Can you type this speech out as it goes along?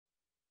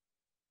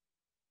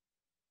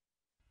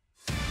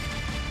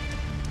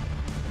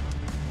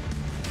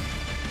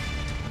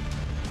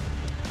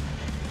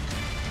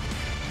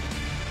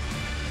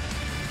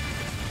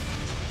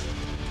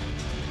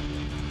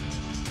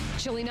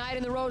chilly night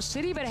in the Rose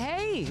City, but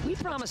hey, we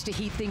promised to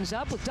heat things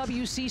up with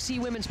WCC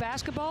women's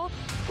basketball.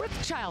 We're at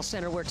the Chiles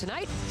Center where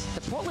tonight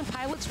the Portland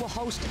Pilots will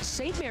host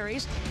St.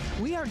 Mary's.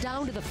 We are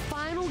down to the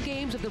final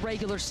games of the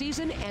regular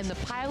season, and the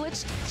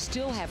Pilots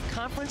still have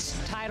conference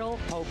title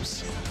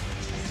hopes.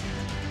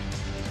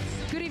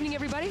 Good evening,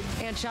 everybody.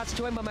 Ann Schatz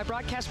joined by my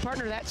broadcast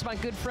partner. That's my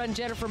good friend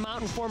Jennifer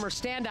Mountain, former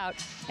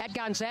standout at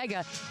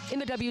Gonzaga in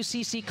the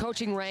WCC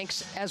coaching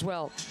ranks as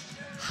well.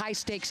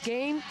 High-stakes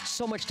game,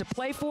 so much to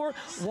play for.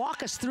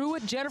 Walk us through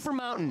it, Jennifer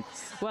Mountain.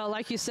 Well,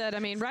 like you said, I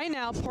mean, right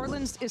now,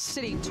 Portland is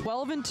sitting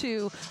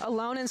 12-2,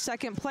 alone in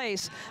second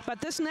place. But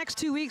this next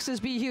 2 weeks is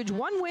be huge.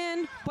 One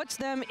win puts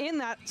them in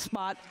that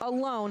spot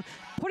alone,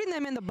 putting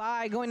them in the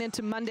bye going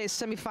into Monday's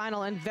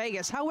semifinal in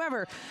Vegas.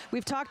 However,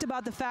 we've talked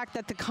about the fact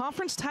that the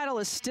conference title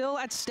is still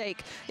at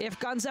stake. If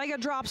Gonzaga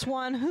drops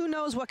one, who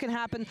knows what can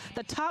happen.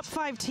 The top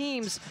 5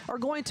 teams are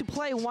going to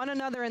play one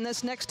another in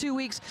this next 2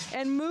 weeks,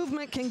 and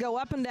movement can go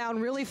up and down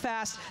really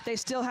fast. They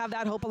still have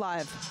that hope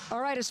alive.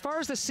 All right, as far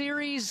as the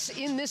series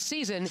in this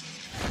season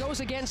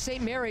goes against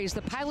St. Mary's,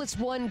 the Pilots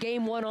won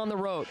game 1 on the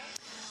road.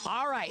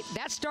 All right,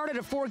 that started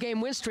a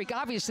 4-game win streak.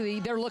 Obviously,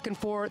 they're looking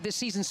for the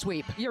season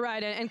sweep. You're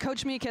right, and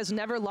Coach Meek has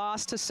never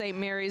lost to St.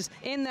 Mary's.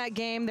 In that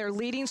game, their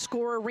leading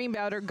scorer,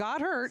 rebounder,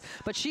 got hurt,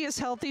 but she is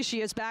healthy.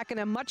 She is back in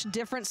a much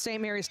different St.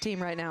 Mary's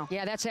team right now.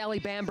 Yeah, that's Allie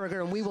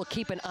Bamberger, and we will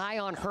keep an eye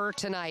on her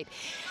tonight.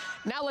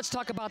 Now let's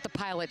talk about the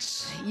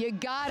Pilots. You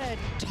gotta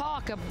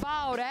talk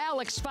about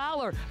Alex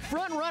Fowler,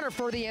 front runner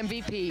for the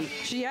MVP.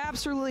 She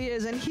absolutely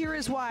is, and here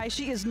is why.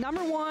 She is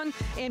 #1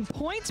 in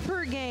points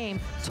per game,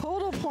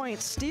 total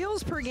points,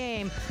 steals per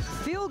game,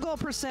 field goal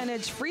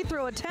percentage, free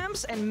throw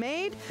attempts, and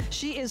made.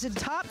 She is in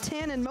top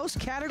 10 in most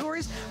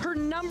categories. Her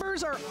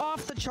numbers are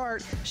off the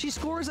chart. She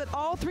scores at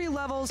all 3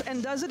 levels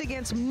and does it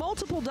against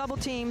multiple double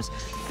teams,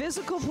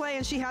 physical play,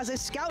 and she has a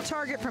scout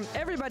target from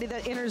everybody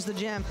that enters the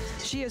gym.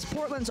 She is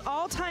Portland's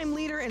all-time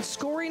leader in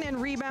scoring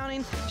and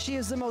rebounding. She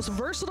is the most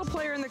versatile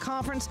player in the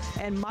conference,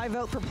 and my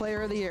vote for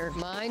player of the year.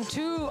 Mine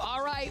too.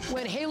 All right,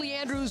 when Haley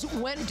Andrews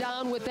went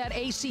down with that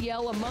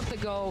ACL a month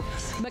ago,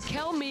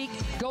 Mikkel Meek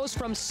goes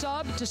from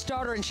sub to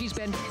starter, and she's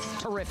been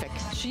terrific.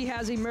 She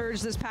has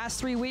emerged this past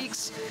 3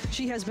 weeks.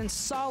 She has been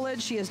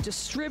solid. She has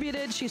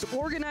distributed. She's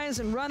organized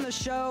and run the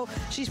show.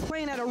 She's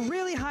playing at a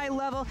really high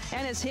level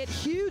and has hit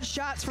huge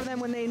shots for them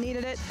when they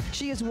needed it.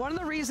 She is one of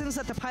the reasons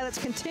that the Pilots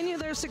continue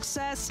their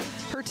success.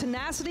 Her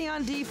tenacity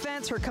on defense,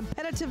 her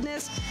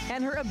competitiveness,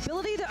 and her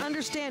ability to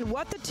understand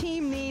what the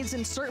team needs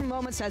in certain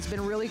moments has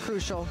been really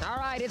crucial. All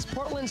right, it's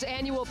Portland's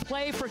annual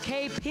Play for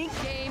K Pink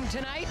game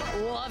tonight.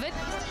 Love it.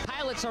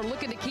 Pilots are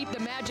looking to keep the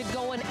magic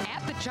going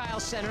at the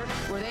Chiles Center,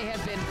 where they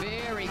have been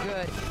very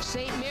good.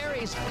 St.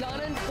 Mary's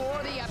gunning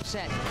for the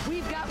upset.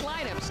 We've got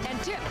lineups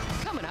and tip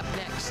coming up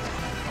next.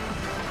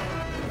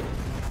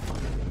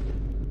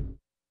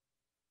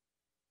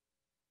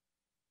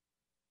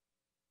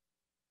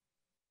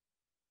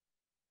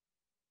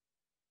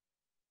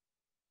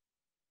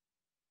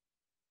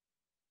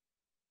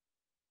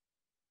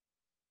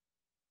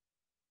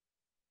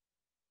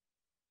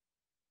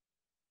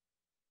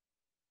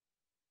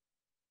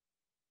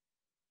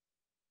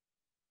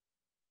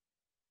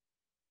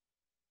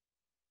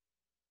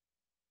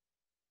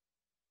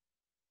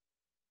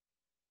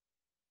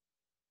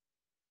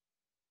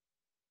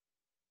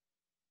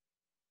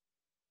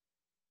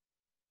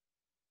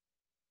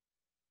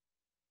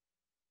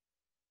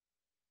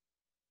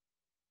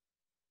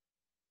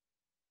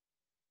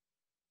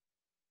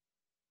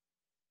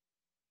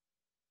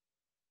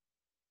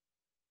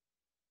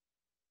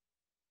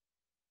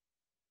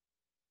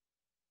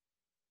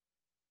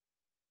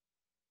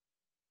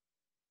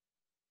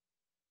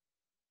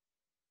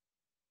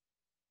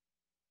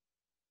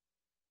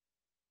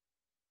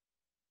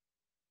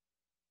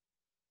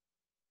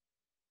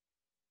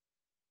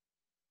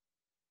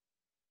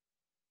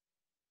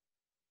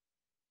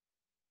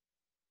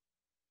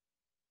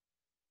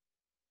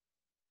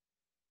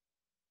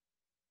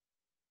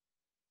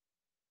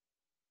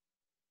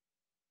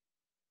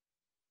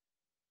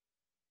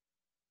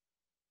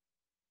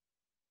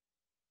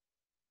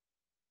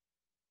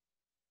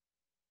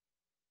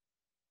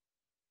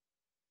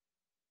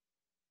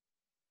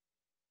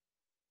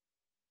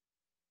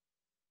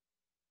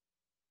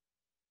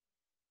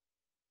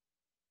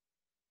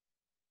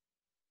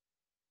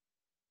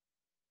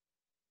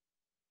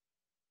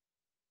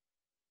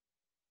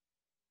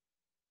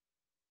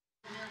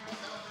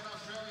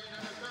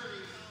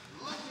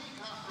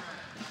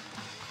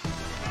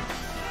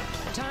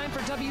 Time for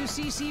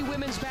WCC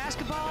women's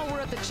basketball. We're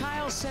at the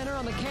Chiles Center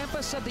on the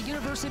campus of the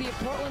University of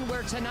Portland,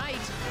 where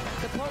tonight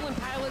the Portland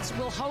Pilots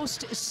will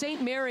host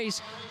St.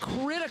 Mary's.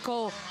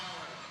 Critical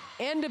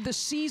end of the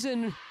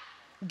season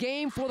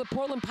game for the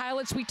Portland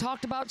Pilots. We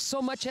talked about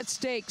so much at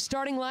stake.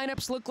 Starting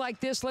lineups look like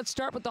this. Let's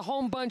start with the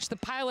home bunch, the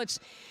Pilots.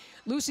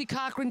 Lucy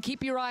Cochran,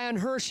 keep your eye on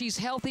her. She's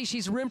healthy,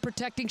 she's rim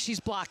protecting,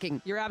 she's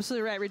blocking. You're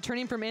absolutely right.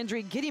 Returning from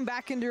injury, getting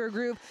back into her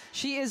groove.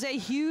 She is a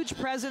huge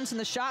presence in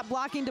the shot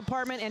blocking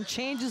department and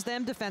changes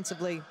them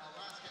defensively.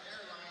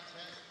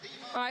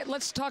 All right,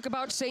 let's talk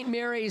about St.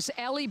 Mary's.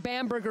 Allie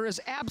Bamberger is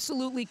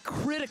absolutely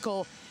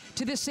critical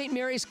to this St.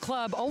 Mary's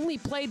club. Only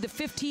played the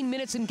 15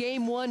 minutes in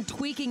game one,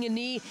 tweaking a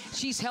knee.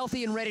 She's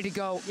healthy and ready to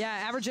go. Yeah,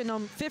 averaging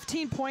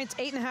 15 points,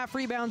 8.5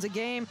 rebounds a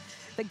game.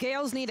 The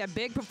Gales need a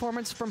big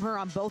performance from her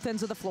on both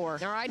ends of the floor.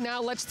 All right, now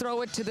let's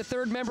throw it to the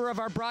third member of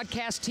our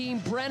broadcast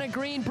team, Brenna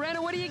Green.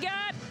 Brenna, what do you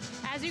got?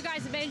 As you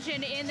guys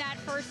mentioned in that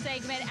first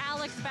segment,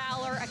 Alex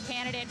Fowler, a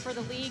candidate for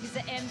the league's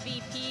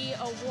MVP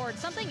award.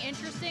 Something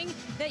interesting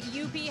that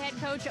UP head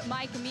coach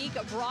Mike Meek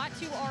brought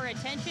to our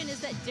attention is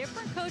that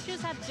different coaches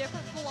have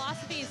different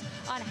philosophies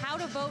on how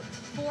to vote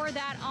for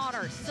that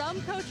honor. Some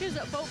coaches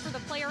vote for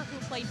the player who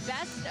played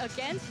best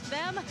against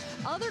them.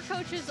 Other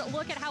coaches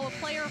look at how a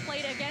player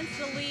played against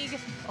the league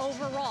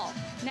overall.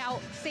 Now,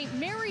 St.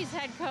 Mary's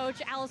head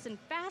coach Allison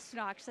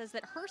Fastnock says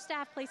that her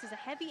staff places a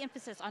heavy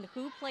emphasis on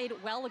who played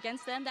well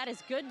against them. That is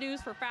good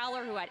news for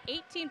Fowler, who had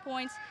 18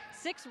 points,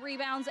 6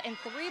 rebounds, and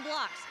 3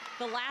 blocks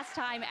the last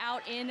time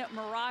out in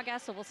Moraga.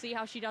 So we'll see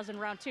how she does in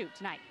round 2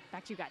 tonight.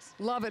 Back to you guys.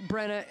 Love it,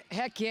 Brenna.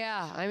 Heck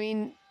yeah. I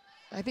mean,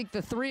 I think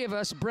the three of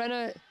us,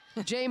 Brenna,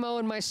 J-Mo,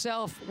 and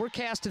myself, we're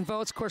casting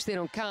votes. Of course, they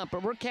don't count,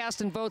 but we're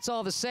casting votes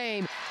all the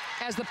same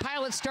as the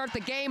Pilots start the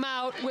game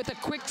out with a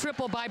quick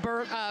triple by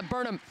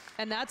Burnham.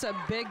 And that's a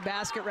big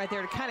basket right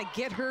there to kind of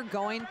get her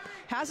going.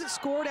 Hasn't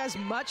scored as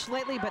much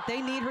lately, but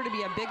they need her to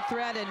be a big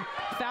threat. And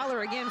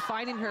Fowler, again,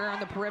 finding her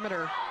on the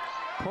perimeter.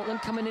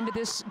 Portland coming into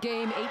this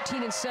game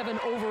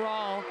 18-7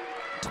 overall.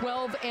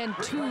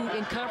 12-2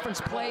 in conference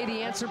play.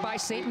 The answer by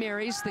St.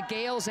 Mary's. The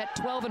Gales at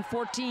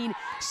 12-14,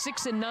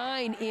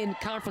 6-9 in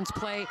conference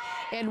play.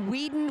 And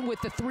Whedon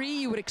with the 3.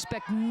 You would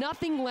expect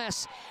nothing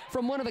less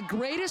from one of the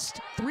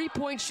greatest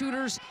three-point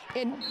shooters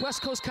in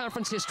West Coast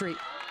Conference history.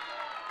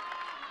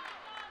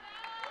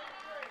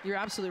 You're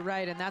absolutely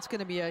right, and that's going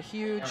to be a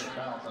huge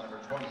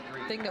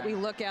thing that we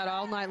look at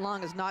all night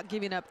long, is not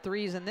giving up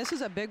threes. And this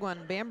is a big one.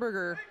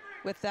 Bamberger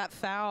with that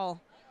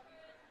foul.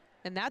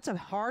 And that's a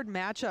hard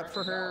matchup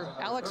for her.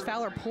 Alex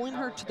Fowler pulling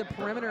her to the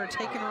perimeter,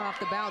 taking her off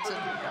the bounce,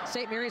 and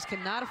St. Mary's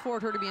cannot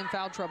afford her to be in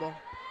foul trouble.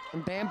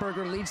 And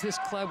Bamberger leads this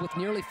club with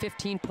nearly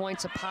 15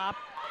 points a pop,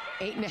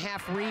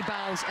 8.5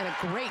 rebounds, and a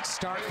great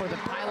start for the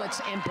Pilots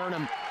and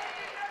Burnham.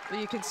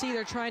 You can see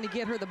they're trying to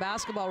get her the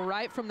basketball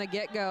right from the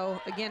get-go.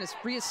 Again, it's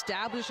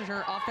reestablishing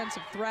her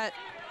offensive threat.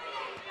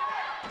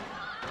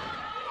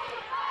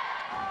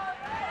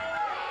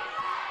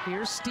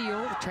 Here's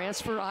Steele, the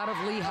transfer out of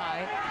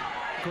Lehigh.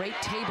 Great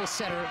table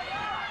setter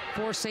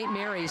for St.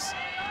 Mary's.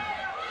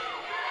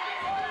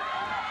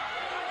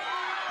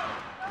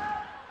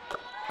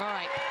 All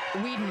right,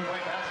 Whedon,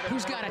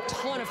 who's got a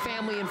ton of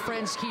family and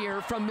friends here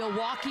from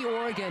Milwaukee,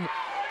 Oregon,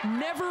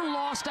 never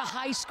lost a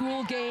high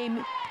school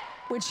game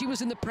when she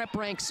was in the prep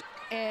ranks,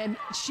 and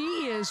she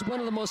is one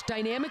of the most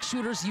dynamic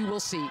shooters you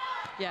will see.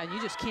 Yeah, you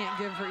just can't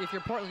give her, if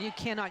you're Portland, you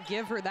cannot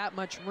give her that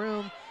much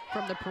room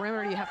from the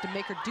perimeter. You have to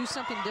make her do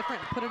something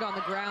different and put it on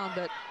the ground,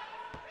 but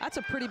that's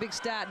a pretty big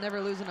stat,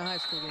 never losing a high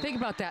school game. Think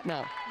about that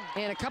now.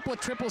 And a couple of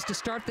triples to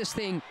start this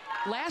thing.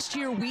 Last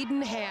year,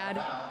 Whedon had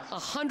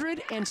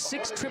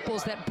 106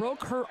 triples that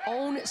broke her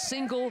own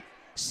single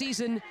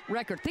season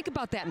record. Think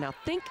about that now.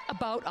 Think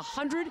about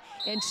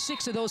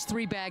 106 of those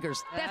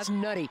 3-baggers. That's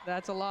nutty.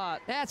 That's a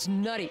lot. That's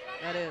nutty.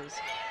 That is.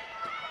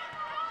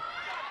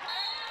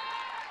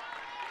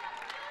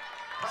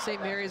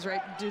 St. Mary's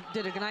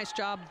did a nice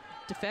job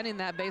defending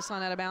that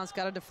baseline out of bounds,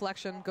 got a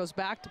deflection, goes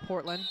back to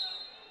Portland.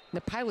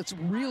 The Pilots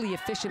really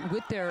efficient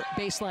with their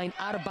baseline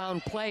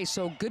out-of-bound play,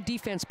 so good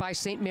defense by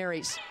St.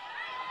 Mary's.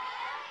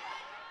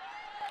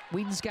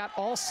 Whedon's got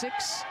all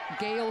 6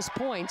 Gales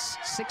points,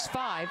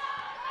 6-5.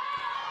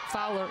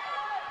 Fowler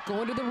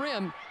going to the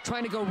rim,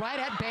 trying to go right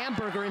at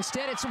Bamberger.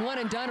 Instead, it's one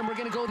and done, and we're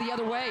going to go the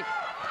other way.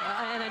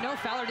 And I know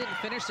Fowler didn't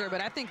finish there,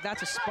 but I think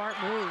that's a smart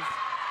move.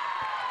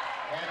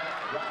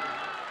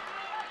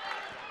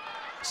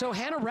 So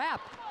Hannah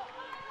Rapp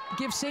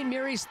gives St.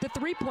 Mary's the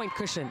 3-point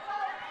cushion.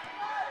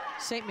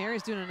 St.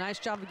 Mary's doing a nice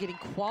job of getting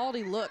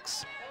quality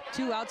looks.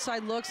 2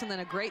 outside looks and then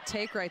a great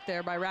take right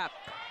there by Rapp.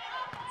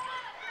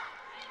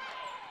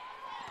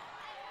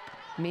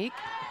 Meek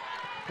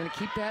gonna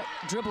keep that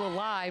dribble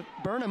alive.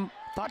 Burnham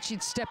thought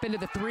she'd step into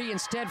the 3.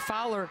 Instead,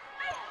 Fowler,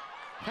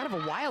 kind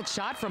of a wild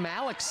shot from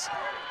Alex.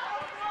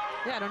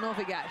 Yeah, I don't know if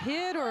it got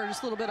hit or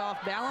just a little bit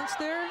off balance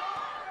there.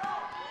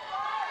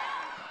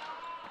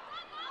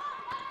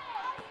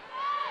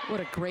 What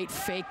a great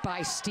fake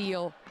by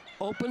Steele.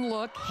 Open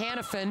look,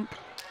 Hannafin.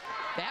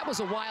 That was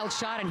a wild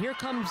shot, and here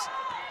comes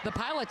the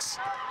Pilots.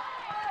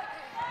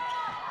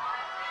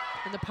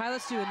 And the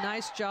Pilots do a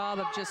nice job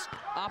of just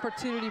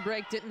opportunity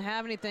break, didn't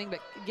have anything,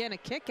 but again, a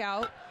kick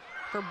out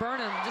for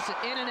Burnham, just an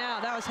in and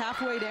out. That was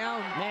halfway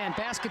down. Man,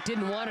 basket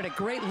didn't want it. A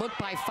great look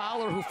by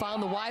Fowler, who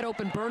found the wide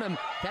open Burnham.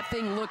 That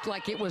thing looked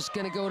like it was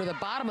gonna go to the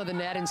bottom of the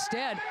net.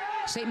 Instead,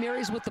 St.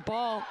 Mary's with the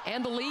ball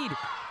and the lead.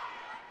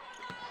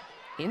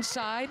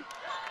 Inside.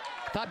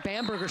 Thought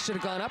Bamberger should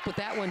have gone up with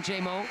that one,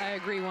 J-Mo. I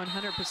agree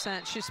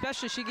 100%.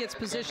 Especially she gets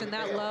positioned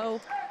that low.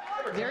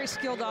 Very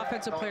skilled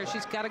offensive player.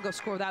 She's got to go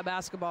score that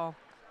basketball.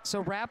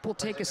 So Rapp will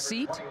take a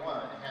seat.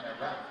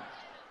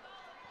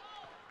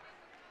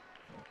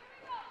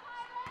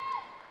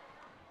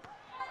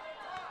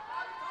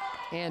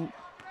 And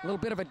a little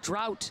bit of a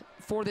drought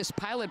for this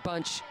Pilot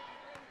bunch.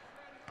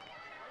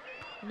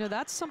 You know,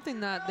 that's something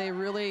that they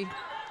really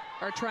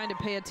are trying to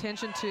pay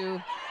attention to.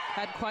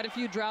 Had quite a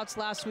few droughts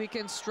last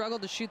weekend,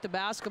 struggled to shoot the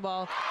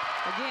basketball.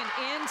 Again,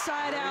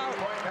 inside out.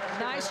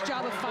 Nice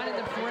job of finding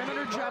the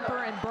perimeter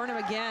jumper, and Burnham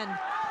again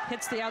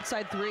hits the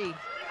outside three.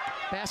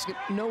 Basket,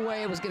 no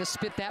way it was going to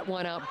spit that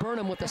one out.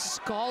 Burnham with a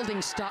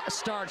scalding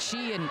start.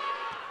 She and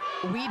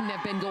Whedon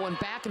have been going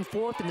back and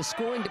forth in the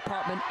scoring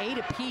department, 8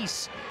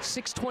 apiece.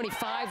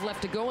 6:25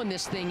 left to go in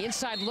this thing.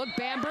 Inside look,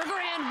 Bamberger,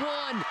 and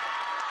one.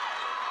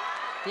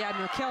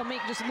 Yeah, Raquel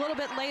Meek just a little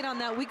bit late on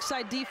that weak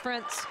side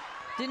defense.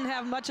 Didn't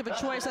have much of a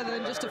choice other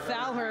than just to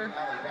foul her.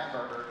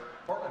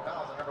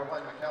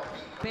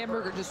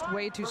 Bamberger just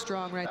way too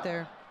strong right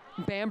there.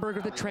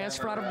 Bamberger, the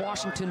transfer out of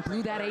Washington,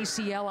 blew that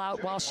ACL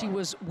out while she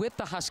was with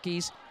the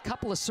Huskies.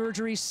 Couple of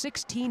surgeries,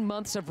 16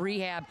 months of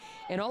rehab,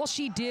 and all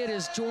she did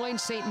is join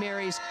St.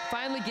 Mary's,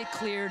 finally get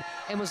cleared,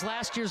 and was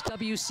last year's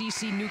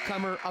WCC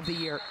Newcomer of the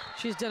Year.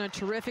 She's done a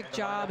terrific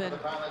job, and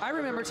I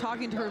remember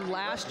talking to her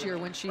last year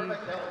when she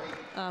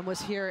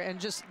was here, and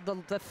just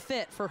the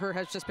fit for her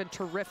has just been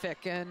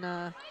terrific.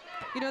 And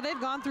you know,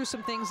 they've gone through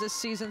some things this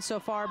season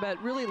so far,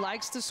 but really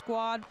likes the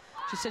squad.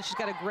 She said she's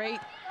got a great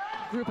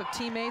group of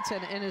teammates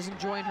and is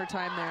enjoying her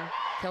time there.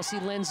 Kelsey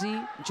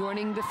Lindsay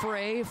joining the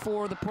fray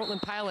for the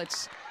Portland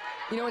Pilots.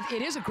 You know,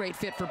 it is a great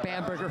fit for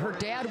Bamberger. Her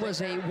dad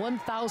was a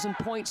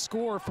 1,000-point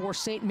scorer for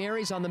St.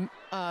 Mary's on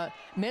the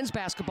men's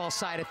basketball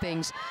side of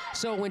things.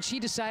 So when she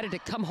decided to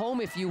come home,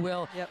 if you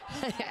will, yep.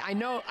 I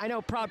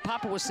know Proud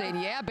Papa was saying,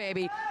 yeah,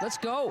 baby, let's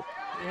go.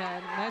 Yeah,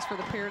 and nice for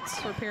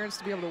her parents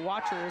to be able to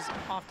watch her as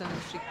often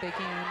as they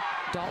can.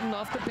 Dalton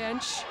off the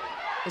bench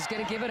is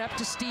going to give it up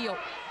to Steele.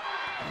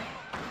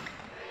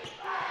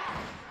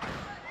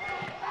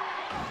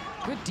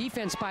 Good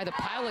defense by the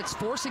Pilots,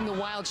 forcing the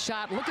wild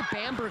shot. Look at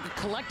Bamberger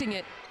collecting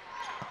it.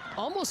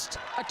 Almost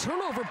a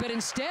turnover, but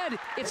instead,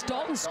 it's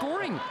Dalton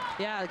scoring.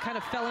 Yeah, it kind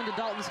of fell into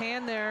Dalton's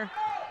hand there.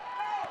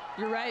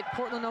 You're right,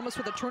 Portland almost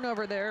with a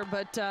turnover there,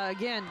 but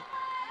again,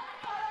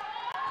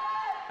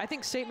 I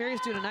think St.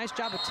 Mary's doing a nice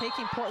job of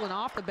taking Portland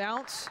off the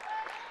bounce.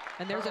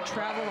 And there's a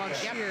travel on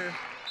Shear.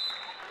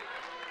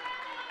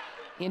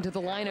 Into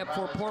the lineup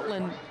for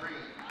Portland,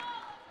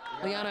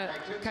 Liana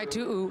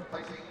Kaitu'u.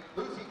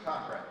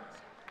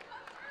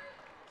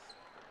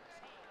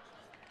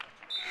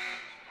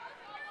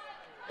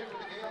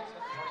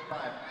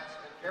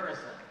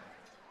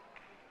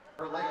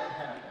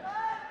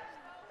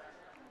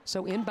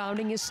 So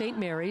inbounding is St.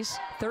 Mary's,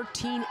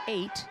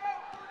 13-8.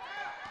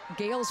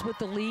 Gales with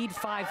the lead,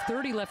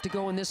 5:30 left to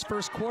go in this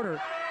first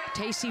quarter.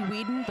 Tacey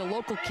Whedon, the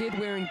local kid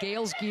wearing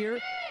Gales gear,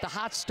 the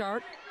hot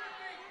start.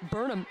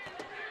 Burnham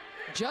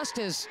just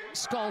as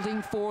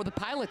scalding for the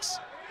Pilots.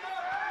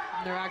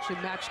 And they're actually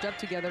matched up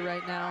together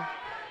right now.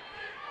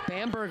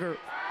 Bamberger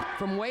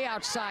from way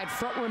outside,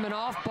 front rim and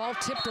off, ball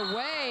tipped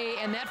away,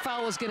 and that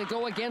foul is going to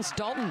go against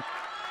Dalton.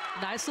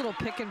 Nice little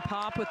pick and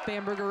pop with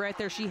Bamberger right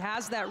there. She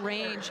has that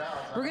range.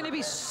 We're going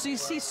to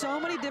see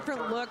so many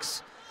different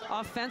looks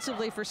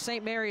offensively for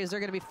St. Mary's. They're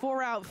going to be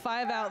 4 out,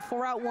 5 out,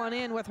 4 out, 1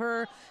 in with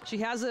her. She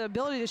has the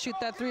ability to shoot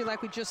that three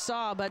like we just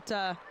saw, but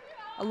a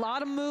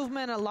lot of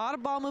movement, a lot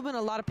of ball movement,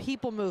 a lot of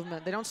people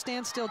movement. They don't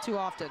stand still too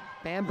often.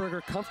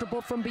 Bamberger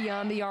comfortable from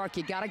beyond the arc.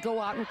 You got to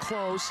go out and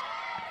close.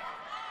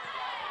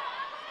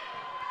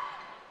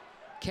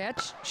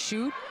 Catch,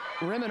 shoot,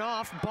 rim and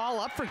off, ball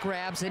up for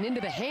grabs and into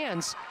the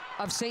hands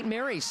of St.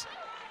 Mary's.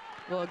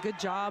 Well, a good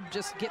job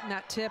just getting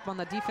that tip on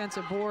the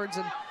defensive boards,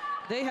 and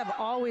they have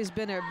always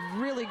been a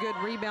really good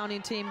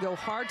rebounding team, go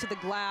hard to the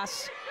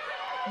glass.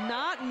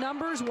 Not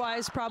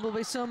numbers-wise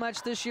probably so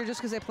much this year just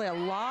because they play a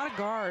lot of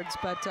guards,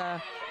 but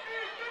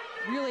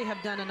really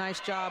have done a nice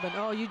job, and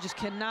oh, you just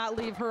cannot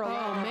leave her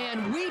alone. Oh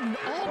man, Whedon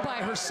all by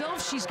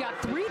herself. She's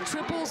got 3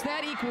 triples,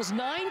 that equals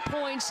 9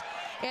 points,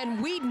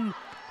 and Whedon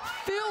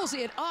fills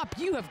it up.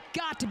 You have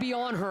got to be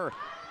on her.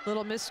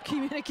 Little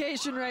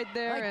miscommunication right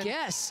there. I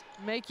guess.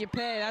 Make you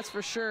pay, that's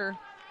for sure.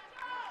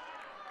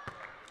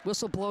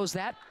 Whistle blows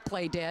that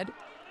play dead.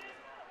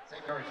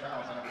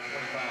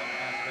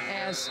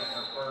 As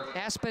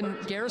Aspen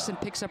Garrison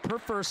picks up her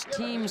first,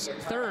 team's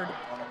third.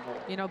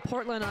 You know,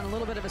 Portland on a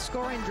little bit of a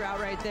scoring drought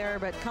right there,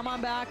 but come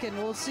on back and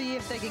we'll see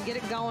if they can get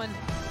it going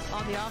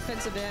on the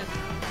offensive end.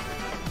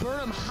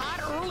 Burnham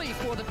hot early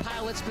for the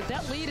Pilots, but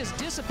that lead is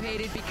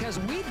dissipated because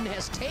Whedon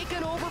has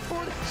taken over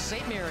for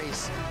St.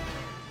 Mary's.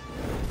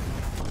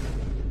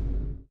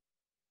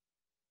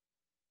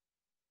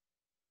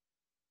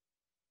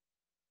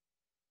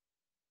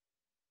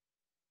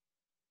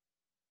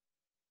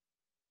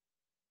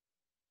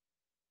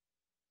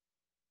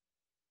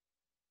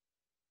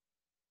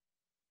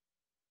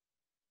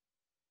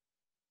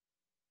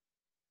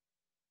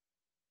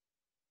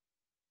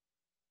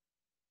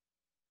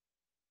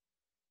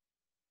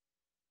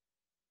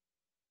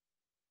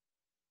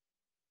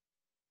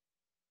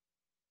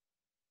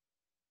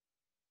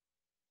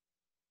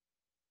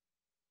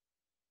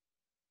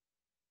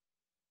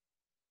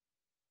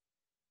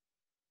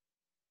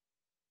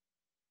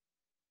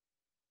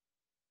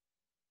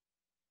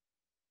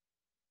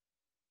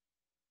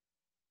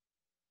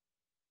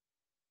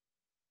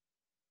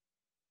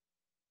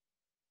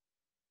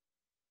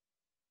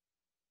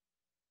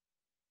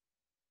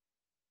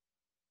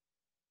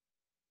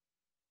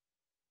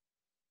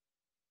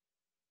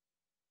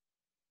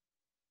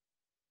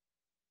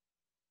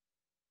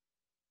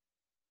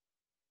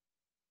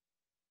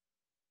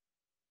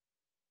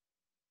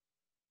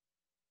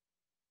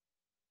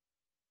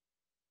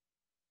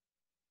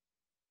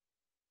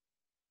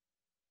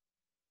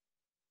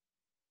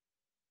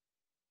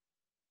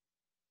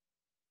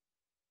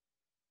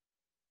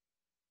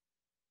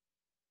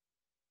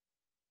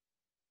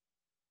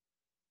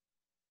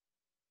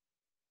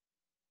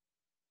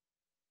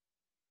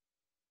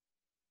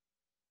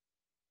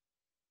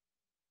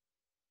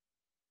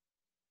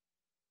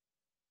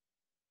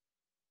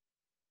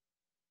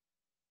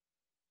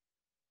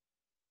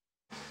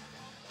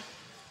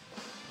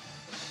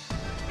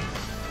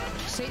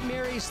 St.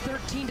 Mary's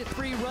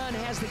 13-3 run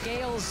has the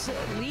Gales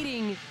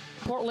leading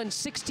Portland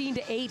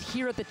 16-8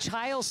 here at the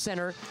Chiles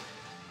Center.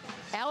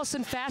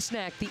 Allison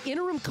Fastnack, the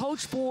interim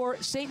coach for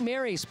St.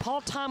 Mary's. Paul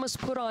Thomas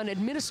put on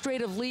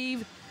administrative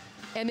leave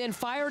and then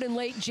fired in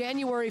late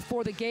January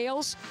for the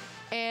Gales.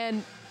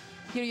 And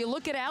you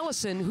look at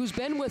Allison, who's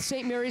been with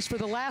St. Mary's for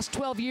the last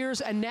 12 years,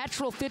 a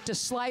natural fit to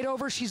slide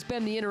over. She's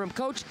been the interim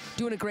coach,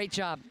 doing a great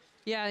job.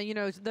 Yeah,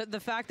 the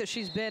fact that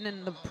she's been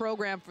in the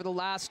program for the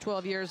last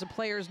 12 years, the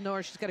players know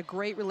her. She's got a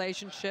great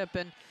relationship,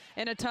 and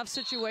in a tough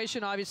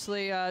situation,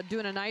 obviously,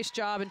 doing a nice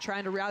job and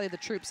trying to rally the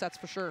troops, that's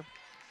for sure.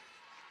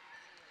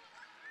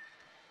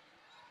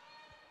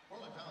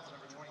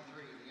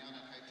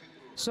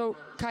 So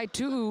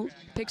Kaitu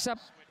picks up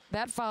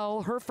that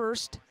foul, her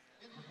first.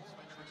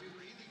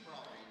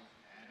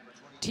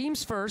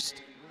 Team's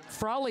first.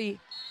 Frawley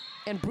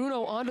and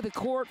Bruno onto the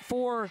court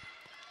for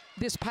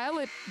this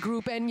pilot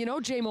group. And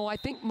J-Mo, I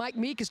think Mike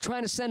Meek is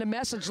trying to send a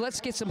message. Let's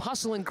get some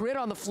hustle and grit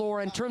on the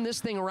floor and turn this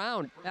thing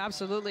around.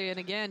 Absolutely. And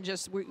again,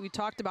 we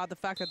talked about the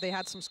fact that they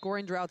had some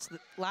scoring droughts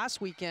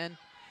last weekend,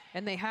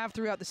 and they have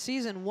throughout the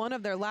season. One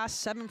of their last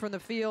 7 from the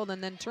field,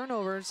 and then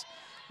turnovers.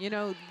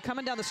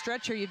 Coming down the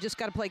stretch here, you've just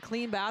got to play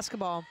clean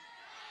basketball.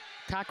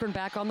 Cochran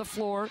back on the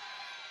floor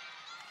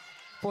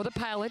for the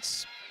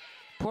Pilots.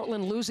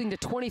 Portland losing to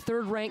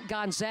 23rd-ranked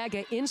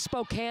Gonzaga in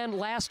Spokane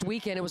last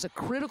weekend. It was a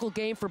critical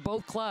game for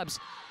both clubs.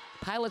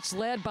 Pilots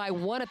led by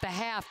 1 at the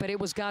half, but it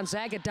was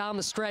Gonzaga down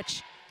the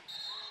stretch.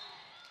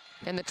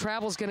 And the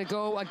travel's going to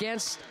go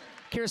against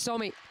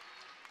Kirisomi.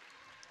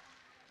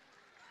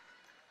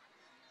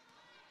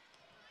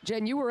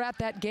 Jen, you were at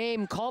that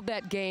game, called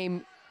that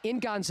game in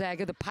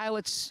Gonzaga, the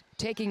Pilots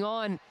taking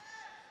on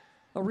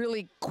a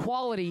really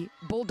quality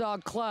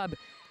Bulldog club.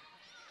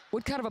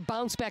 What kind of a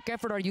bounce-back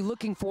effort are you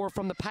looking for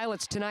from the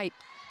Pilots tonight?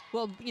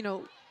 Well,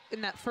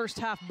 in that first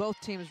half, both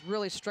teams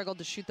really struggled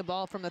to shoot the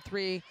ball from the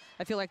 3.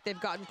 I feel like they've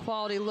gotten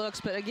quality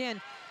looks, but again,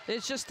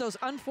 it's just those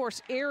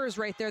unforced errors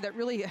right there that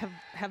really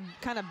have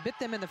kind of bit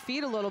them in the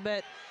feet a little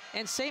bit.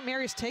 And St.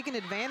 Mary's taking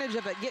advantage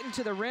of it, getting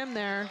to the rim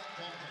there.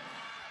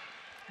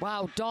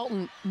 Wow,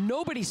 Dalton,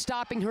 nobody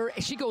stopping her.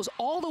 She goes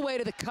all the way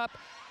to the cup,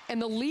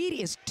 and the lead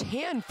is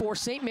 10 for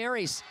St.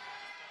 Mary's.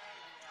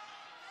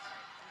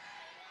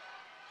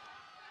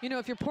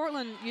 If you're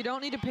Portland, you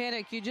don't need to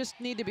panic. You just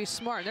need to be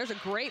smart. There's a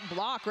great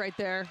block right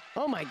there.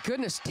 Oh, my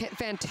goodness.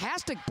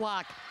 Fantastic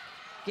block.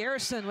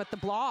 Garrison with the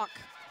block.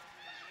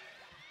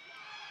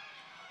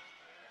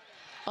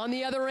 On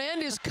the other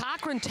end is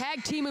Cochran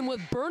tag teaming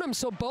with Burnham,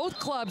 so both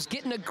clubs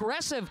getting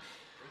aggressive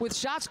with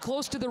shots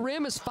close to the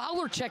rim as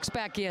Fowler checks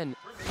back in.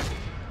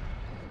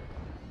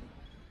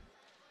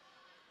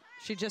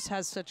 She just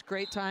has such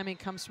great timing,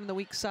 comes from the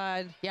weak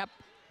side. Yep.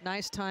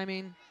 Nice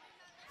timing.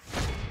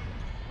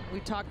 We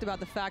talked about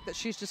the fact that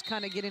she's just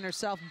kind of getting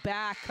herself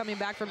back, coming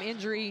back from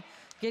injury,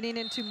 getting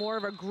into more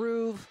of a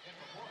groove,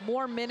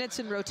 more minutes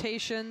and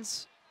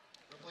rotations.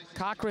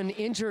 Cochran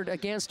injured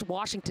against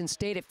Washington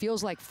State. It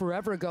feels like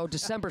forever ago,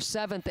 December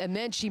 7th, and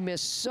then she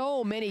missed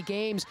so many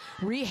games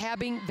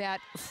rehabbing that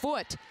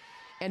foot.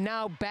 And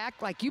now back,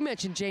 like you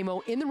mentioned,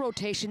 J-Mo, in the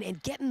rotation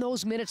and getting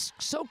those minutes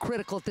so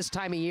critical at this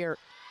time of year.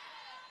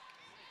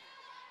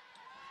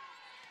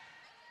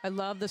 I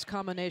love this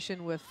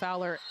combination with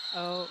Fowler.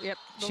 Oh, yep.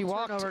 She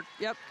walked. Over.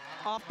 Yep,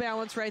 off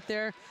balance right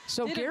there.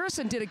 So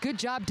Garrison did a good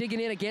job digging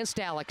in against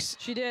Alex.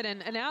 She did,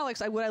 and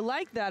Alex, what I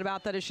like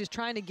about that is she's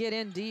trying to get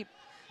in deep.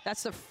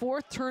 That's the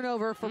 4th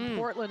turnover for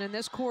Portland in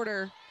this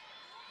quarter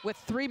with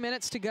 3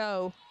 minutes to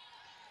go.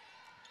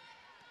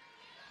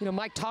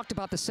 Mike talked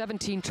about the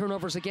 17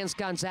 turnovers against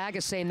Gonzaga,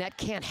 saying that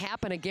can't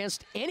happen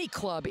against any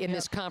club in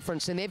this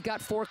conference, and they've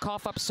got 4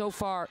 cough-ups so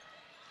far.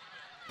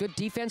 Good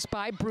defense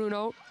by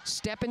Bruno,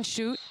 step and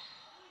shoot,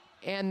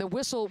 and the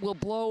whistle will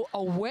blow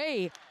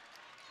away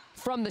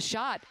from the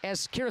shot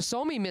as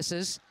Kirisomi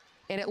misses,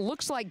 and it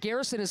looks like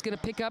Garrison is going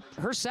to pick up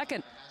her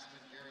second.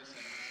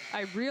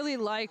 I really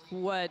like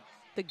what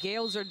the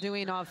Gales are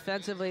doing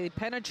offensively,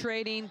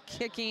 penetrating,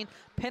 kicking,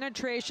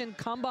 penetration,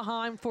 come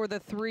behind for the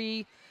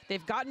 3.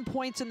 They've gotten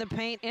points in the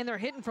paint, and they're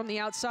hitting from the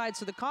outside,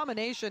 so the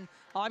combination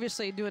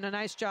obviously doing a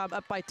nice job,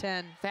 up by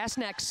 10.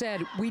 Fastnack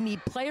said we need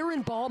player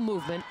and ball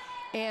movement,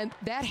 and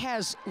that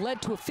has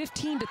led to a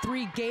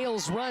 15-3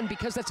 Gales run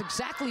because that's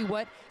exactly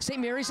what St.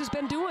 Mary's has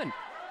been doing.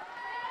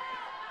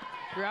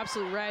 You're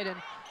absolutely right, and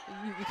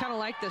you kind of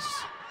like this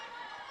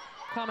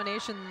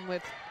combination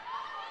with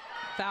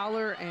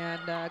Fowler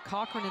and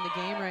Cochran in the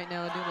game right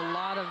now. They're doing a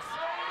lot of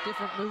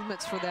different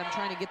movements for them,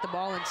 trying to get the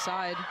ball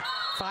inside.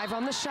 5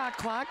 on the shot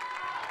clock.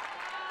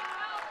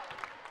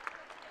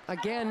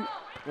 Again,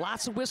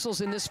 lots of whistles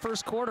in this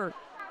first quarter.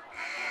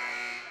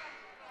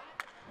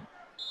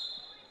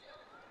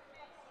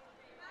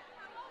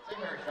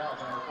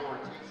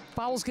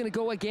 Foul's going to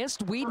go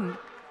against Whedon,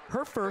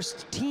 her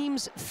first,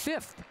 team's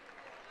 5th.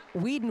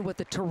 Whedon with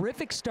a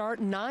terrific start,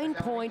 9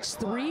 points,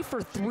 3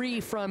 for 3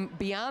 from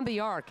beyond the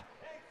arc.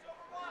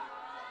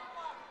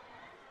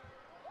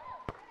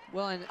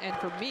 Well, and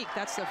for Meek,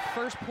 that's the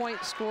first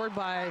point scored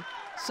by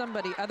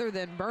somebody other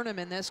than Burnham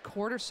in this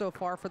quarter so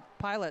far for the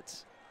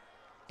Pilots.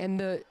 And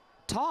the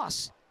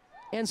toss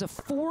ends a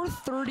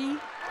 4:30,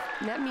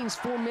 and that means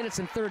 4 minutes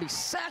and 30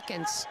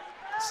 seconds.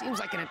 Seems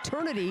like an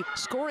eternity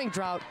scoring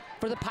drought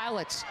for the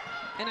Pilots.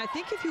 And I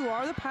think if you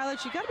are the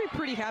Pilots, you got to be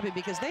pretty happy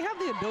because they have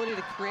the ability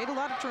to create a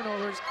lot of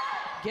turnovers,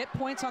 get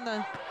points on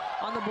the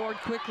board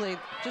quickly.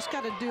 Just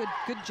got to do a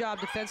good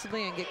job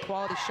defensively and get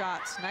quality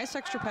shots. Nice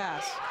extra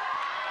pass.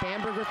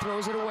 Bamberger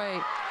throws it away.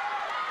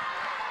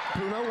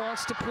 Bruno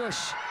wants to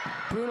push.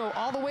 Bruno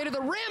all the way to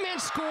the rim and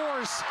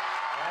scores.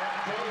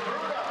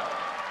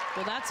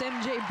 Well, that's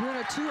MJ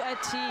Bruno to a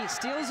T.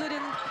 Steals it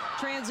in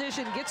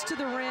transition, gets to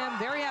the rim,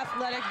 very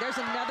athletic. There's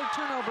another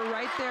turnover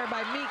right there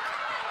by Meek,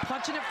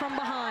 punching it from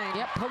behind.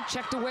 Yep, poke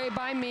checked away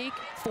by Meek.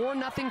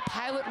 4-0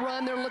 Pilot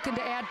run. They're looking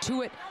to add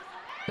to it.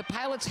 The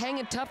Pilots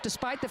hanging tough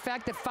despite the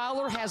fact that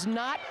Fowler has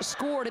not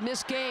scored in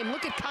this game.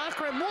 Look at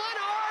Cochran, one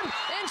arm,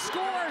 and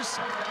scores.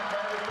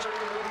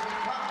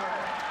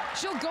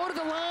 She'll go to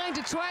the line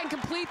to try and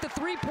complete the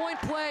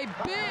three-point play.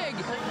 Big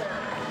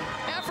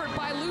effort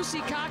by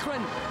Lucy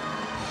Cochran.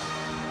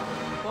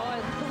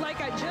 Well,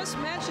 like I just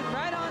mentioned,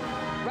 right on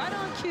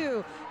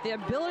cue, the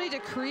ability to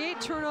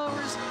create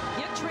turnovers,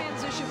 get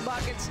transition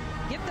buckets,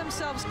 get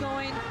themselves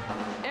going.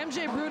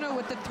 MJ Bruno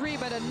with the three,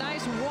 but a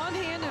nice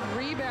one-handed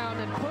rebound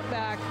and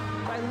putback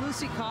by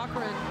Lucy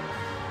Cochran.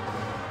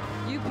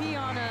 UP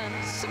on a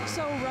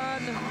 6-0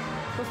 run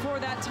before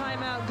that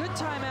timeout. Good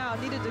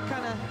timeout, needed to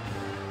kind of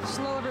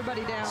slow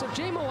everybody down. So,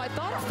 J-Mo, I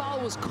thought a foul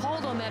was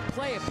called on that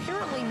play.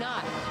 Apparently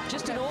not.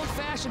 Just an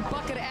old-fashioned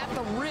bucket at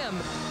the rim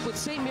with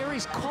St.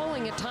 Mary's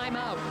calling a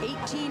timeout,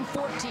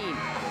 18-14.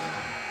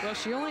 Well,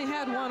 she only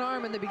had one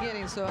arm in the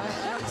beginning, so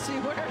I don't see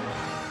where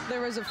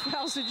there was a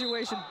foul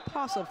situation,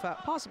 possible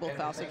foul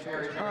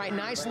situation. All right,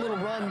 nice little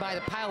run by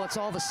the Pilots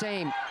all the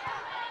same.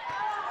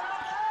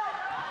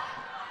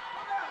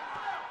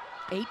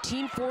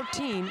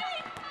 18-14.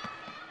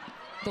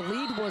 The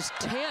lead was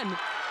 10.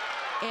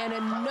 And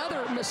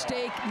another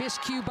mistake,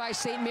 miscue by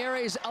St.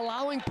 Mary's,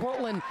 allowing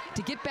Portland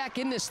to get back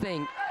in this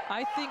thing.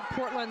 I think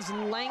Portland's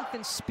length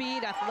and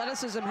speed,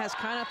 athleticism has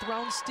kind of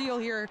thrown Steele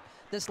here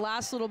this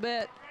last little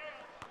bit.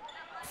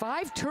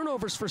 5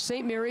 turnovers for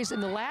St. Mary's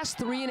in the last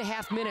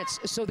 3.5 minutes.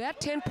 So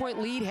that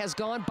 10-point lead has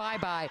gone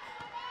bye-bye.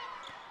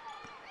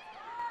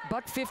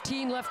 Buck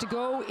 15 left to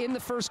go in the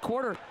first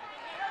quarter.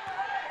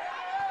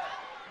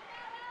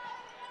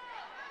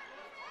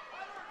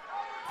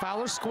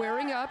 Fowler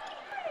squaring up.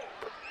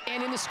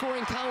 And in the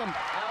scoring column.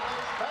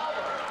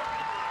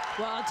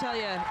 Well, I'll tell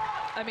you,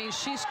 I mean,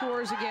 she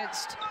scores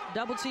against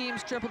double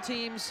teams, triple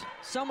teams,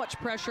 so much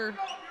pressure.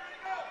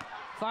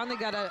 Finally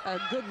got a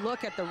good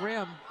look at the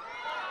rim.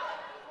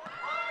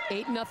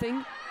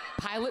 8-0,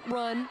 Pilot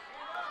run.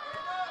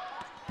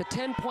 The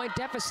 10-point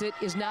deficit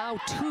is now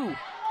 2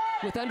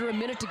 with under a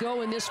minute to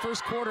go in this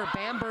first quarter.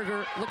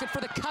 Bamberger looking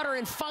for the cutter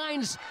and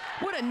finds,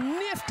 what a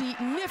nifty,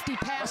 nifty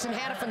pass, and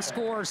Hannafin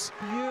scores.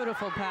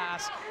 Beautiful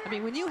pass. I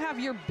mean, when you have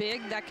your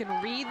big that can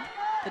read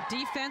the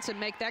defense and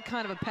make that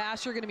kind of a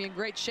pass, you're gonna be in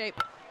great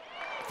shape.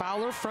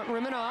 Fowler front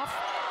rimming off.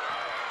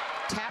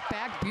 Tap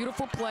back,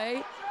 beautiful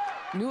play.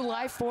 New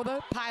life for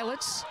the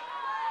Pilots.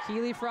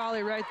 Keely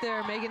Frawley right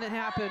there, making it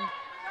happen.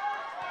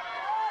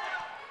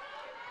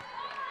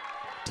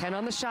 10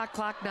 on the shot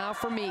clock now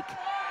for Meek.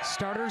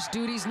 Starters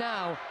duties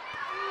now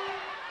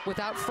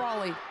without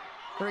Frawley,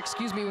 or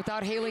excuse me,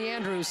 without Haley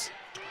Andrews.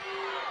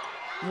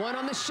 1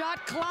 on the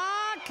shot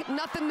clock,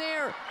 nothing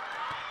there.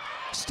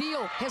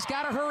 Steele has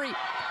got to hurry.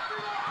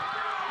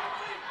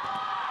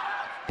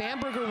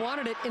 Bamberger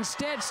wanted it,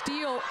 instead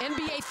Steele,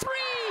 NBA 3!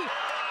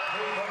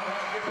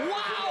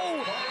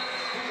 Wow!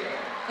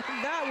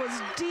 That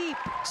was deep.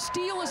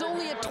 Steele is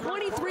only a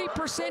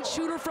 23%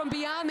 shooter from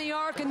beyond the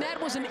arc, and that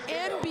was an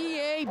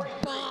NBA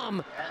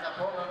bomb. And the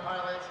Portland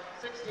Pilots,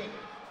 16.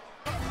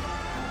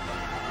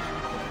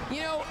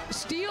 You know,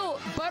 Steele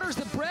butters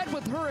the bread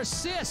with her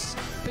assists,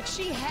 but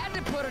she had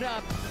to put it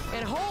up.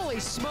 And holy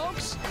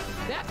smokes,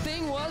 that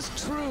thing was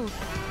true.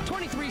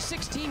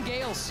 23-16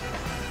 Gales.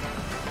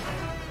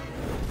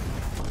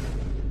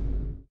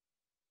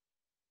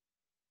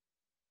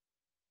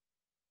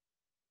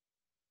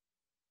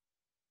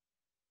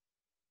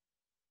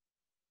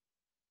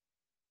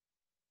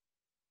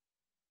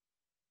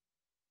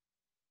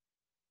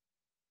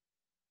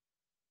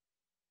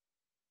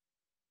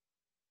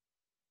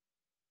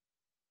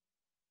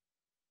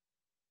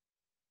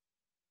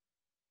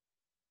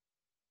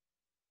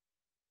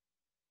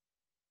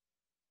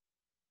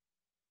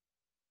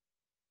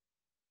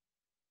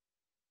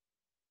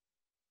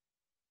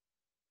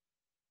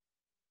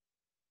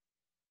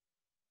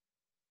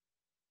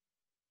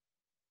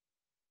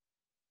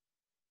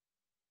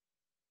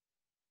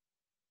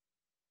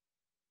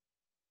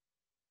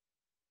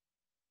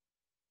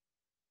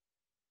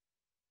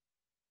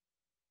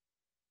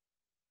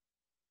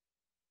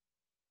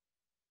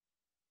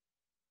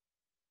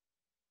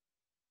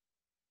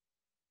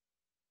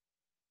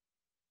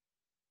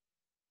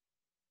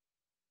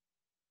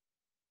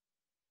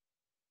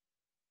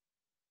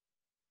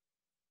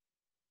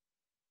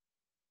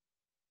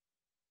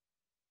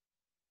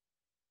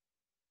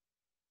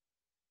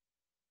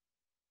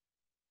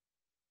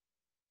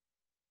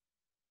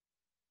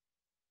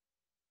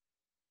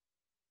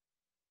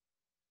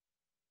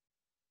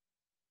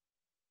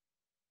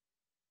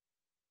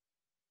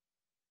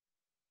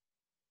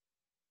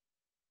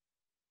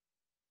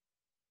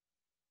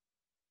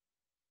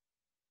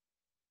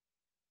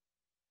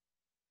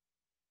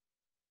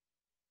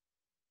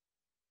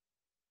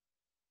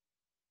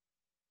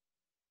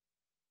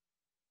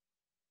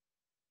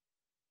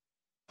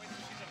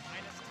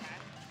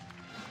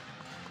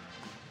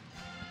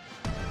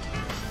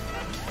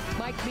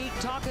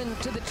 talking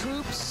to the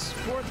troops,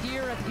 4th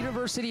year at the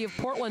University of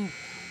Portland.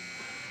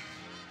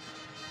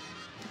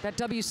 That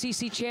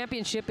WCC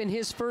championship in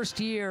his first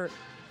year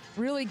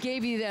really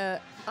gave you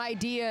the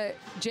idea,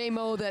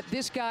 J-Mo, that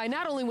this guy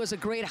not only was a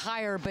great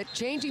hire, but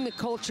changing the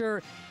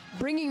culture,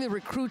 bringing the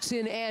recruits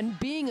in, and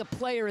being a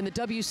player in the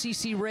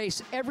WCC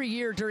race every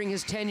year during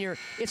his tenure.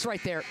 It's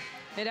right there.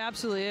 It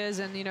absolutely is,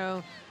 and you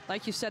know,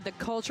 like you said, the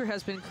culture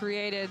has been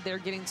created. They're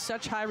getting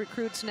such high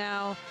recruits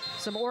now.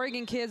 Some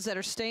Oregon kids that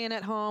are staying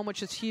at home,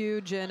 which is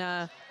huge,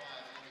 and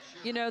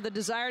you know, the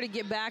desire to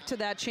get back to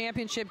that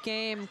championship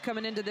game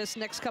coming into this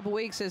next couple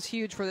weeks is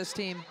huge for this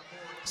team.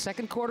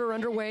 Second quarter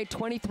underway,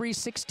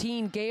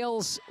 23-16,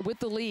 Gales with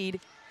the lead.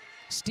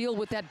 Steele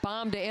with that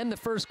bomb to end the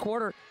first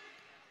quarter.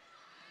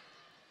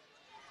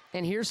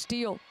 And here's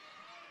Steele.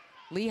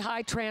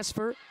 Lehigh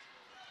transfer.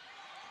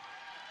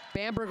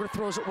 Bamberger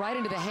throws it right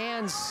into the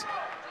hands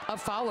of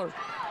Fowler.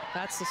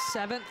 That's the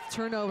 7th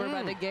turnover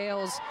by the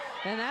Gales.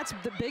 And that's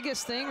the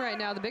biggest thing right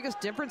now. The biggest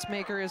difference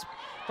maker is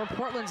for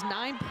Portland's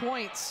 9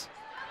 points.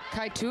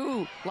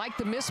 Kaitu liked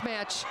the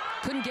mismatch,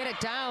 couldn't get it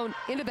down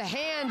into the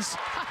hands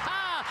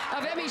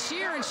of Emmy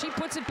Shear, and she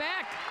puts it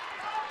back.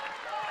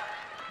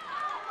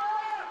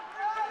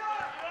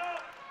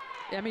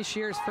 Emmy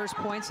Shear's first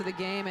points of the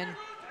game, and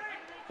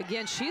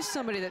again, she's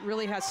somebody that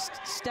really has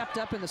stepped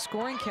up in the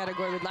scoring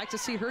category. We'd like to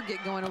see her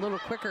get going a little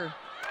quicker.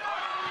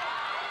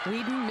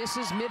 Whedon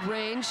misses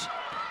mid-range.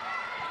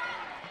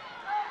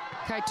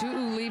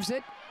 Kaitu leaves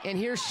it, and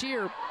here's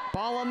Shear.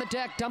 Ball on the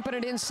deck, dumping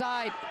it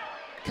inside.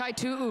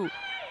 Kaitu,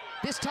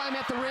 this time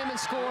at the rim, and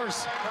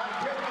scores.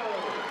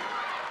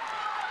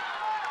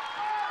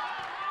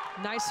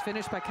 Nice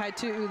finish by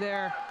Kaitu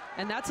there.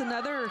 And that's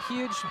another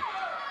huge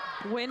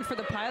win for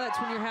the Pilots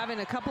when you're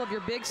having a couple of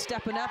your bigs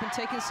stepping up and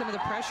taking some of the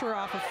pressure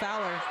off of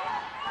Fowler.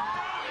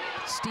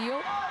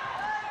 Steele.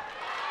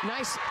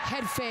 Nice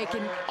head fake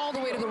and all the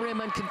way to the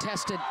rim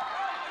uncontested.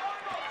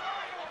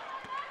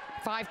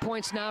 5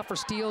 points now for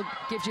Steele,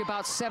 gives you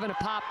about 7 a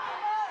pop.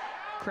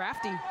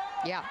 Crafty.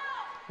 Yeah,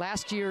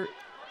 last year,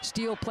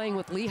 Steele playing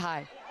with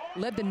Lehigh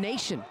led the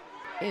nation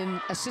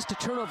in assist to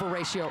turnover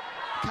ratio.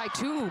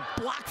 Kaitu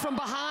blocked from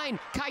behind.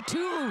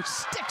 Kaitu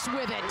sticks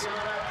with it.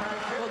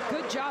 Well,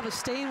 good job of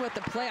staying with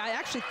the play. I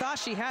actually thought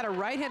she had a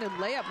right-handed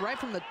layup right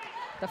from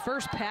the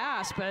first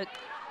pass, but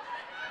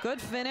good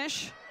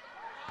finish.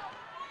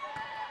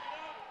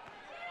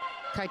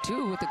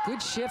 Kaitu with a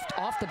good shift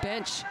off the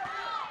bench.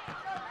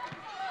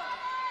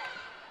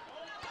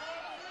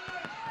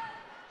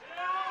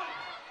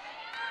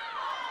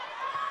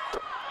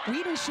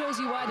 Whedon shows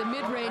you why the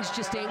mid-range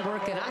just ain't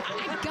working.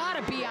 I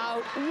gotta be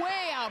out,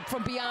 way out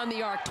from beyond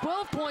the arc.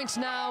 12 points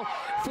now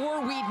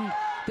for Whedon,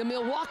 the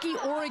Milwaukee,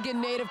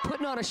 Oregon native,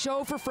 putting on a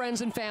show for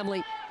friends and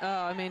family.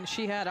 I mean,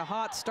 she had a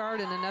hot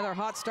start and another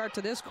hot start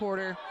to this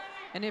quarter.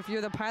 And if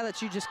you're the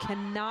Pilots, you just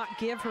cannot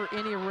give her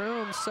any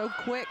room so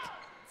quick.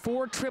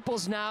 4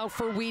 triples now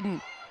for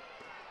Whedon.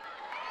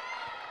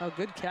 Oh,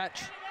 good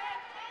catch.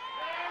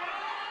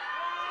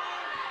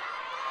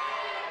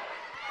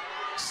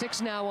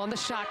 6 now on the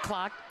shot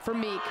clock for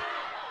Meek.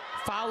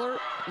 Fowler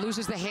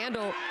loses the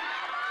handle.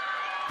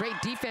 Great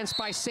defense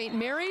by St.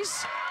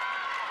 Mary's.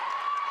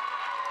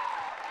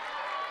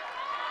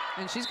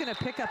 And she's going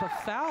to pick up a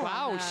foul.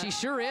 Wow, she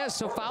sure is.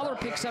 So Fowler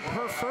picks up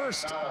her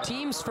first,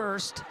 team's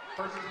first.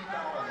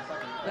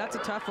 That's a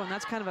tough one.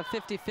 That's kind of a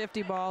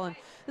 50-50 ball. And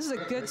this is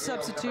a good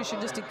substitution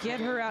just to get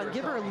her out,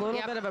 give her a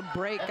little bit of a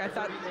break. I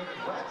thought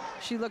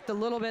she looked a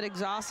little bit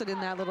exhausted in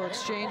that little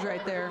exchange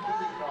right there.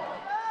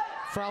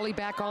 Frawley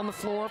back on the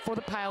floor for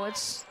the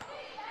Pilots.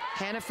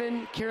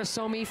 Hannafin,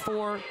 Kirasomi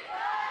for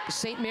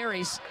St.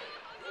 Mary's.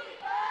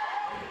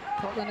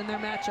 Portland in their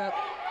matchup.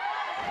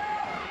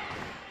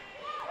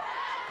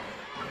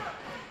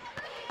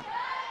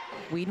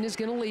 Whedon is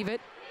going to leave it.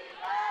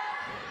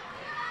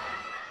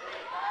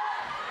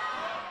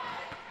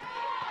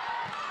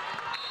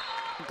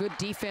 Good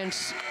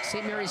defense.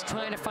 St. Mary's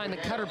trying to find the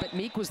cutter, but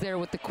Meek was there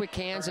with the quick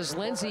hands. As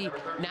Lindsay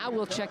now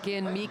will check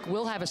in, Meek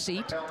will have a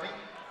seat.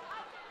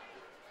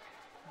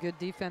 Good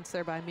defense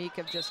there by Meek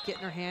of just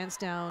getting her hands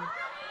down.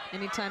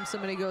 Anytime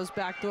somebody goes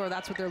backdoor,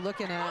 that's what they're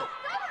looking at.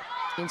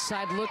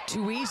 Inside look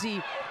too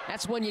easy.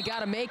 That's one you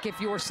got to make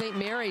if you're St.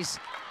 Mary's.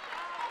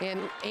 And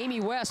Amy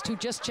West, who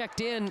just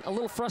checked in, a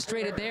little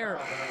frustrated there.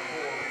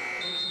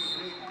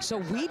 So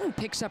Whedon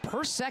picks up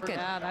her second.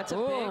 Yeah, that's a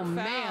big foul. Oh,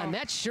 man,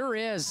 that sure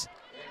is.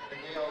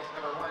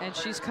 And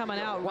she's coming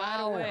out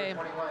right away.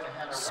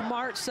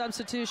 Smart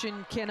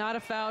substitution. Cannot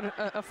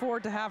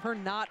afford to have her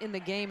not in the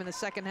game in the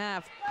second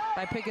half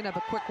by picking up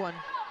a quick one.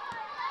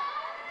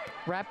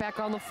 Right back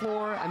on the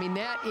floor. I mean,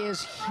 that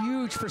is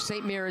huge for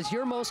St. Mary's.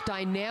 Your most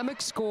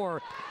dynamic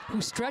scorer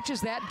who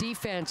stretches that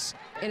defense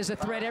and is a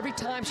threat every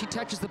time she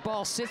touches the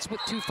ball, sits with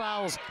 2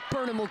 fouls.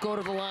 Burnham will go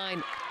to the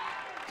line.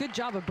 Good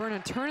job of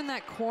Burnham turning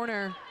that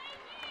corner.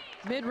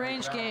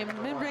 Mid-range game,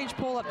 mid-range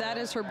pull-up, that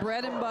is her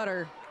bread and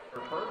butter.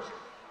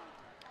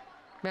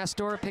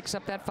 Mastora picks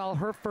up that foul,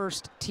 her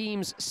first,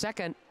 team's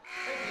second.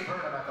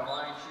 Burnham at the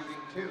line,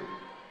 shooting 2.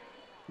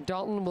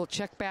 Dalton will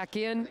check back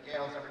in.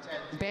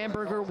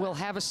 Bamberger will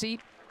have a seat.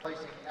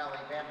 Placing Allie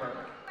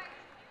Bamberger.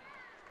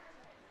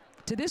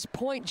 To this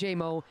point,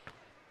 J-Mo,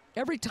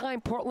 every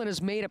time Portland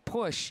has made a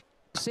push,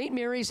 St.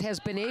 Mary's has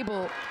been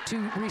able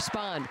to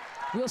respond.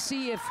 We'll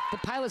see if the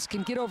Pilots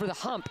can get over the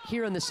hump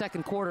here in the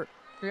second quarter.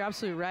 You're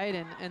absolutely right,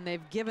 and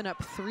they've given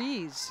up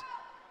threes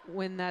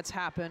when that's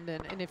happened.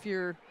 And if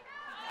you're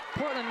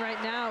Portland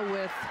right now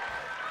with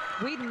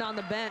Whedon on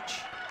the bench,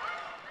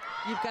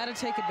 you've got to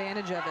take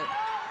advantage of it.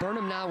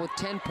 Burnham now with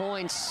 10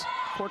 points,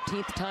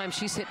 14th time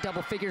she's hit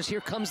double figures.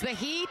 Here comes the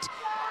heat.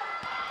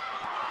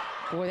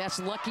 Boy, that's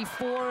lucky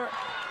for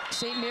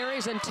St.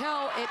 Mary's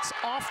until it's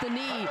off the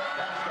knee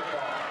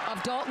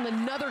of Dalton.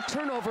 Another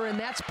turnover, and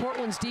that's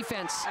Portland's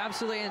defense.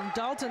 Absolutely, and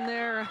Dalton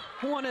there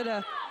wanted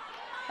a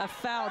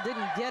foul,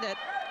 didn't get it.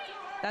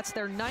 That's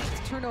their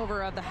 9th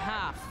turnover of the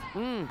half.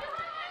 And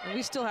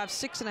we still have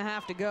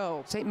 6.5 to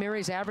go. St.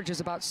 Mary's averages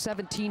about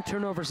 17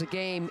 turnovers a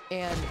game,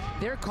 and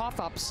their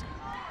cough-ups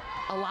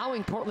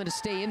allowing Portland to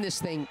stay in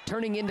this thing,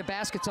 turning into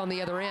baskets on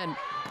the other end.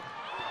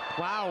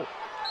 Wow.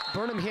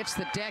 Burnham hits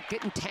the deck,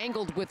 getting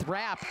tangled with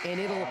Rapp, and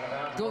it'll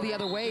go the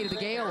other way to the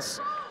Gales.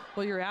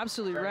 Well, you're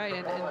absolutely right,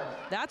 and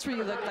that's where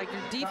you look like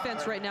your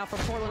defense right now for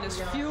Portland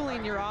is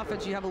fueling your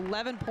offense. You have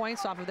 11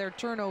 points off of their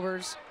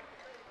turnovers.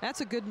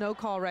 That's a good no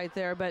call right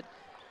there, but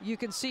you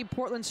can see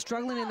Portland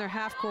struggling in their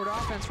half-court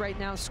offense right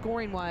now,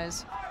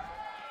 scoring-wise.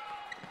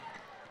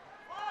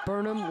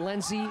 Burnham,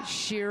 Lindsay,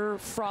 Shearer,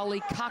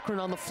 Frawley, Cochran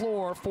on the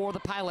floor for the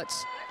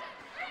Pilots.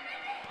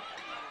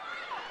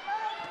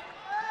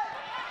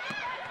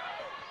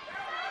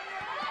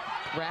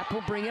 Rapp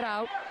will bring it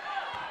out.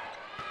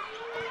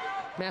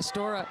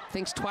 Mastora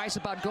thinks twice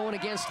about going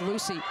against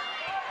Lucy.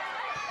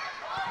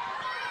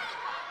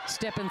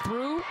 Stepping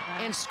through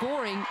and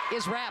scoring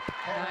is Rapp.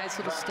 Nice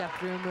little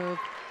step-through move.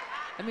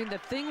 I mean, the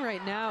thing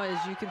right now is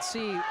you can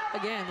see,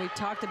 again, we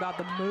talked about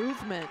the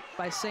movement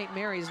by St.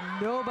 Mary's.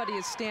 Nobody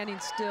is standing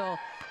still.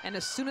 And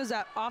as soon as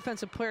that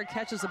offensive player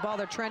catches the ball,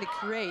 they're trying to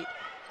create,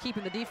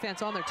 keeping the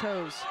defense on their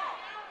toes.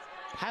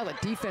 Pilot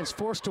defense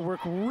forced to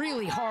work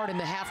really hard in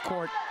the half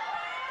court.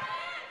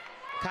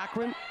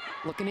 Cochran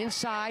looking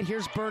inside.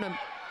 Here's Burnham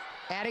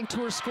adding to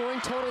her scoring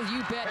total.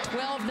 You bet.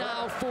 12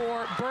 now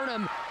for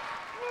Burnham.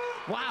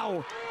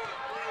 Wow.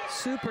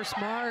 Super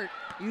smart.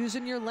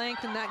 Using your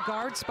length in that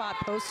guard spot,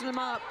 posting them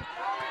up.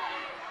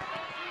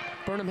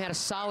 Burnham had a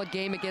solid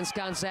game against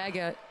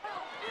Gonzaga,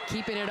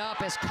 keeping it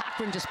up as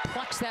Cochran just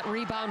plucks that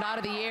rebound out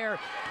of the air.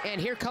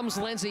 And here comes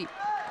Lindsay.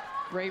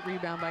 Great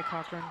rebound by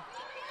Cochran.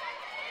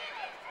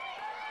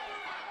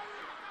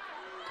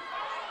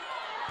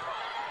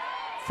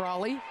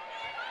 Frawley.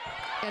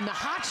 And the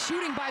hot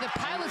shooting by the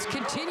Pilots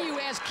continue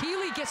as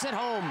Keeley gets it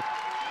home.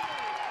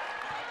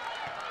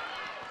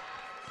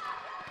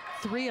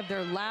 3 of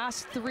their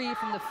last 3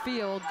 from the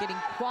field, getting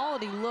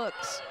quality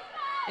looks.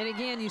 And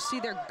again, you see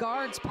their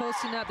guards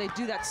posting up. They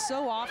do that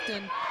so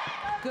often.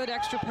 Good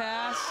extra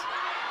pass.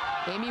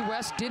 Amy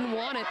West didn't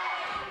want it.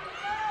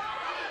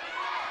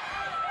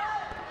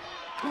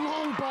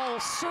 Long ball,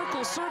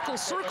 circles,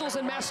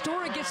 and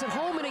Mastora gets it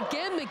home. And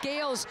again, the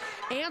Gales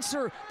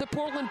answer the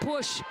Portland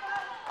push.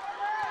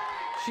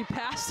 She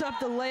passed up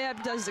the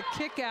layup, does the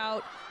kick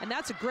out, and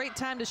that's a great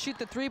time to shoot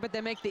the 3, but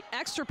they make the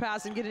extra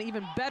pass and get an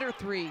even better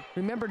 3.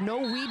 Remember, no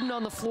Whedon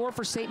on the floor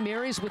for St.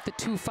 Mary's with the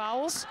 2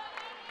 fouls.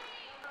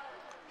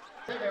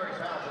 St. Mary's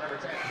fouls at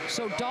number 10.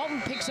 So Dalton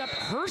picks up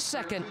her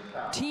second,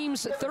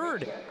 team's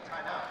 3rd.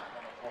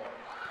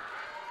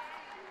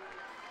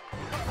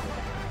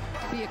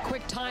 Be a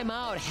quick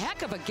timeout.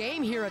 Heck of a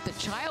game here at the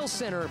Chiles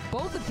Center.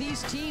 Both of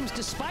these teams,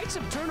 despite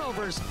some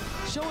turnovers,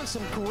 showing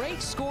some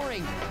great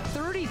scoring.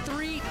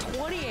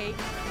 33-28.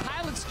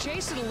 Pilots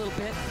chasing a little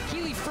bit.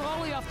 Keeley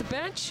Frawley off the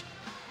bench.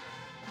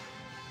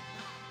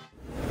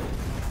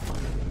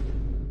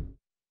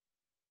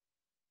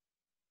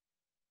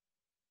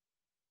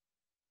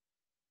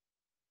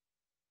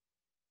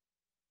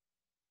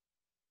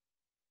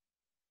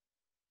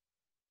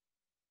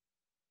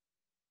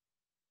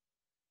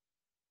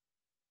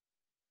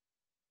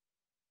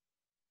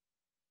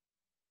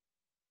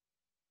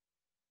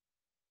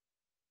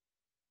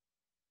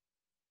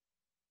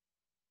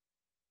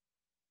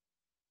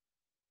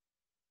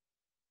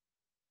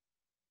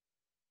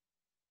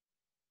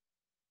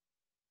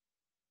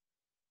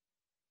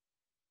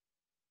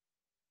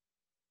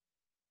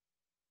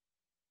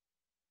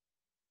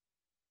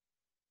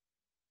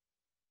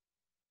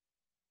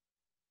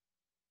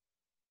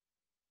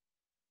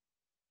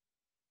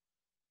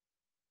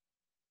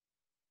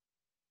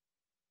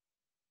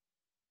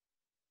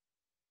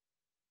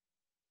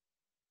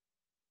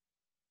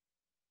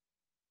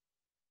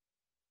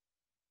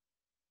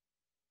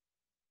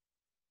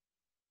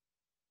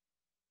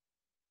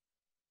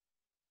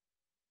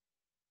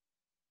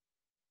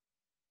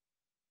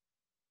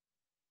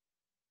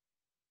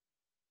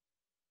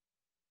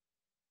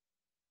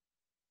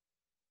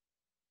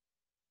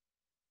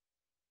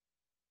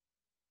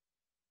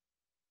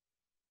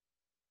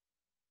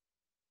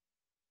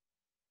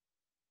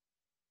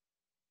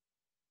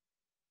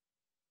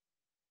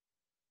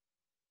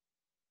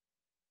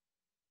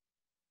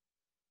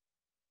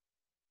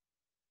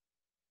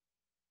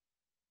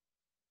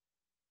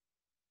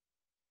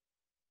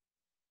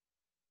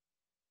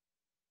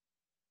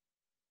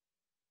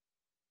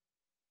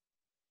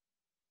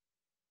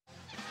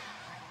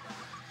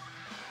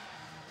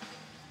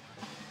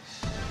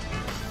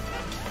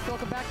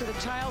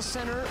 Chiles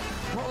Center.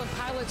 Portland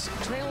Pilots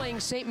trailing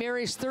St.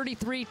 Mary's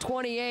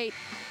 33-28.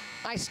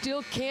 I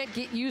still can't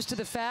get used to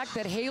the fact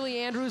that Haley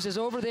Andrews is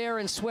over there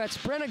in sweats.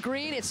 Brenna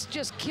Green, it's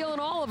just killing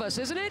all of us,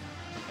 isn't it?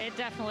 It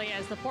definitely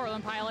is. The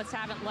Portland Pilots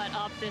haven't let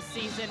up this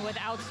season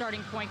without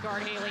starting point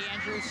guard Haley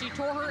Andrews. She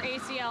tore her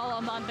ACL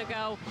a month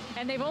ago,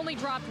 and they've only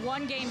dropped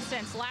one game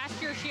since.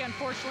 Last year, she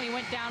unfortunately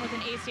went down with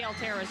an ACL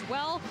tear as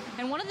well.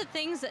 And one of the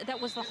things that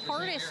was the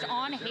hardest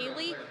on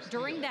Haley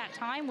during that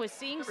time was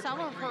seeing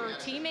some of her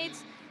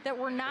teammates that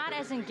were not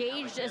as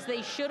engaged as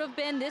they should have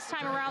been. This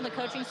time around, the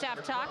coaching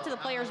staff talked to the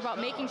players about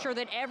making sure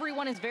that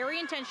everyone is very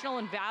intentional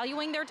and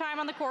valuing their time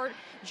on the court,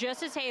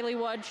 just as Haley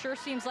would. Sure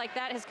seems like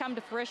that has come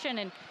to fruition.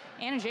 And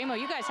Ann and J-Mo,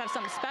 you guys have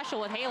something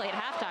special with Haley at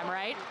halftime,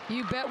 right?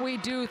 You bet we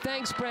do.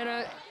 Thanks,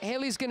 Brenna.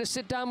 Haley's going to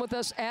sit down with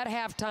us at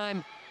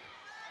halftime.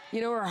 You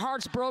know, her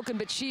heart's broken,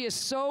 but she is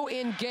so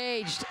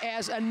engaged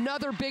as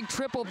another big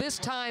triple, this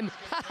time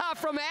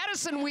from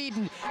Addison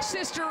Whedon,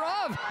 sister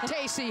of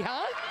Tacey,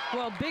 huh?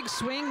 Well, big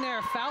swing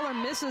there. Fowler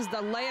misses the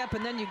layup,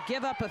 and then you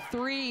give up a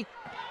three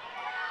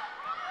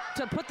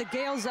to put the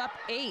Gales up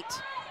 8.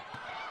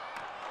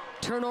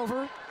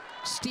 Turnover,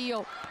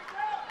 steal,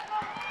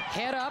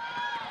 head up.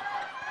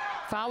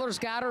 Fowler's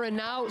got her and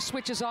now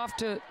switches off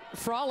to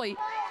Frawley.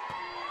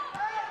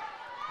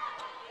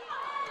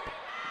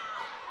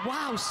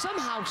 Wow,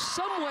 somehow,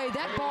 some way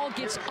that ball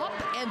gets up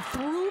and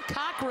through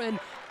Cochran.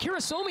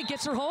 Kirasomi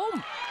gets her home.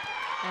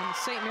 And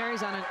St.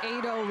 Mary's on an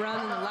 8-0 run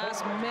in the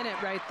last minute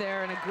right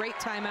there, and a great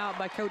timeout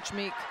by Coach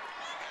Meek.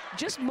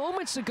 Just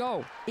moments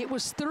ago, it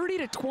was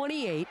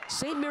 30-28.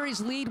 St. Mary's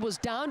lead was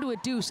down to a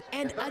deuce.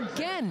 And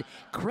again,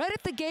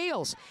 credit the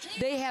Gales.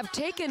 They have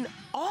taken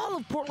all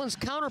of Portland's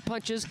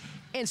counterpunches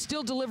and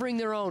still delivering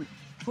their own.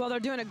 Well,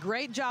 they're doing a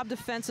great job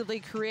defensively,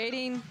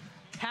 creating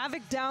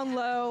havoc down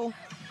low.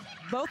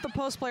 Both the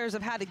post players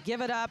have had to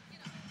give it up.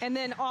 And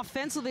then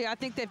offensively, I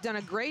think they've done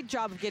a great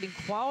job of getting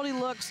quality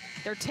looks.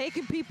 They're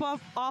taking people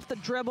off the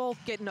dribble,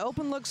 getting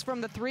open looks from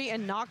the three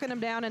and knocking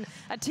them down. And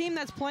a team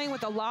that's playing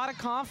with a lot of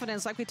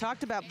confidence, like we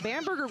talked about.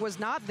 Bamberger was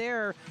not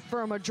there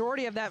for a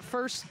majority of that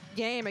first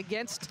game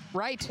against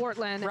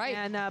Portland.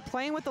 And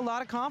playing with a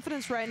lot of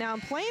confidence right now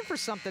and playing for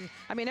something.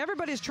 I mean,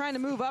 everybody's trying to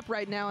move up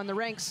right now in the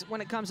ranks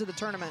when it comes to the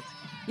tournament.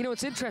 You know,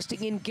 it's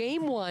interesting. In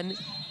game one,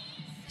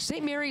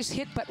 St. Mary's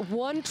hit but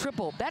one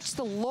triple. That's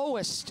the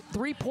lowest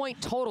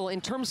three-point total in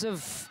terms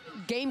of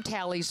game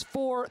tallies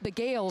for the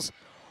Gales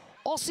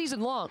all season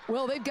long.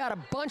 Well, they've got a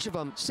bunch of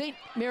them. St.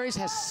 Mary's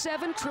has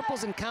 7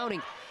 triples and counting,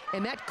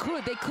 and they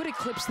could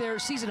eclipse their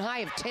season high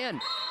of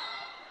 10.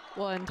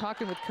 Well, and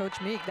talking with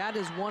Coach Meek, that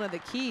is one of the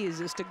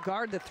keys, is to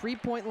guard the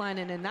three-point line,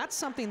 and that's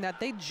something that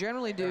they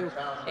generally do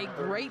a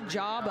great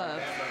job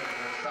of.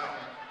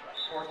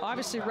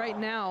 Obviously, right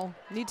now,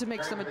 need to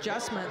make some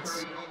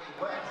adjustments.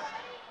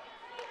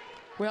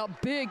 Well,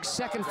 big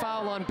second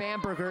foul on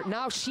Bamberger.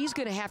 Now she's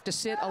going to have to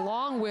sit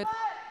along with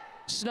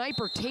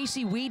sniper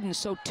Tacey Whedon.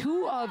 So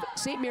 2 of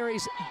St.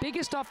 Mary's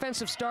biggest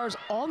offensive stars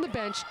on the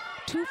bench,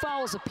 2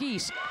 fouls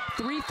apiece,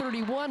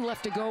 3:31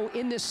 left to go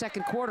in this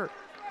second quarter.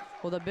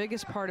 Well, the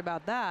biggest part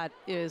about that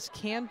is,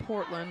 can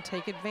Portland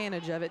take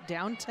advantage of it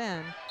down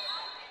 10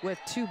 with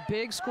 2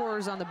 big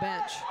scorers on the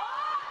bench?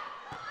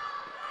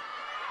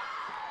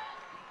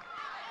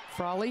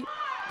 Frawley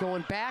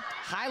going back,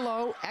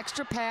 high-low,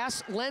 extra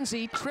pass,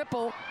 Lindsay,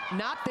 triple,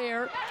 not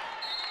there.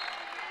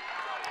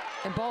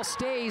 And ball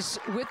stays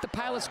with the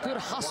Pilots. Good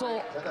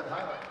hustle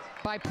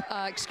by,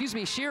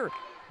 Shearer.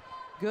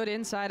 Good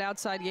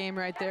inside-outside game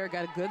right there.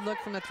 Got a good look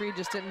from the three,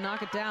 just didn't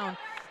knock it down.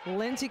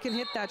 Lindsay can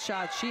hit that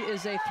shot. She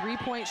is a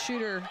three-point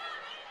shooter.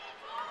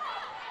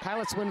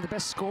 Pilots, one of the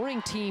best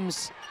scoring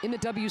teams in the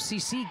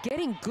WCC,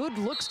 getting good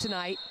looks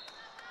tonight.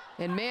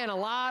 And man, a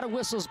lot of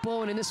whistles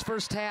blowing in this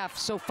first half.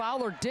 So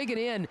Fowler digging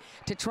in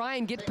to try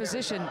and get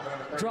position,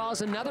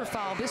 draws another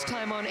foul, this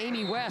time on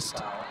Amy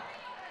West.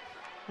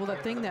 Well,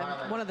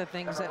 one of the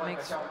things that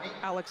makes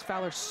Alex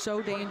Fowler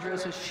so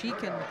dangerous is she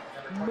can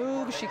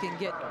move, she can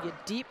get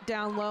deep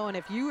down low, and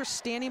if you are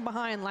standing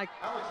behind like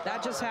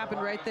that just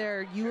happened right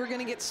there, you are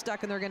gonna get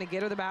stuck and they're gonna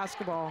get her the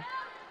basketball.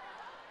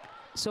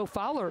 So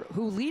Fowler,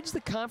 who leads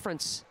the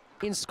conference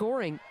in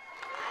scoring,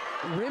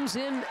 rims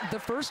in the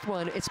first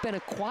one. It's been a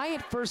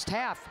quiet first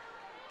half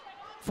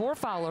for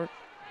Fowler.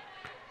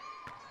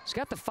 She's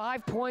got the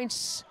 5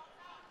 points,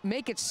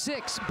 make it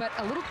 6, but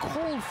a little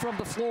cold from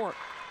the floor.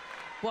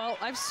 Well,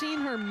 I've seen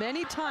her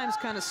many times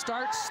kind of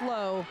start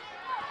slow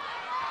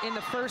in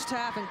the first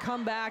half and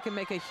come back and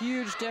make a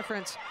huge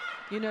difference.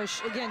 You know,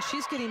 again,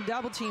 she's getting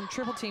double teamed,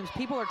 triple teams.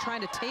 People are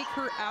trying to take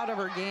her out of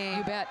her game.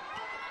 You bet.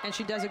 And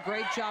she does a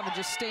great job of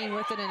just staying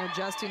with it and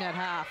adjusting at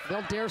half.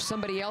 They'll dare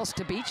somebody else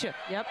to beat you.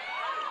 Yep.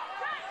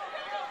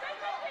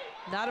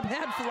 Not a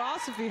bad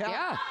philosophy, huh?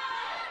 Yeah.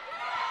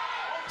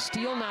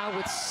 Steele now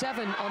with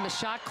 7 on the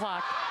shot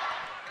clock.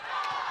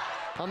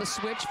 On the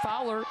switch,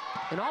 Fowler,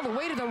 and all the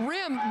way to the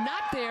rim,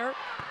 not there.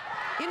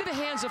 Into the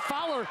hands of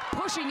Fowler,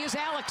 pushing is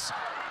Alex.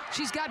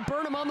 She's got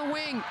Burnham on the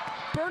wing.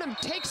 Burnham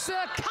takes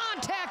the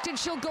contact and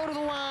she'll go to the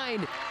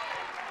line.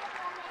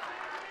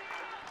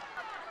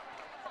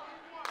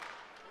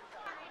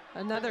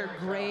 Another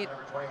great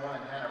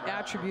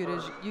attribute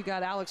is you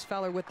got Alex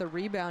Fowler with the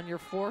rebound. Your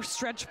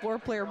stretch four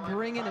player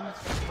bringing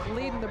and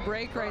leading the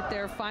break right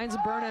there. Finds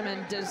Burnham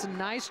and does a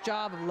nice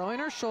job of lowering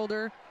her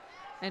shoulder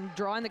and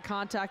drawing the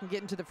contact and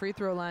getting to the free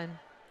throw line.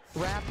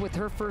 Rapp with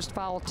her first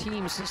foul,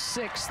 team's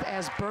 6th,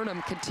 as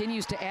Burnham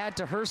continues to add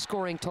to her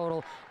scoring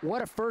total.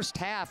 What a first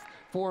half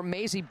for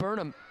Maisie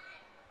Burnham.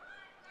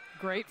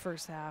 Great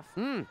first half.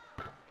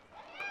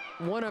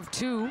 1 of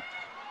 2.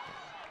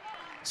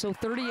 So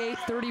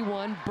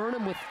 38-31,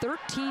 Burnham with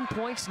 13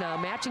 points now,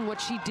 matching what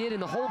she did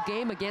in the whole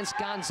game against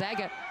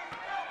Gonzaga.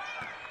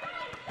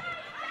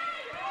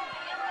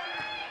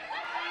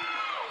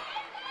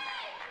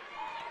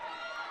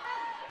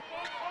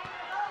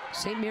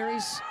 St.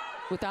 Mary's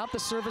without the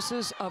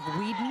services of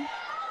Whedon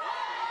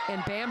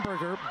and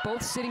Bamberger,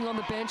 both sitting on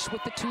the bench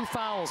with the 2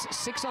 fouls,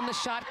 6 on the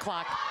shot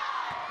clock.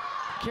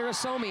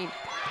 Karasomi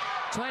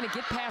trying to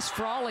get past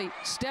Frawley,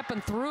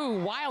 stepping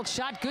through, wild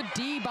shot, good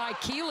D by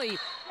Keeley.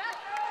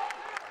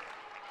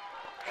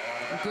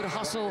 Good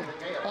hustle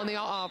on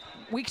the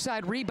weak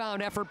side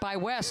rebound effort by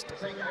West.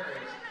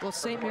 Well,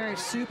 St. Mary's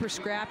super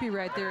scrappy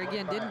right there.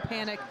 Again, didn't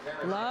panic.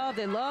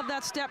 They love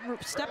that step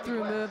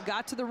through move.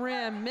 Got to the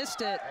rim,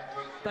 missed it,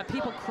 but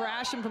people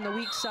crashing from the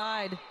weak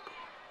side.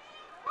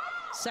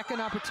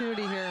 Second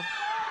opportunity here.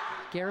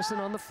 Garrison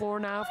on the floor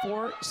now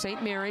for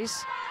St.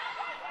 Mary's.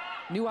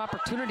 New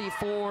opportunity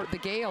for the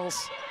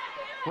Gales.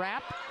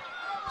 Rapp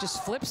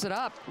just flips it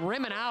up,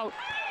 rimming out.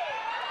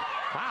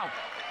 Wow,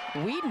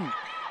 Whedon.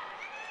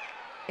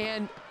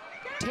 And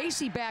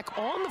Tacey back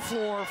on the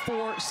floor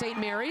for St.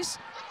 Mary's.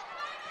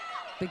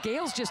 The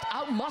Gales just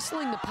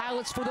out-muscling the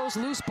Pilots for those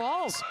loose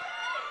balls.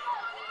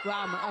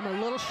 Wow, I'm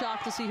a little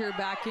shocked to see her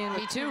back in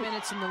with 2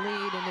 minutes in the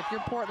lead. And if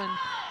you're Portland,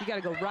 you got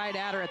to go right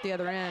at her at the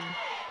other end.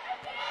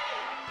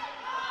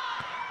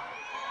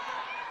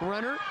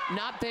 Runner,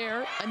 not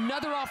there.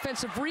 Another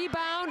offensive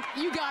rebound.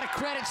 You got to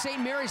credit St.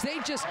 Mary's. They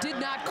just did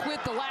not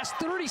quit the last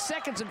 30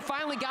 seconds and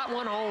finally got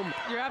one home.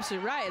 You're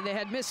absolutely right. They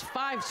had missed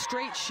 5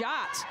 straight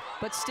shots,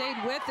 but stayed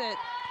with it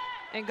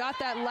and got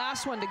that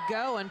last one to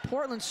go. And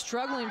Portland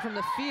struggling from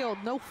the field.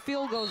 No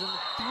field goals in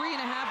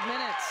 3.5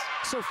 minutes.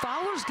 So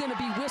Fowler's going to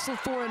be whistled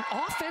for an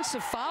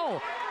offensive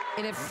foul.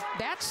 And if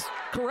that's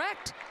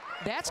correct,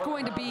 that's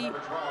going to be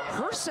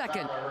her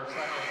second.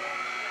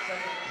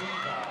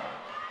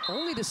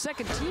 Only the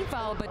second team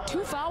foul, but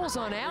 2 fouls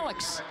on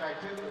Alex.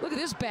 Look at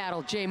this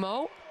battle,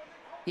 J-Mo.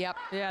 Yep.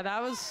 Yeah,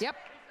 that was... Yep.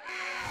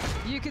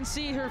 You can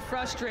see her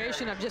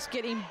frustration of just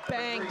getting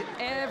banged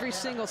every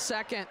single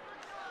second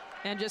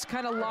and just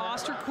kind of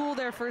lost her cool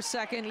there for a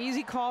second.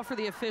 Easy call for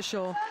the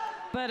official.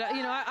 But,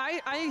 you know,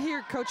 I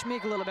hear Coach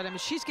Meek a little bit. I mean,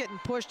 she's getting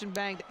pushed and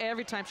banged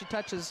every time she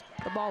touches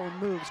the ball and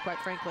moves, quite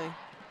frankly.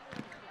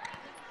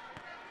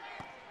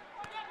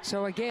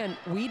 So again,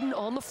 Whedon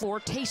on the floor,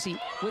 Tacey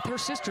with her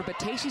sister, but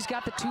Tacey's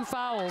got the 2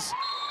 fouls.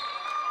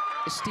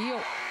 Steele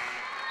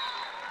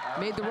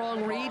made the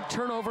wrong read,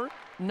 turnover.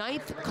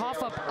 9th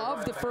cough up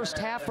of the first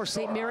half for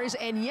St. Mary's,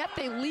 and yet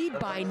they lead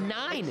by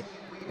 9.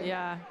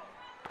 Yeah,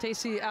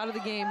 Tacey out of the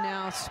game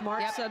now.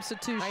 Smart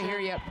substitution. I hear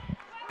you.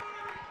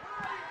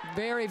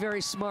 Very,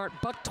 very smart.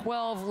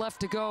 $1:12 left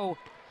to go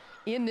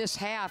in this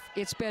half.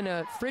 It's been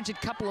a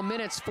frigid couple of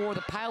minutes for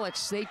the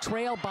Pilots. They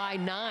trail by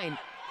 9.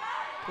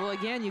 Well,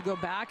 again, you go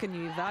back and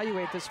you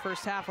evaluate this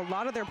first half. A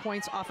lot of their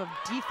points off of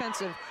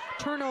defensive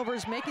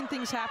turnovers, making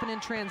things happen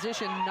in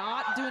transition,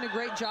 not doing a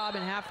great job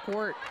in half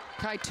court.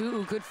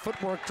 Kaitu'u, good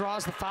footwork,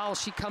 draws the foul.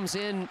 She comes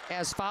in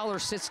as Fowler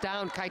sits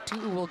down.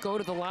 Kaitu'u will go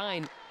to the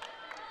line.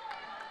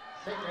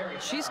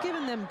 She's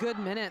given them good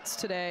minutes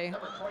today.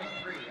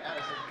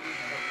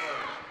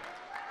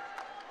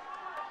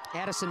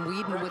 Addison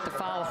Whedon with the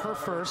foul, her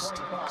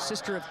first,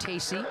 sister of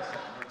Tacey.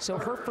 So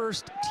her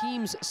first,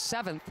 team's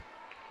 7th.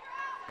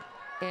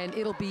 And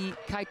it'll be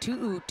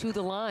Kaitu'u to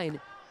the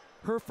line.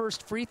 Her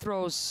first free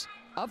throws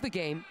of the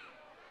game.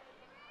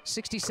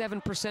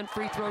 67%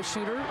 free throw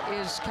shooter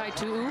is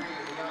Kaitu'u.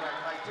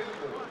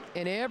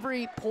 And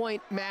every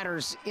point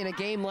matters in a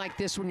game like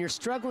this when you're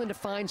struggling to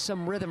find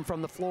some rhythm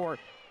from the floor.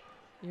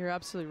 You're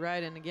absolutely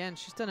right. And again,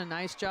 she's done a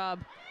nice job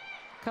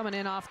coming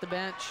in off the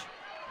bench.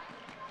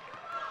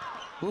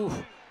 Ooh,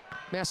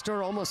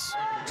 Mastur almost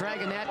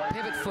dragging that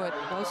pivot foot.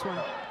 Close one.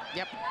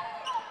 Yep.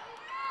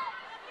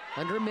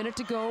 Under a minute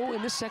to go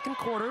in the second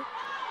quarter.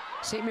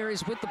 St.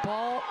 Mary's with the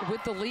ball,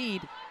 with the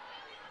lead.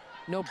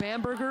 No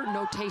Bamberger,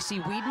 no Tacey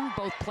Whedon,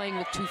 both playing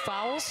with 2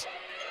 fouls.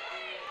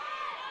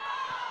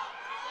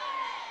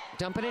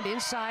 Dumping it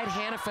inside,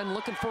 Hannafin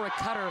looking for a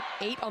cutter,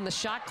 8 on the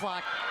shot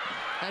clock.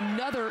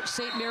 Another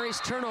St. Mary's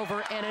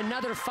turnover, and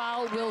another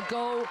foul will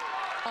go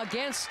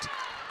against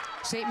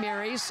St.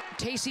 Mary's.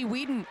 Tacey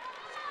Whedon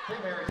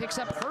picks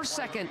up her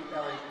second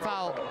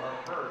foul.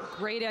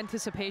 Great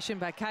anticipation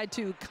by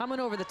Kaitu'u coming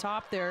over the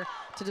top there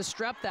to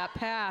disrupt that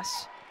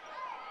pass.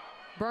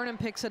 Burnham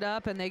picks it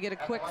up and they get a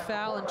quick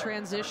foul in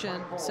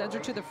transition. Sends her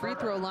to the free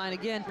throw line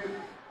again.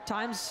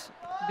 Times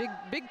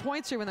big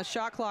points here when the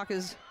shot clock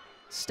is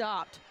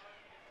stopped.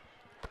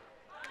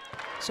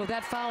 So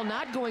that foul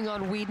not going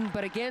on Whedon,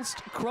 but against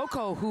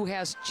Kroko, who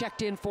has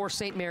checked in for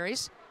St.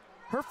 Mary's.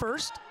 Her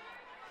first,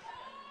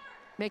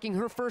 making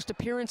her first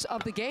appearance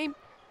of the game.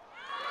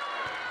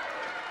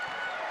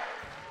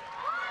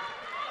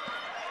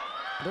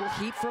 Little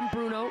heat from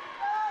Bruno.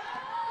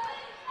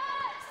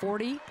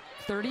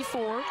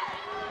 40-34.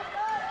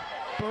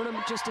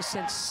 Burnham just a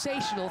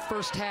sensational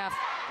first half.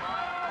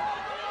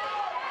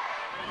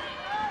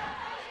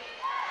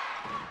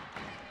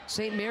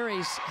 St.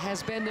 Mary's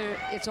has been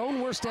its own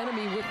worst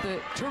enemy with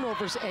the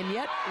turnovers and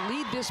yet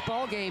lead this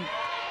ball game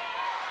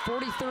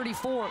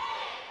 40-34.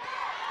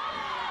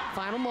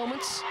 Final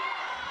moments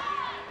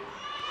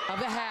of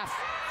the half.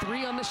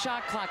 3 on the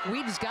shot clock.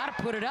 Whedon's got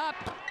to put it up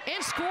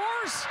and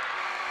scores.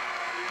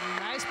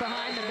 Nice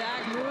behind the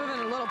back move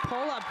and a little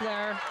pull up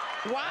there.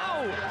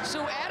 Wow,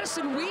 so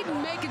Addison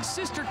Whedon making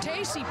Sister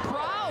Tacey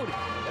proud,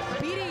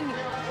 beating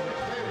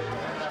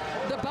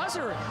the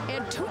buzzer.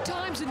 And 2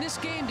 times in this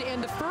game to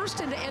end the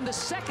first and to end the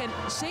second,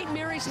 St.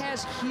 Mary's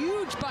has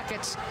huge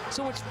buckets.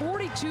 So it's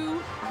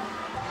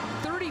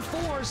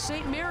 42-34,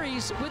 St.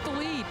 Mary's with the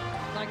lead.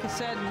 Like I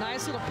said,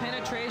 nice little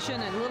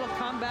penetration and a little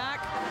comeback.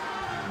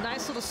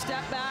 Nice little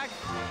step back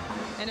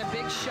and a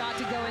big shot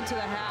to go into the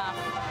half.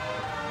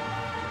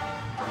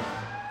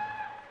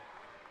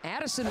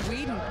 Addison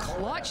Whedon,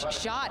 clutch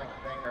shot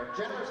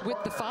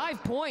with the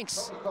 5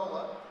 points.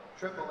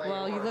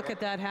 Well, you look at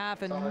that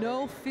half and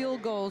no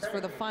field goals for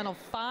the final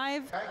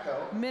 5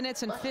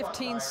 minutes and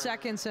 15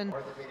 seconds. And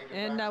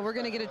we're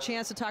going to get a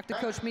chance to talk to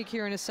Coach Meek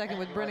here in a second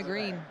with Brenna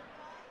Green.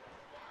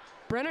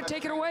 Brenna,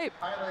 take it away.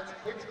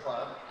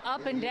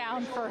 Up and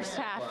down first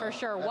half for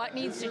sure. What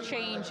needs to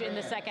change in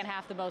the second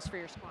half the most for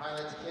your squad?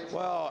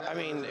 Well, I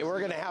mean, we're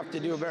going to have to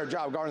do a better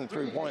job guarding the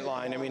three-point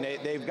line. I mean,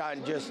 they've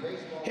gotten just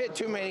hit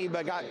too many,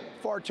 but got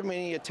far too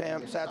many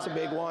attempts. That's a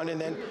big one. And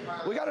then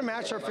we got to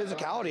match our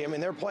physicality. I mean,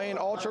 they're playing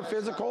ultra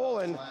physical,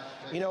 and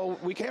you know,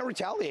 we can't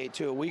retaliate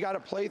to it. We got to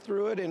play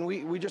through it, and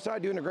we just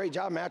not doing a great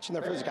job matching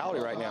their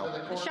physicality right now.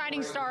 The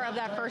shining star of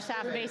that first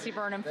half, Macy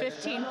Burnham,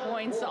 15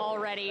 points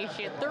already.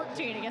 She had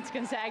 13 against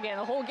Gonzaga in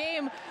the whole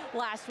game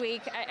last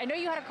week. I know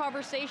you had a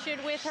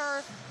conversation with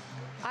her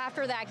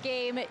after that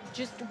game.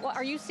 Just,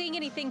 are you seeing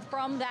anything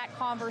from that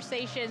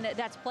conversation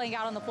that's playing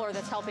out on the floor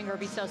that's helping her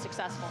be so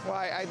successful? Well,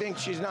 I think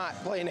she's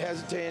not playing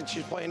hesitant.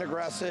 She's playing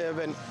aggressive,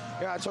 and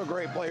that's what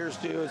great players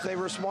do, is they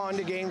respond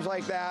to games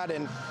like that,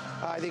 and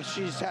I think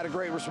she's had a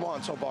great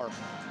response so far.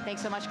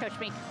 Thanks so much, Coach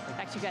Meek.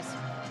 Back to you guys.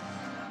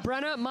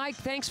 Brenna, Mike,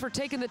 thanks for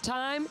taking the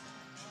time.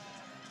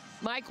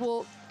 Mike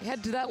will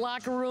head to that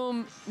locker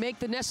room, make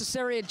the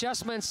necessary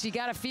adjustments. You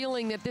got a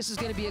feeling that this is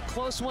going to be a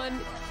close one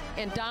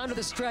and down to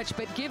the stretch,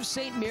 but give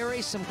St.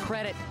 Mary's some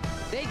credit.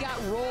 They got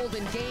rolled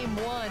in game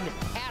 1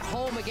 at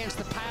home against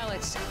the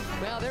Pilots.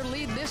 Well, they're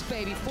leading this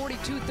baby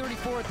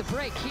 42-34 at the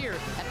break here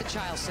at the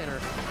Chiles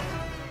Center.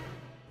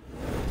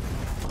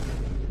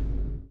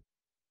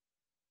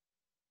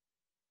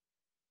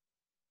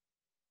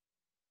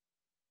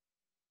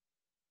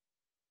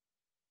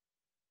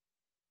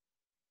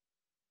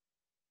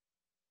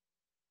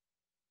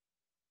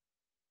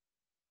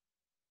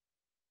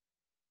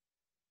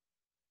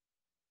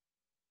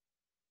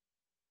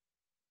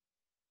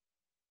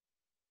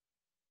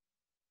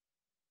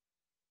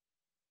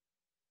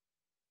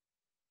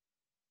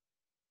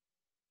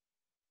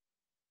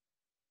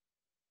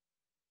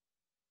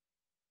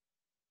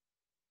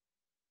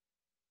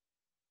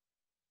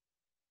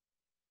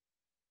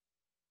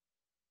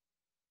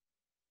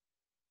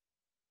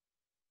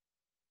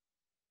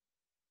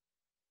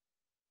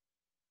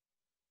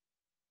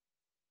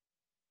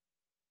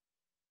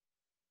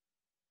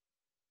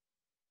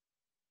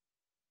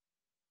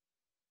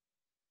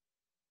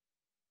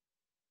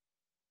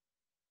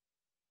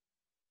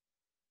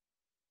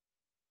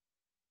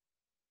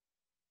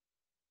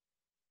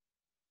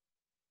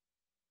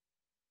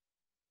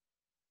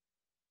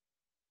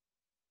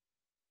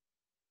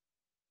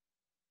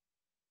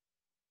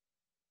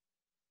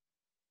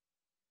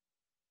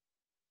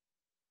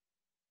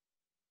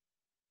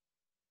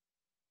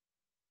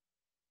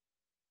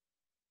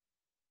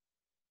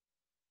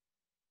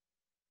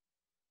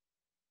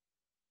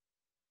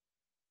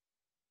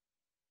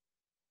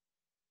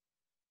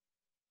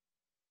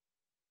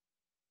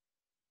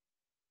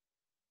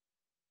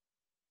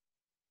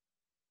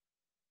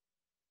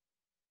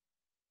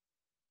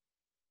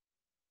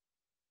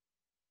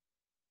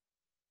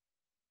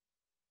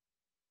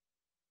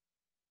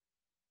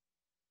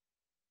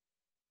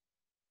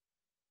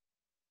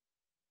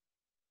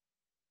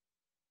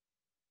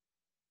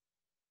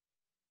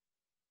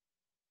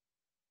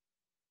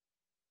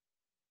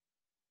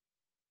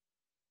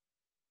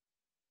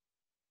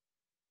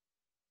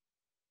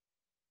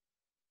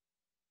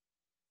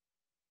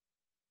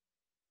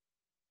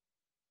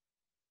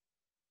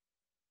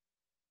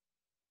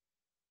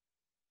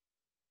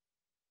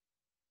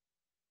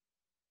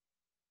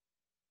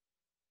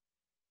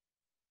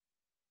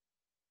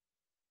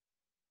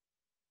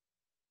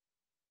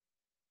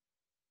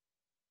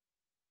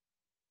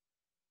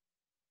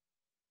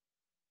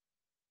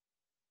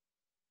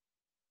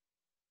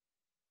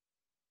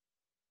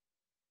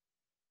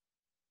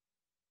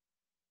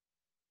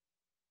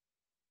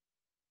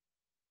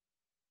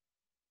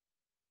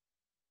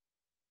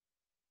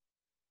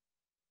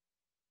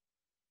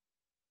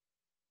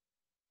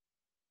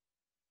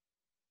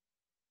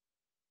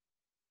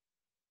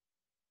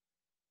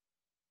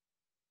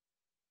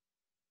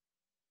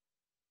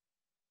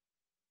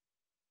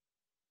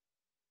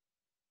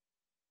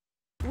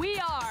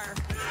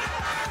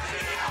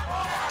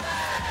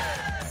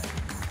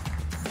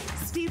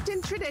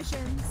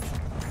 decisions.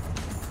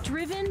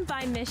 Driven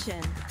by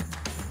mission.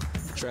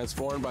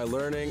 Transformed by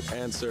learning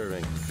and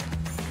serving.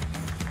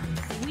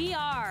 We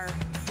are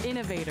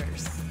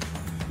innovators,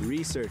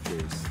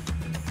 Researchers.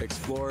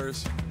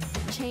 Explorers.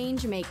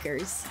 Change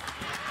makers.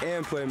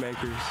 And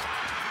playmakers.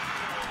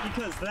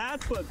 Because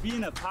that's what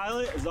being a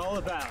pilot is all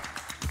about.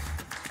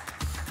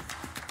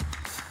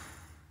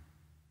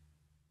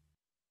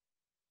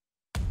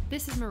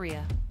 This is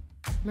Maria.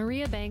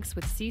 Maria banks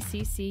with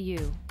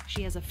CCCU.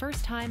 She has a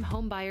first-time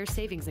homebuyer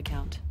savings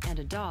account and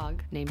a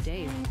dog named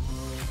Dave.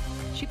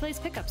 She plays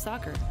pickup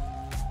soccer.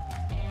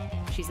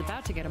 She's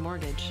about to get a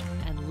mortgage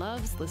and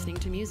loves listening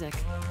to music.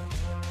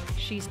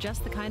 She's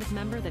just the kind of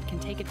member that can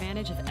take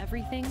advantage of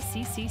everything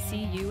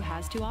CCCU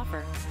has to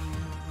offer.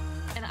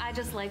 And I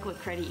just like what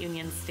credit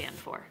unions stand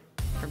for.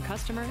 From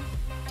customer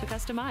to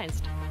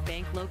customized.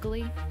 Bank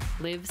locally,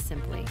 live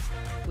simply.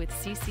 With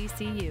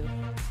CCCU.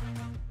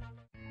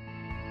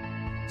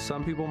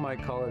 Some people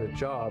might call it a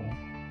job.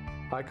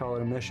 I call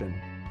it a mission.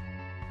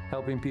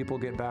 Helping people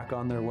get back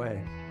on their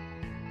way.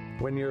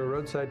 When you're a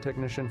roadside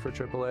technician for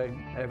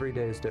AAA, every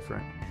day is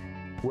different.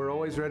 We're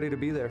always ready to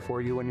be there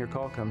for you when your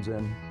call comes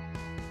in.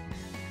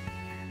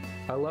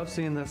 I love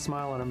seeing that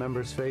smile on a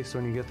member's face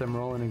when you get them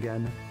rolling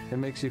again. It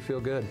makes you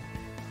feel good.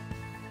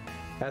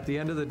 At the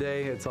end of the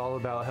day, it's all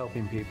about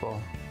helping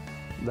people.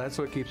 That's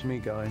what keeps me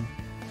going.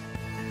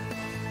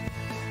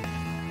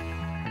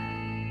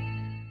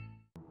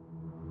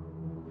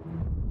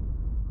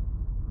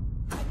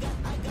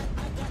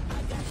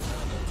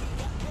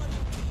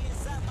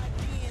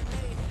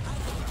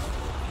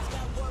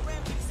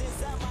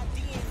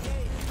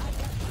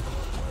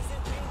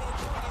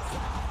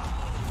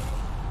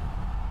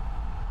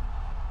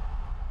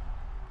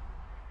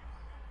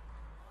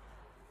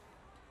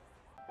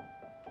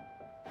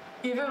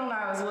 Even when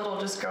I was little,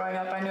 just growing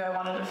up, I knew I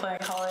wanted to play in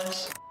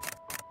college.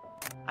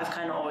 I've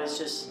kind of always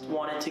just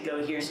wanted to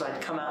go here, so I'd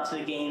come out to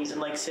the games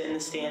and like sit in the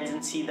stands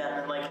and see them,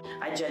 and like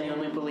I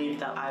genuinely believed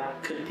that I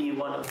could be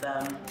one of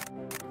them.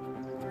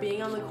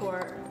 Being on the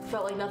court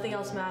felt like nothing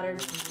else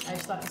mattered. I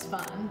just thought it was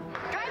fun.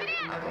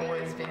 I've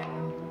always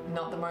been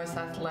not the most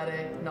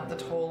athletic, not the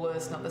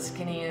tallest, not the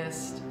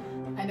skinniest.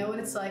 I know what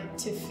it's like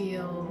to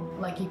feel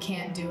like you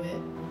can't do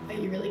it, but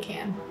you really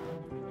can.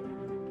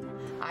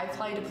 I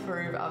play to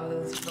prove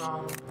others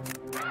wrong.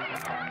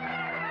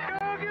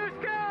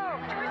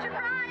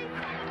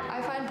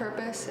 I find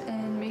purpose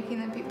in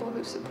making the people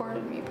who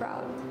supported me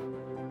proud.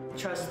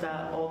 Trust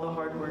that all the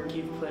hard work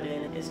you've put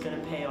in is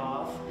going to pay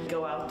off.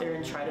 Go out there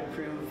and try to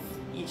prove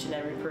each and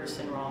every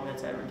person wrong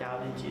that's ever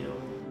doubted you.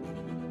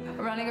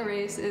 Running a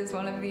race is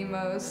one of the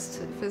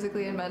most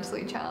physically and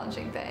mentally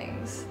challenging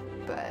things,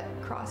 but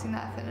crossing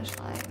that finish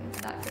line,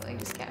 that feeling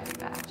just can't be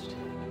matched.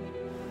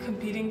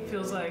 Competing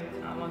feels like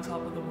I'm on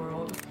top of the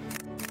world.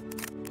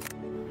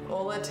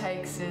 All it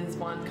takes is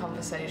one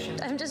conversation.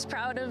 I'm just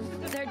proud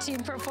of their team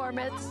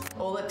performance.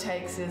 All it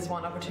takes is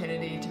one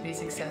opportunity to be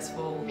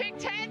successful. Pick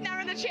 10, they're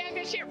in the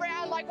championship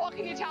round. Like, what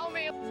can you tell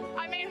me?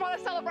 I mean, what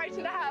a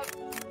celebration to have.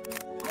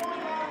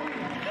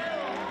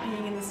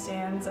 Being in the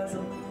stands as a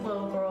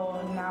little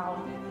girl and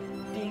now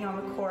being on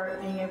the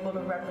court, being able to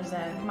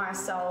represent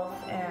myself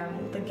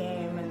and the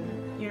game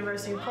and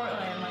University of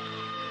Portland.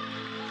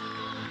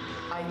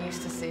 I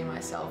used to see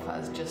myself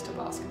as just a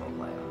basketball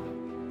player.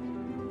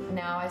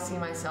 Now I see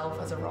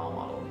myself as a role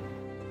model.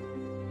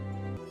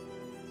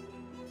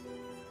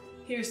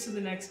 Here's to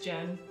the next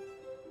gen.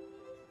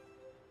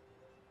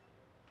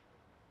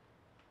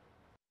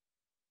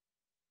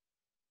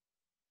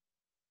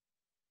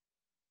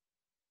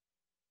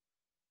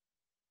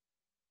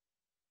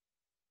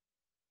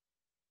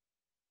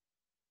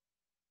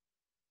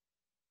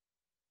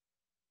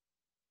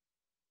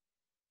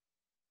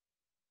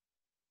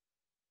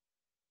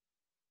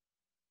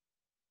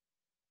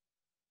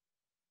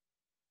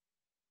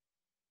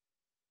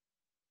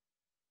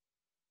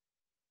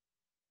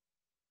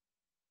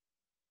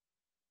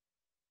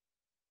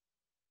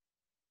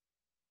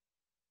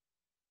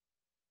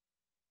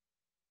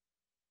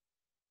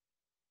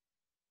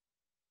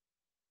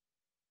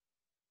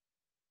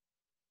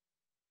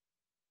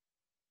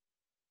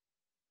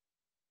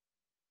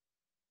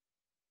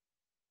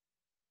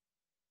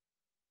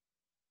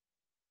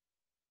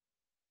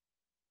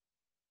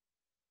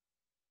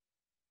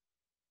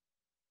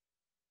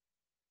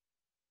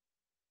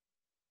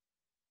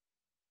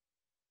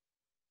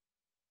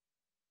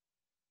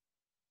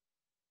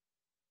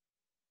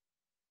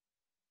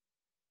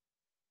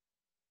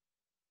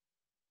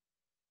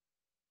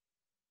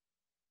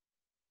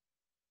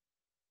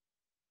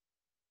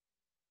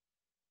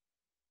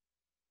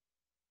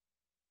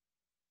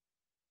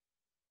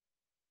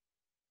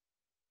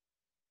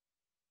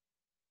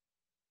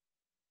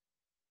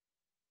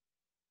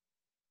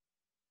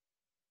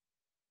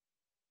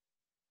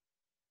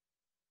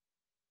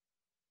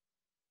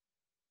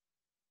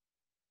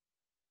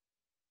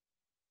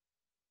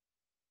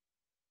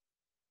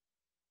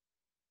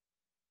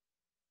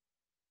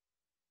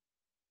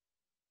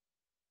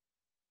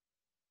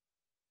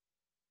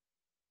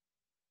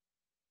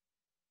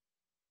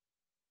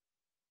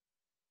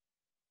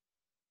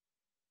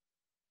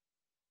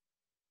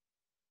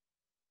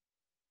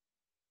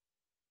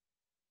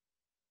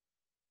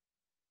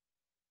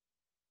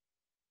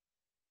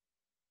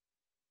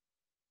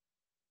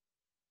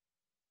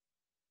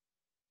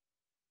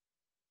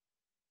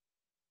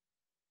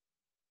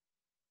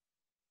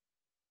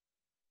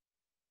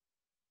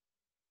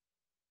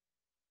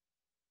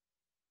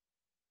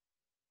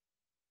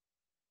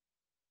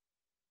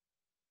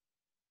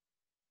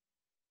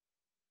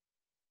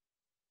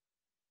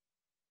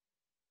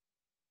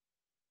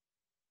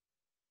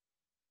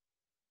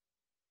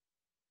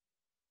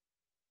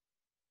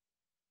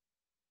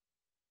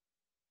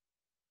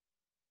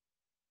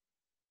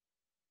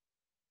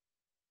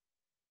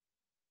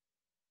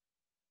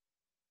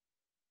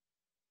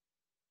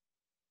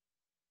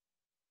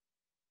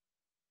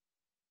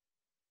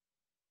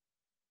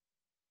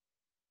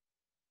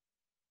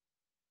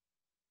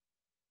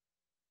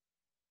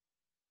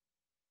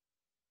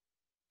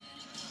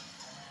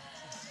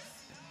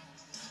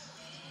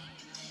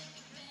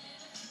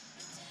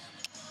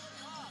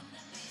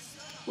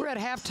 We're at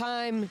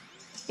halftime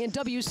in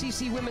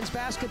WCC women's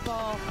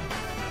basketball.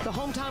 The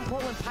hometown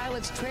Portland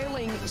Pilots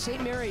trailing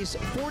St. Mary's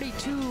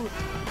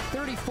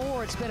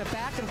 42-34. It's been a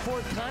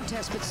back-and-forth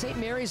contest, but St.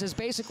 Mary's has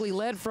basically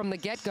led from the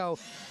get-go.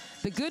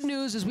 The good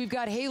news is we've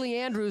got Haley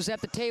Andrews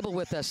at the table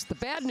with us. The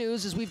bad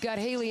news is we've got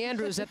Haley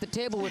Andrews at the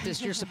table with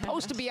us. You're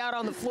supposed to be out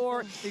on the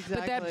floor,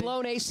 but that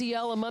blown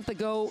ACL a month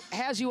ago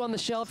has you on the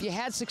shelf. You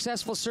had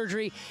successful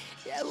surgery.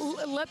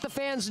 Let the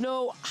fans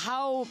know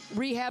how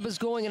rehab is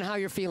going and how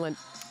you're feeling.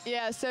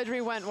 Yeah,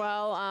 surgery went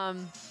well.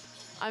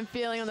 I'm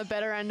feeling on the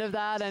better end of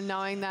that, and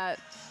knowing that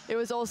it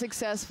was all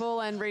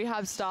successful and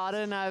rehab started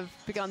and I've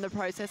begun the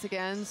process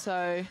again.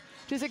 So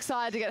just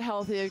excited to get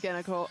healthy again,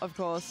 of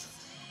course.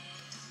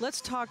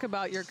 Let's talk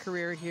about your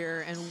career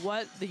here and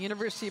what the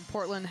University of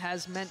Portland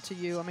has meant to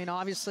you. I mean,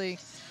 obviously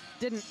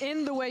didn't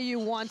end the way you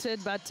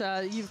wanted, but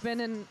you've been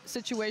in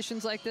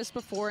situations like this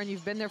before and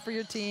you've been there for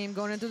your team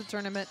going into the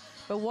tournament.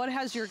 But what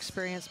has your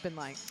experience been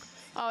like?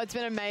 Oh, it's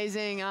been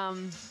amazing.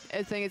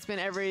 I think it's been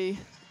every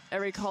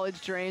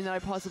college dream that I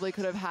possibly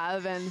could have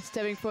had, and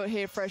stepping foot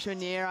here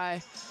freshman year,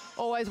 I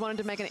always wanted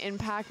to make an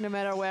impact no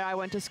matter where I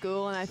went to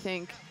school, and I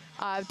think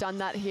I've done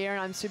that here,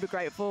 and I'm super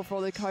grateful for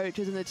all the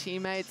coaches and the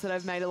teammates that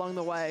I've made along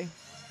the way.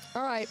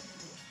 All right,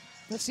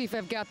 let's see if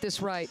I've got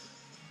this right.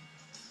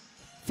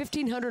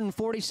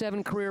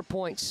 1,547 career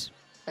points.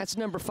 That's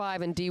number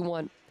 5 in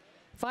D1.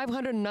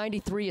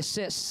 593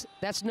 assists.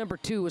 That's number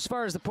 2 as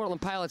far as the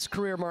Portland Pilots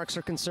career marks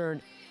are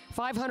concerned.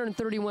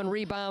 531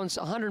 rebounds,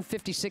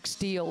 156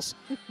 steals.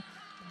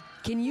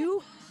 Can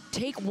you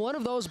take one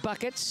of those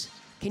buckets?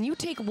 Can you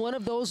take one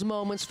of those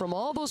moments from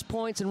all those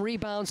points and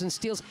rebounds and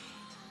steals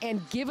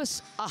and give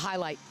us a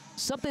highlight?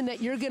 Something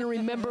that you're going to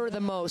remember the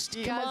most.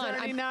 You Come guys on.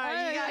 already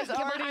know. You guys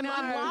already know.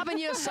 I'm lobbing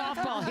you a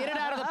softball. Hit it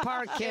out of the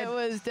park, kid. It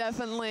was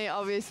definitely,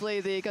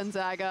 obviously, the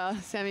Gonzaga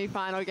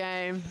semifinal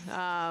game.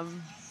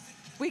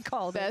 We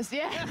called best, it.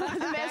 Yeah,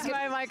 the best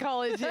way of my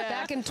college, yeah.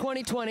 Back in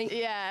 2020.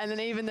 Yeah, and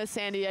then even the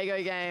San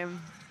Diego game.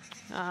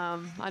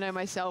 I know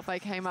myself, I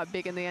came up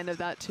big in the end of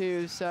that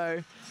too, so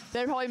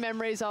they're probably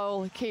memories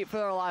I'll keep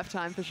for a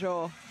lifetime for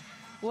sure.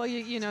 Well,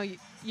 you know,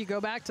 you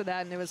go back to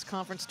that, and it was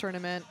conference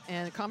tournament,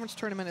 and the conference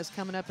tournament is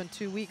coming up in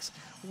 2 weeks.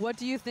 What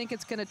do you think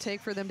it's going to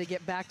take for them to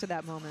get back to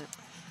that moment?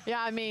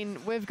 Yeah, I mean,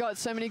 we've got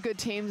so many good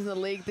teams in the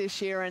league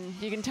this year, and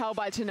you can tell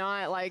by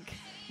tonight, like,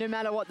 no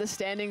matter what the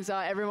standings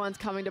are, everyone's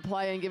coming to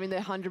play and giving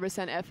their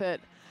 100% effort,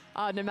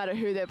 no matter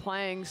who they're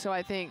playing. So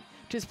I think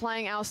just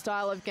playing our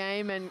style of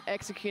game and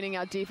executing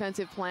our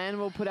defensive plan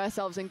will put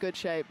ourselves in good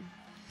shape.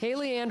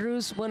 Haley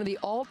Andrews, one of the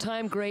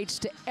all-time greats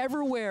to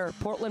ever wear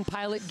Portland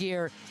Pilot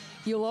gear.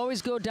 You'll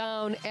always go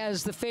down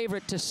as the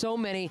favorite to so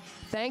many.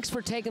 Thanks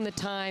for taking the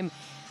time.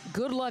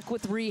 Good luck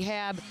with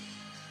rehab.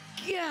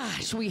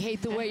 Gosh, we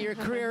hate the way your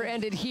career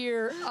ended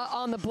here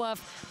on the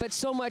Bluff, but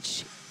so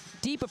much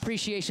deep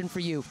appreciation for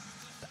you.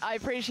 I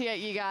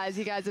appreciate you guys.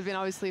 You guys have been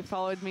obviously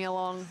followed me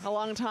along a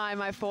long time,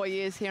 my 4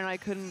 years here, and I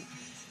couldn't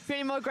be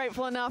any more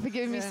grateful enough for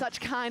giving me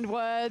such kind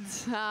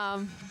words.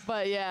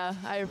 But yeah,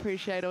 I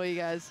appreciate all you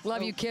guys.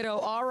 Love you, kiddo.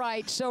 All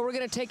right, so we're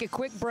going to take a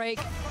quick break.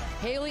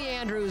 Haley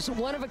Andrews,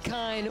 one of a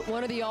kind,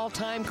 one of the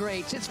all-time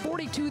greats. It's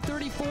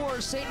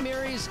 42-34, St.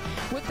 Mary's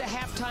with the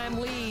halftime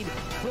lead.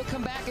 We'll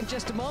come back in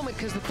just a moment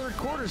because the third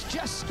quarter's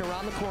just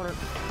around the corner.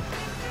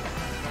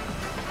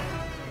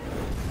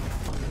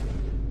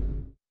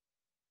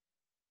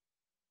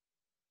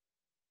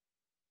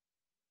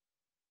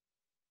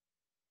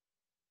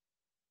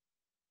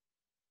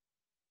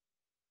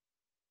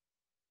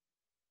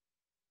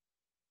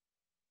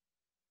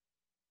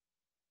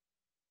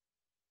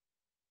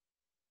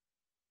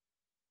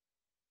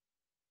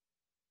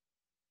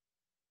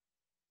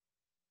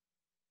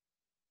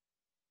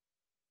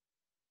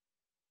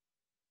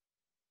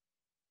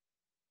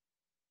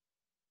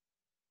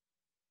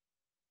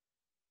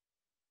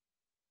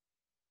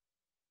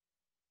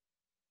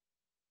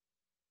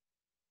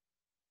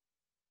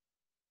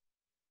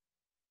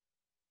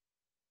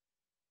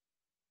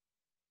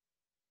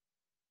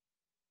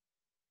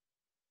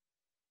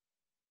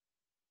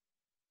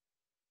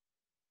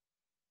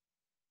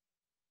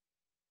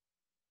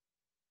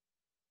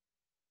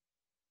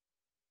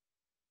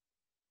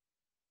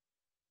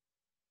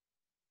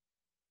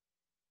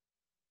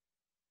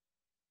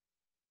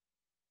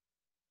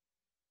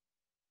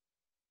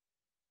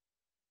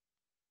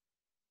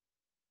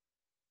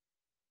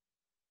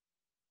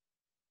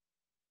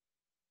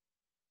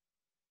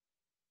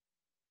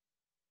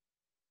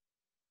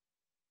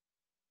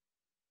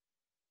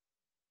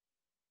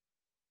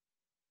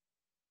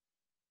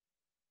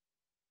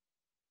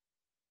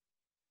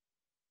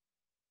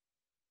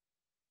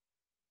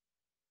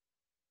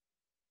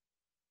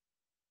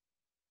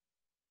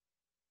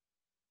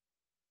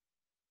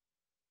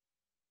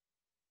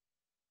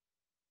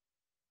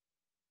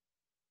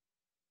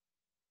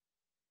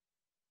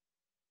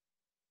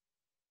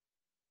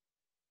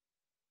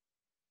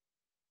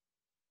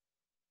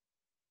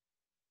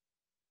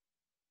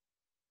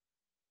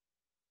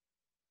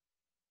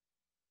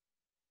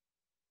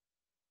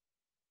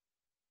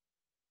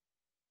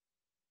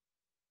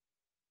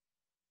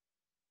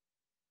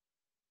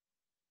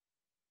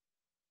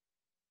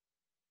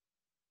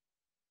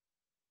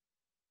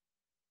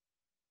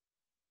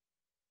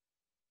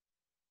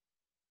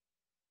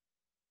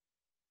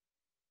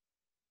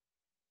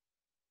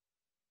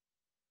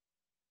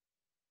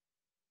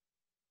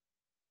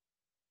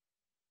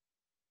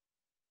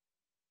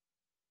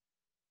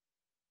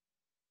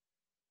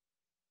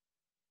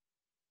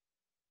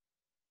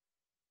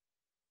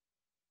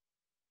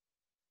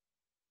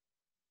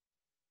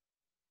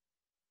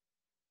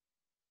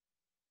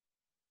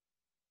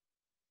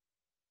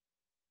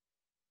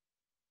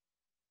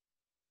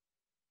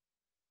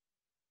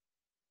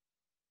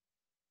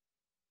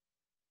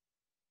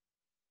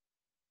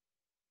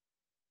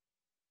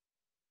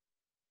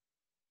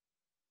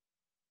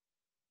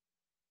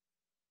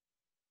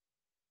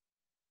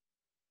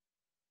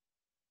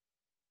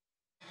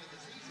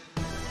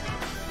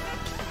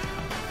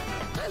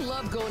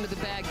 love going to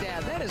the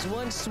Baghdad. That is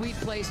one sweet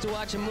place to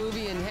watch a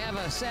movie and have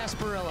a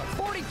sarsaparilla.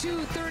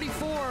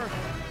 42-34.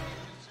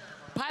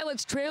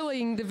 Pilots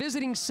trailing the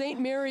visiting St.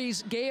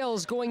 Mary's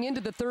Gales going into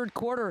the third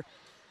quarter.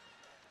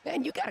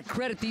 And you got to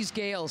credit these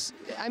Gales.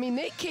 I mean,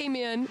 they came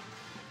in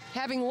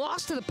having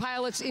lost to the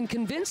Pilots in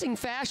convincing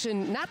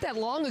fashion not that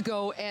long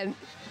ago, and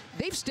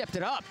they've stepped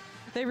it up.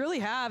 They really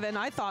have, and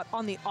I thought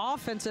on the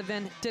offensive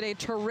end did a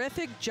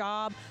terrific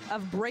job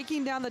of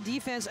breaking down the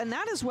defense, and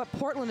that is what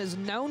Portland is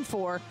known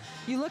for.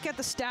 You look at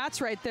the stats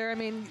right there. I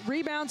mean,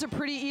 rebounds are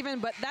pretty even,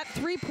 but that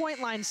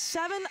three-point line,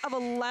 7 of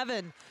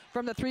 11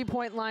 from the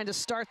three-point line to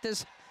start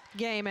this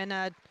game,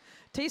 and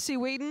Tacey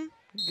Wheaton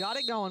got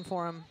it going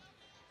for him.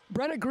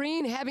 Brenna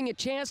Green having a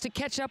chance to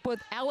catch up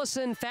with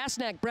Allison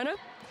Fastnack. Brenna?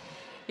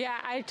 Yeah,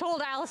 I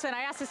told Allison, I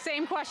asked the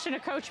same question to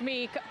Coach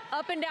Meek.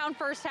 Up and down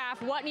first half,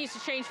 what needs to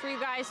change for you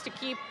guys to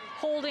keep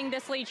holding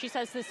this lead? She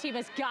says this team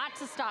has got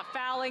to stop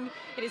fouling.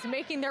 It is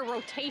making their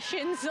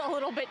rotations a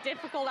little bit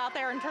difficult out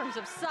there in terms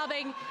of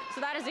subbing. So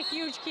that is a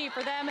huge key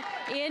for them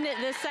in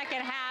the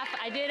second half.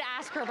 I did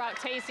ask her about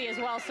Tacey as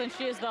well, since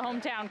she is the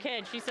hometown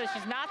kid. She says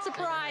she's not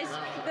surprised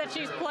that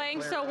she's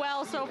playing so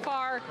well so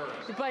far,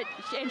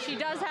 and she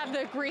does have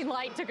the green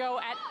light to go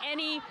at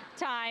any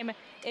time.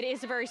 It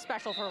is very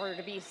special for her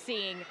to be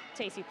seeing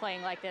Tacey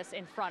playing like this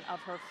in front of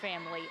her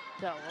family,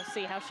 though. We'll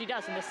see how she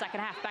does in the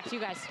second half. Back to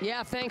you guys.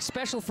 Yeah, thanks.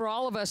 Special for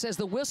all of us as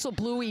the whistle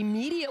blew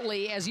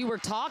immediately as you were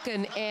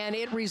talking, and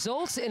it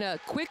results in a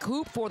quick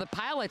hoop for the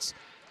Pilots.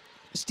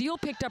 Steele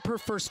picked up her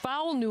first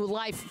foul, new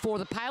life for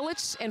the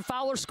Pilots, and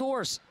Fowler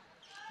scores.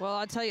 Well,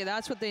 I'll tell you,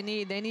 that's what they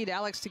need. They need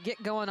Alex to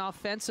get going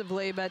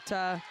offensively, but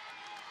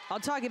I'll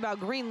talk about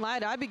green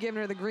light. I'd be giving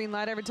her the green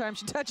light every time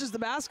she touches the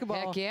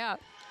basketball. Heck yeah.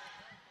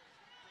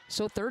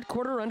 So third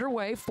quarter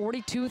underway,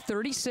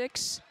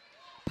 42-36.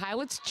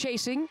 Pilots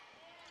chasing.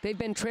 They've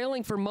been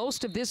trailing for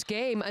most of this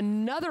game.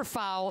 Another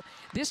foul,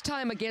 this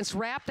time against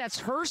Rapp. That's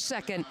her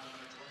second.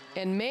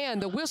 And man,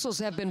 the whistles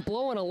have been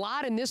blowing a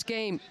lot in this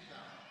game.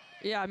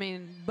 Yeah, I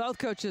mean, both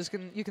coaches,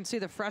 you can see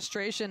the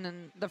frustration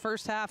in the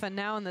first half, and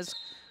now in this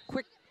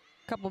quick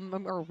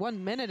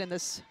 1 minute in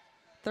this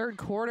third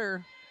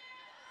quarter,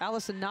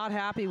 Allison not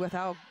happy with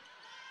how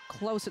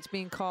close it's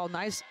being called.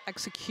 Nice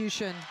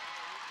execution.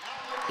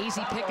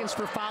 Easy pickings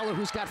for Fowler,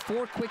 who's got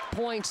 4 quick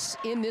points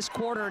in this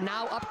quarter,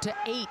 now up to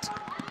 8.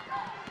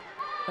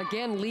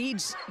 Again,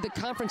 leads the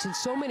conference in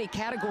so many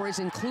categories,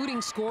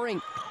 including scoring.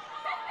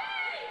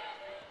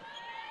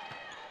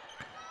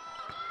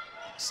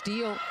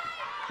 Steele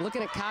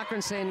looking at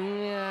Cochran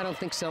saying, yeah, I don't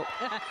think so.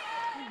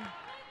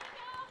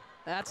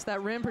 That's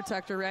that rim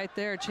protector right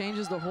there.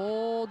 Changes the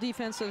whole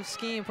defensive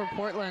scheme for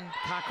Portland.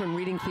 Cochran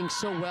reading things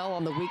so well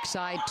on the weak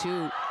side,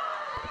 too.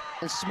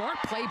 And smart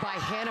play by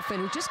Hannafin,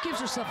 who just gives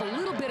herself a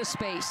little bit of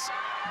space.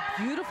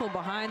 Beautiful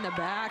behind the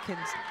back and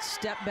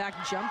step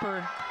back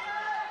jumper.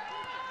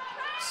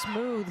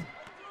 Smooth.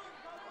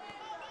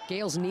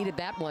 Gales needed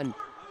that one.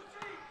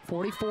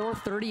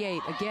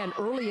 44-38. Again,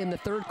 early in the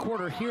third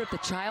quarter here at the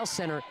Chiles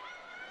Center.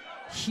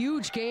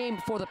 Huge game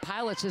for the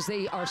Pilots as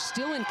they are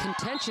still in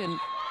contention.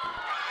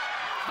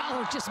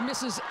 Fowler just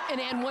misses an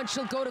and one.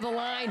 She'll go to the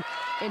line,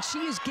 and she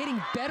is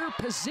getting better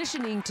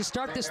positioning to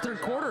start this third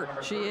quarter.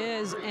 She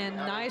is, and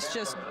nice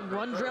just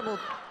one dribble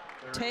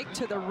take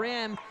to the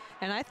rim,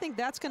 and I think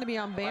that's going to be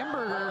on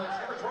Bamberger.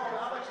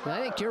 I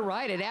think you're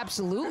right. It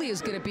absolutely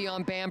is going to be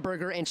on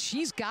Bamberger, and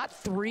she's got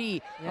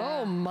 3.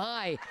 Yeah. Oh,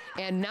 my.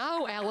 And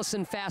now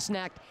Allison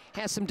Fastnack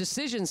has some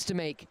decisions to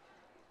make.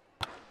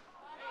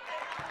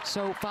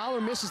 So Fowler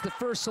misses the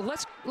first. So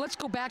let's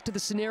go back to the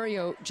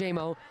scenario,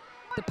 J-Mo.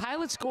 The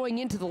Pilots going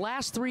into the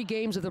last 3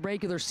 games of the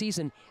regular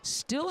season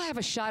still have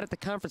a shot at the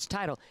conference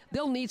title.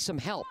 They'll need some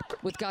help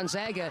with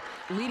Gonzaga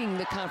leading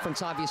the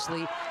conference,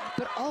 obviously,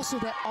 but also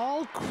that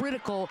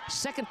all-critical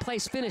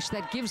second-place finish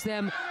that gives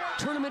them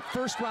tournament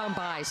first-round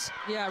buys.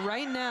 Yeah,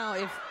 right now,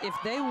 if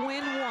they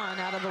win 1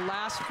 out of the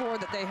last 4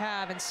 that they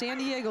have and San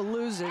Diego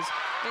loses,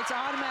 it's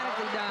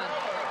automatically done.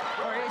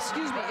 Or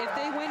excuse me, if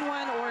they win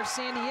 1 or if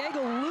San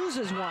Diego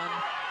loses 1,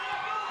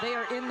 they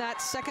are in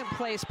that second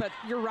place. But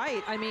you're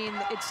right. I mean,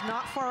 it's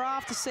not far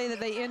off to say that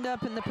they end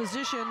up in the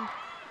position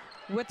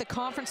with the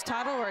conference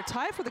title or a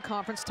tie for the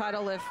conference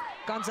title if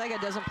Gonzaga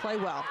doesn't play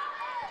well.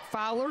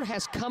 Fowler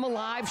has come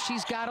alive.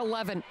 She's got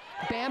 11.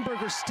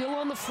 Bamberger still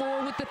on the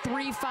floor with the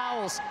 3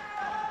 fouls.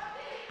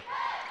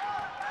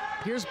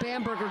 Here's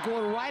Bamberger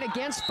going right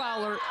against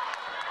Fowler.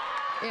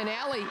 And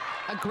Allie,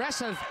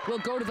 aggressive, will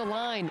go to the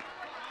line.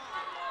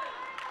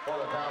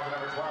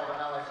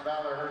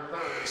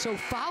 So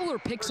Fowler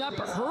picks up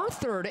her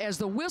 3rd as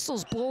the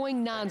whistle's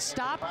blowing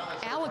nonstop.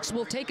 Alex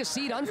will take a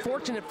seat.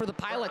 Unfortunate for the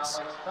Pilots.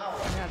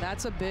 Yeah,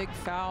 that's a big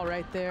foul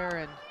right there,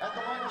 and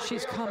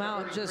she's come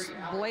out just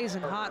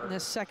blazing hot in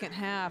this second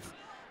half.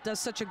 Does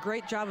such a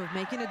great job of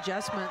making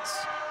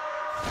adjustments.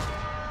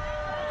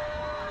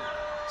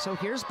 So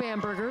here's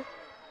Bamberger.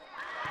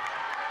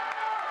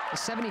 A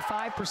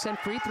 75%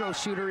 free throw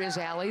shooter is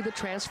Allie, the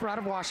transfer out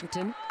of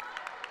Washington.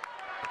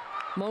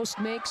 Most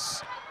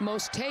makes,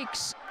 most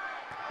takes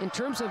in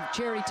terms of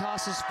cherry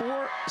tosses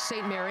for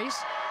St. Mary's.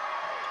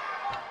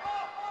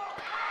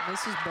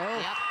 Misses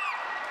both. Yep.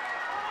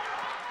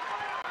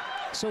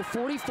 So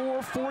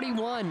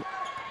 44-41.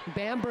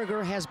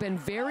 Bamberger has been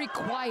very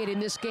quiet in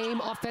this game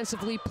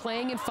offensively,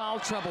 playing in foul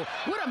trouble.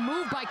 What a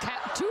move by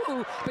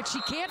Tumu, but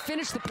she can't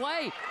finish the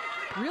play.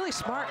 Really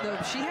smart, though.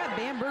 She had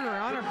Bamberger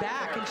on her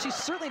back, and she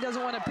certainly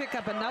doesn't want to pick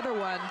up another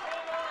one.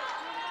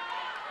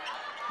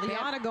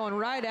 Liana going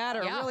right at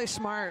her, really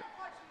smart.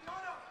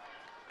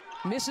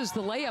 Misses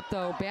the layup,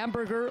 though.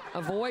 Bamberger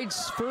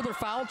avoids further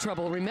foul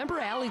trouble. Remember,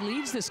 Allie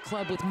leads this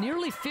club with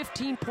nearly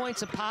 15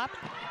 points a pop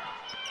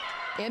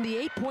and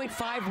the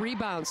 8.5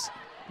 rebounds,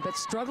 but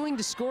struggling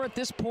to score at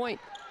this point.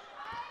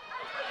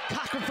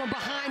 Cochran from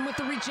behind with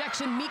the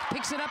rejection. Meek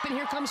picks it up, and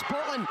here comes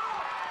Portland.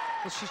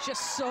 Well, she's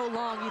just so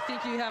long. You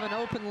think you have an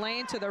open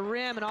lane to the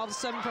rim, and all of a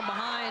sudden from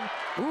behind,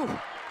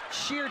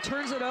 Shear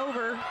turns it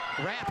over.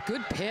 Rapp,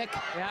 good pick.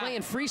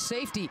 Playing free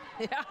safety.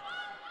 Yeah.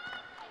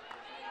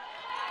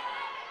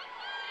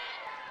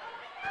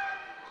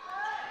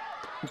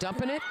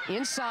 Dumping it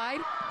inside.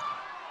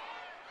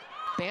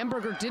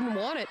 Bamberger didn't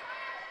want it.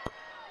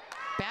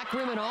 Back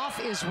rim and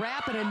off is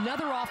Rapp, and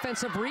another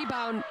offensive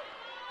rebound.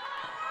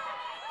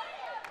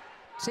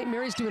 St.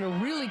 Mary's doing a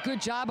really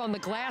good job on the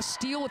glass.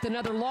 Steele with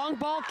another long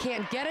ball,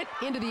 can't get it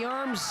into the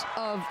arms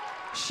of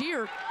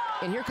Shear,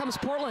 and here comes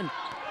Portland.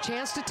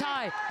 Chance to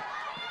tie.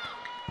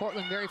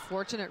 Portland very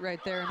fortunate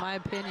right there, in my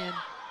opinion.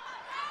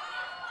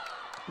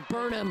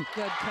 Burnham.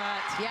 Good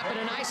cut. Yep, and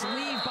a nice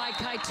lead by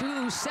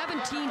Kaitu.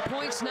 17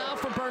 points now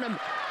for Burnham.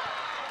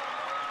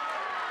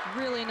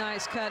 Really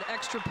nice cut,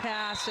 extra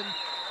pass, and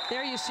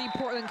there you see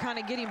Portland kind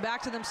of getting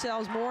back to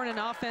themselves more in an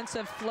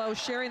offensive flow,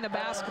 sharing the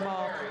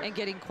basketball and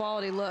getting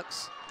quality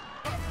looks.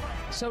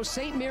 So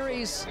St.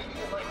 Mary's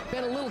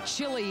been a little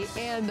chilly,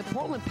 and the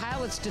Portland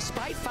Pilots,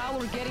 despite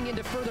Fowler getting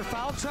into further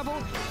foul trouble,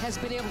 has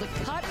been able to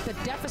cut the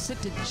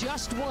deficit to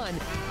just one.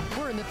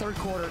 We're in the third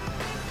quarter.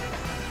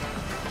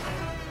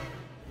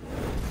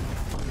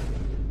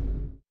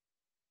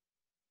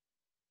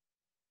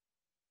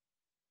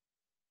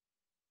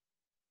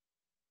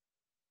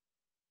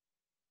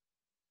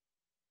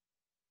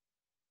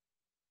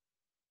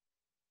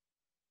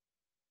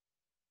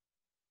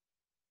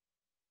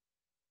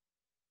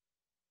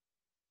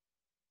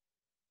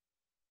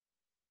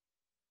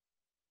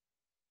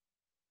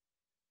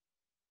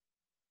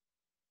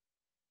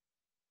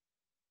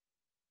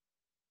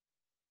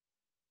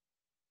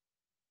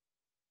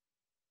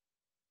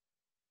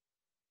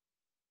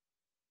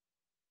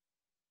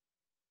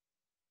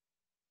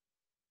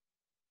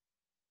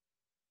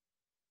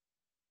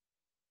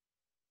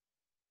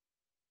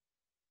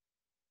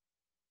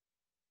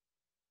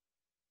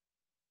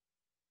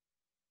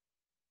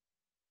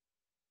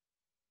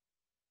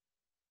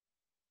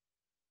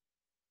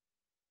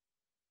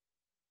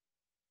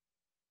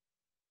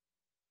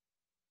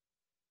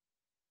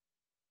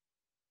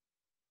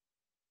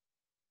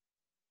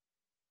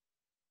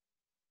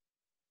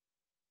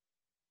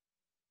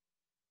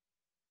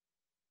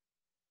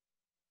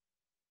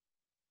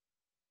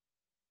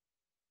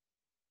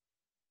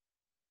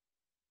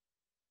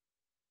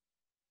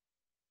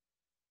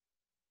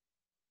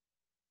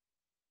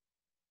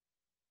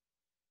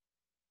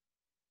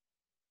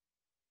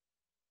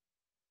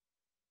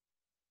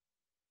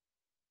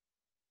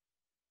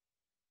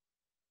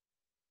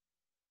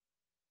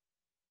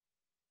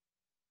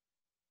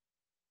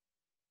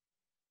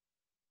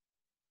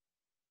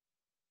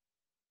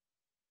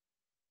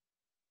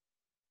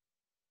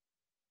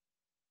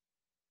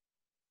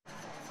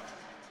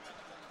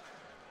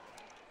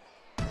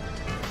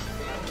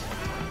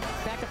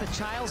 The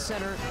Chiles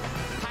Center,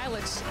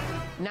 Pilots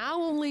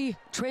now only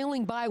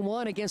trailing by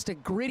one against a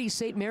gritty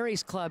St.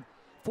 Mary's club,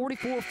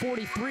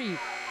 44-43.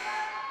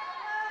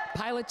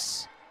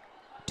 Pilots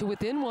to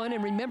within one,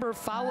 and remember,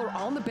 Fowler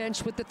on the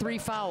bench with the 3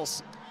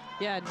 fouls.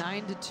 Yeah,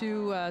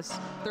 9-2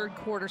 third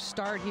quarter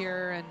start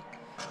here, and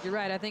you're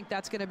right, I think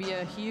that's going to be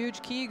a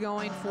huge key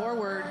going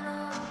forward.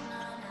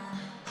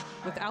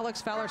 With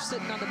Alex Fowler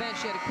sitting on the bench,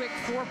 she had a quick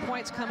 4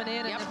 points coming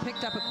in, and then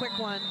picked up a quick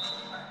one.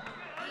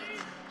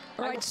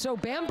 All right, so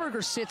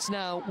Bamberger sits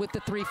now with the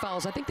 3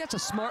 fouls. I think that's a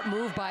smart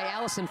move by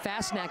Allison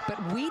Fastnack, but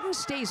Whedon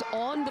stays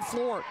on the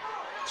floor.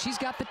 She's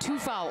got the 2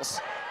 fouls.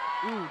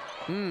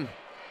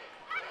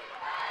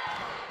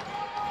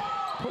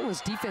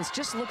 Portland's defense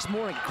just looks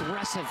more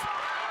aggressive.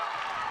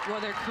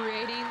 Well, they're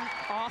creating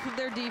off of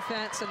their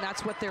defense, and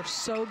that's what they're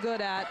so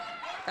good at.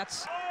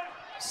 That's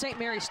St.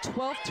 Mary's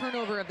 12th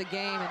turnover of the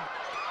game, and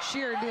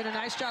Shear doing a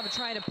nice job of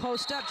trying to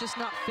post up, just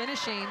not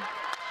finishing.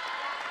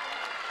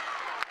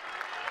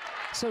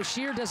 So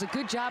Shear does a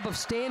good job of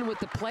staying with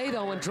the play,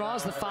 though, and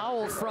draws the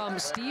foul from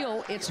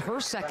Steele. It's her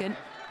second,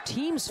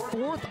 team's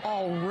 4th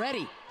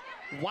already.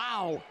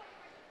 Wow.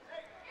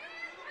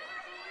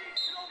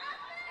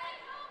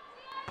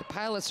 The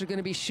Pilots are going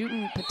to be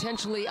shooting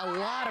potentially a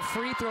lot of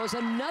free throws.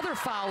 Another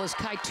foul as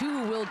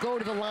Kaitu will go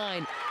to the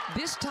line.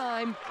 This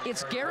time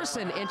it's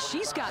Garrison, and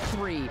she's got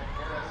 3.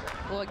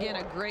 Well, again,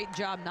 a great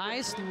job.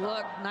 Nice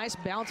look, nice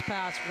bounce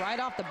pass right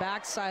off the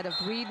backside of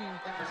Whedon.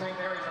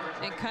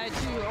 And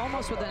Kaitu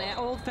almost with an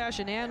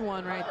old-fashioned and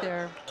one right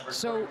there.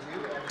 So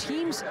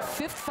team's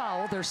 5th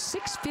foul. There's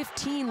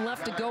 6:15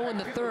 left to go in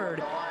the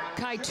third.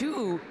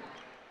 Kaitu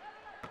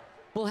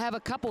will have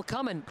a couple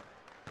coming.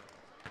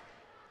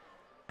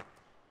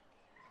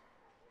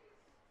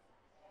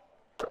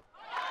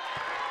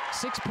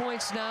 Six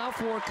points now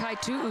for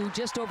Kaitu,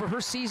 just over her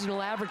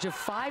seasonal average of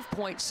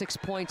 5.6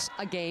 points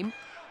a game.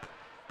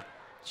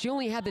 She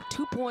only had the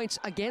 2 points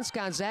against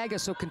Gonzaga,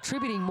 so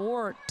contributing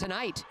more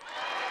tonight.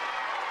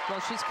 Well,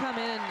 she's come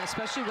in,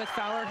 especially with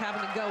Fowler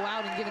having to go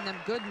out and giving them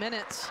good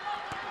minutes.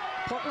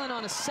 Portland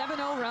on a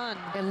 7-0 run.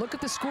 And look at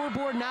the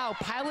scoreboard now.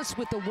 Pilots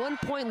with the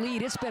 1-point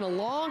lead. It's been a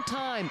long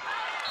time.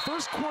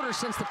 First quarter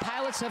since the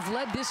Pilots have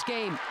led this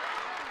game.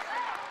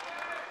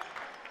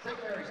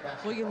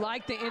 Well, you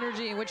like the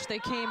energy in which they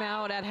came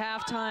out at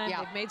halftime.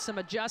 Yeah. They've made some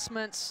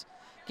adjustments,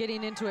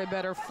 getting into a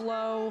better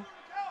flow.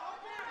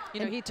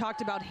 You know, he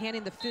talked about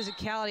handing the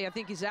physicality. I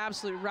think he's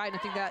absolutely right. And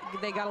I think that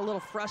they got a little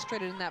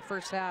frustrated in that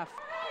first half.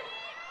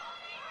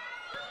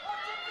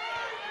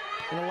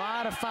 And a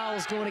lot of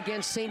fouls going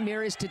against St.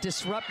 Mary's to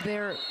disrupt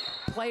their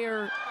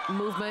player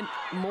movement.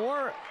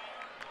 More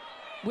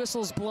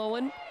whistles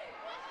blowing.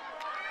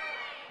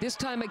 This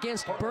time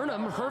against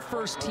Burnham, her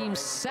first, team's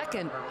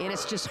second, and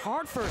it's just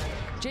hard for,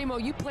 J-Mo,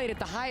 you played at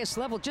the highest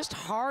level, just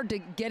hard to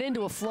get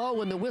into a flow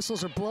when the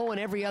whistles are blowing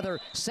every other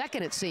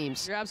second, it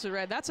seems. You're absolutely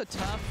right. That's a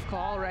tough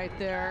call right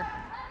there.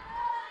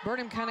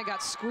 Burnham kind of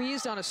got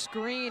squeezed on a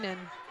screen, and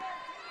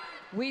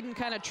Whedon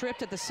kind of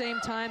tripped at the same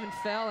time and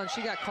fell, and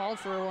she got called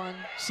for one.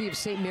 See if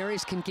St.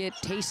 Mary's can get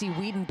Tacey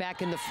Whedon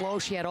back in the flow.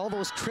 She had all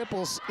those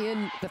triples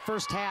in the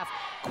first half.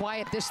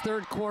 Quiet this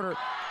third quarter.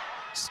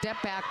 Step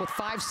back with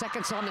 5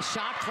 seconds on the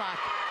shot clock.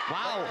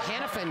 Wow,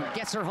 Hannafin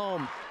gets her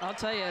home. I'll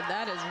tell you,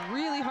 that is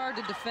really hard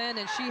to defend,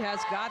 and she has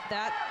got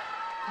that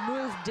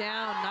move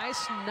down.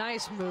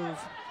 Nice move.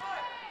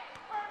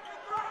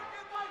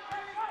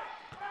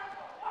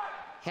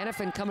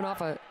 Hannafin coming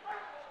off a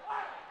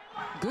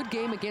good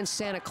game against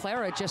Santa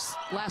Clara just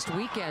last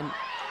weekend.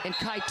 And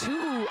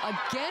Kaitu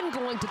again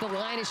going to the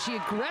line as she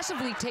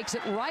aggressively takes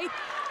it right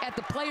at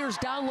the players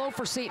down low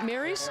for St.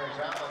 Mary's.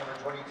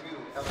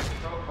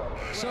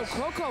 So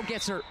Kroko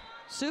gets her.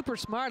 Super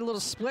smart, a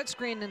little split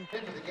screen, and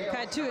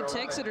Kaitu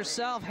takes it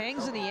herself,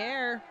 hangs in the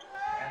air.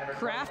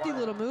 Crafty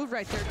little move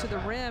right there to the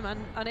rim,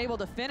 unable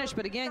to finish,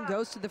 but again,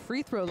 goes to the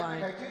free throw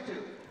line.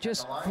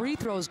 Just free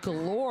throws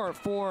galore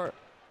for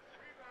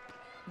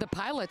the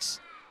Pilots.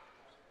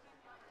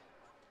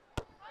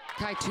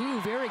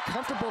 Kaitu very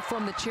comfortable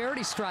from the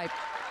charity stripe.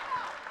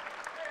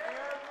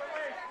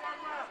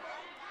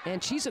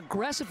 And she's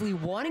aggressively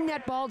wanting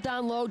that ball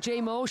down low,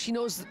 J-Mo. She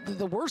knows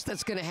the worst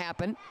that's gonna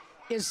happen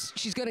is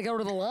she's gonna go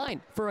to the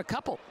line for a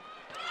couple.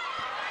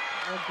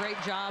 A great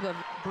job of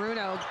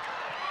Bruno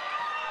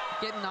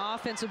getting the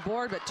offensive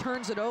board, but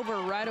turns it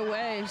over right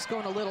away. He's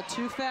going a little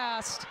too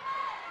fast.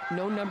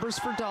 No numbers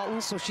for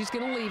Dalton, so she's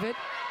gonna leave it.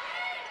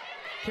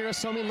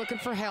 Kirasomi looking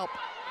for help.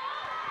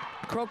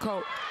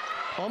 Kroko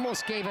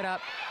almost gave it up.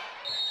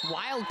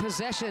 Wild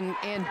possession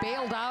and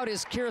bailed out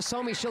is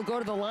Kirasomi. She'll go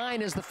to the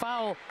line as the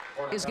foul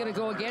is going to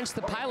go against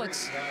the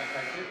Pilots.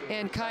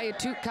 And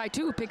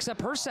Kaitu picks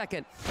up her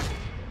second.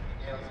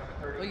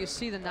 Well, you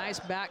see the nice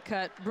back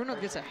cut. Bruno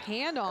gets a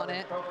hand on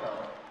it,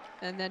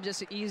 and then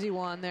just an easy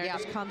one there.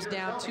 Just comes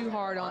down too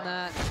hard on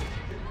that.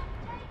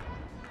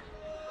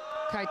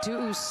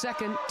 Kaitu's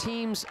second,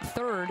 team's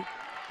third,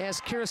 as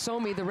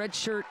Kirasomi, the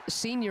redshirt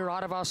senior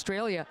out of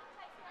Australia.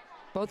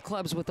 Both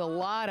clubs with a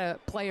lot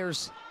of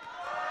players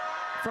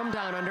from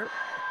down under.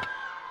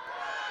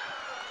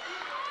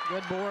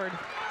 Good board.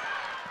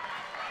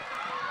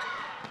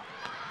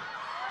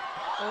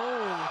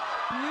 Oh,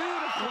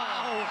 beautiful.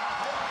 Wow.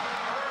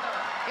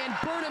 And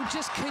Burnham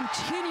just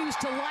continues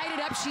to light it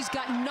up. She's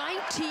got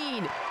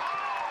 19.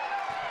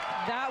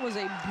 That was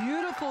a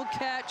beautiful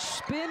catch,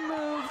 spin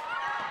move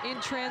in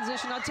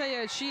transition. I'll tell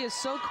you, she is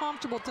so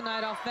comfortable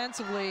tonight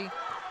offensively.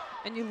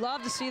 And you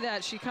love to see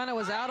that. She kind of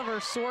was out of her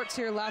sorts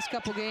here last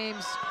couple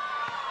games.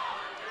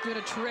 Doing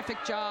a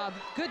terrific job.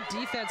 Good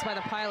defense by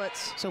the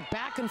Pilots. So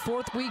back and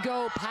forth we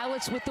go.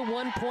 Pilots with the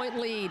 1-point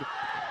lead.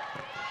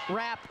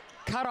 Wrap,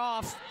 cut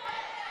off.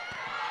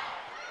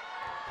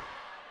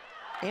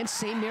 And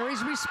St.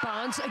 Mary's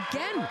responds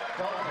again.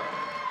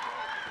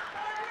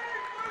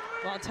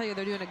 Well, I'll tell you,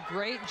 they're doing a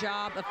great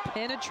job of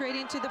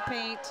penetrating to the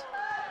paint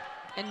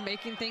and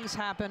making things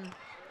happen.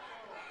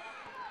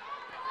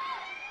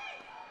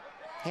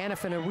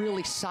 Hannafin, a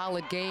really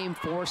solid game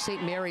for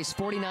St. Mary's,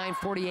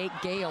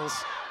 49-48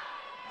 Gales.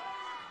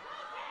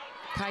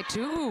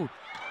 Kaitu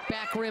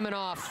back rimming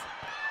off.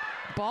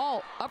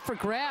 Ball up for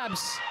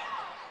grabs.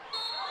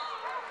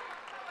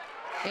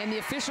 And the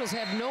officials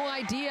have no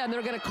idea, and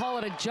they're going to call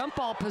it a jump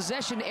ball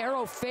possession,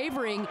 arrow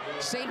favoring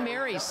St.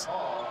 Mary's.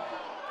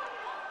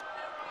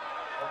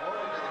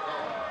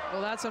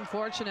 Well, that's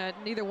unfortunate.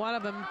 Neither one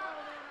of them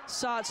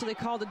saw it, so they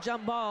called a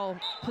jump ball.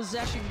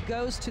 Possession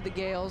goes to the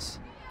Gales.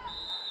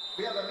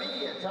 We have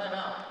immediate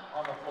timeout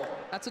on the floor.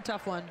 That's a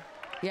tough one.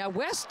 Yeah,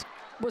 West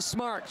was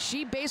smart.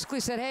 She basically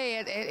said, hey,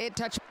 it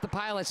touched the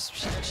Pilots.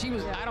 She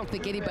was, I don't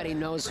think anybody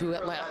knows who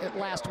it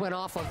last went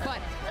off of, but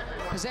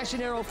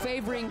possession arrow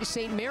favoring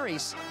St.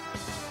 Mary's.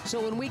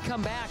 So when we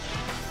come back,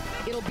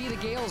 it'll be the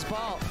Gales'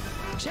 ball.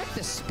 Check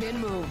the spin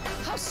move.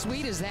 How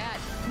sweet is that?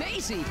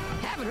 Maisie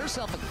having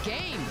herself a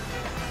game.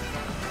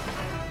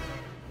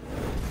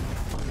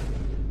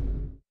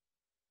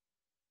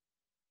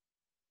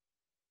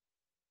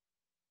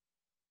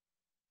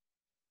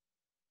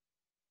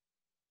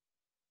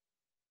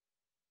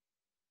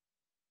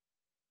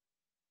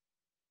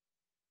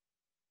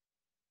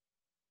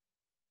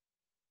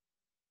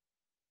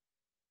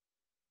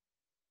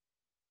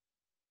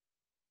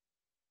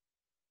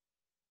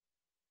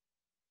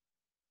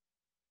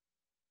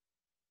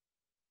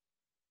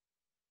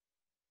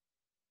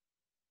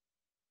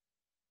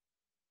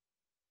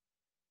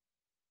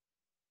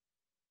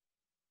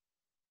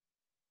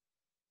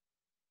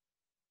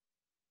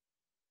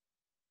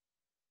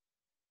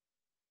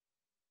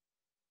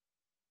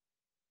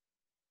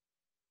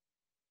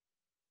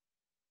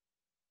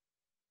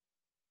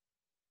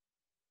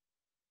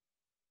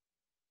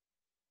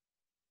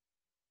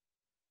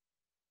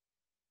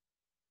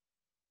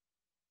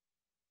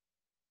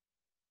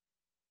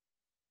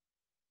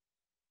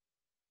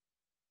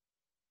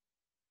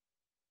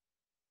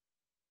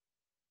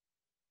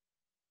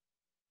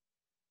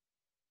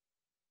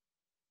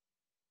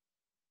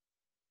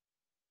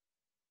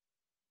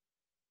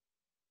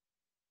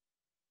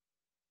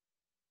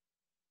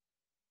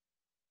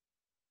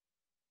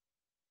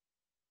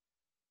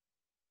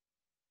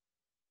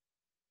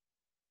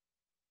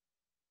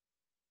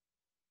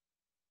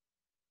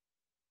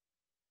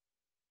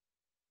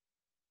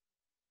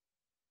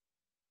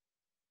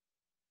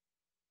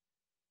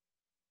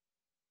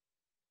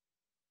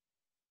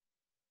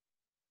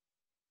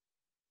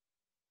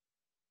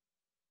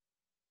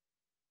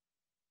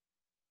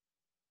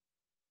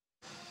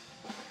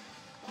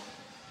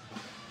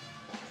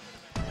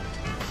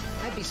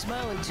 I'd be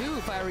smiling too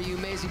if I were you,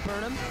 Maisie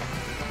Burnham.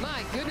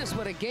 My goodness,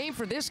 what a game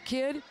for this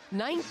kid.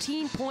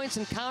 19 points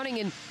and counting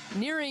and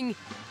nearing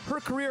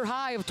her career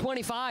high of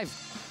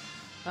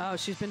 25. Oh,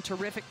 she's been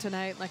terrific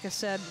tonight. Like I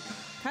said,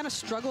 kind of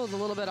struggled a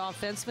little bit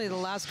offensively the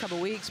last couple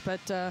weeks,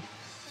 but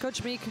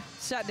Coach Meek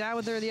sat down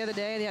with her the other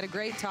day. They had a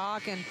great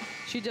talk, and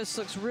she just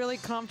looks really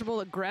comfortable,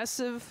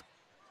 aggressive,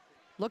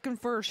 looking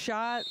for a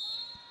shot.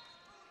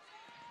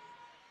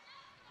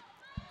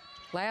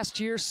 Last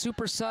year,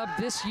 super sub.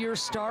 This year,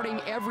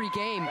 starting every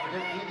game.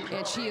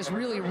 And she has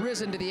really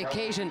risen to the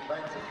occasion.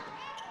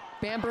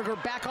 Bamberger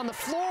back on the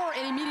floor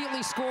and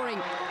immediately scoring.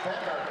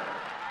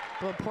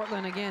 Well,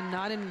 Portland, again,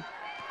 not in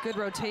good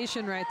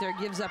rotation right there.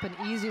 Gives up an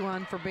easy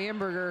one for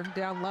Bamberger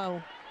down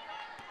low.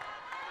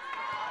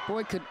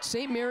 Boy, could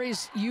St.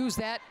 Mary's use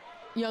that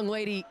young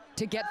lady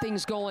to get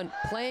things going.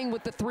 Playing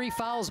with the 3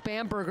 fouls,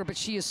 Bamberger, but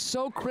she is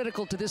so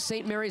critical to this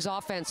St. Mary's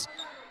offense.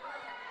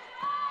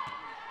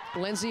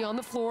 Lindsay on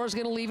the floor is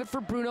going to leave it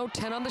for Bruno.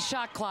 10 on the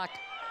shot clock.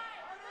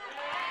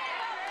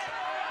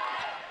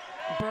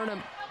 Burnham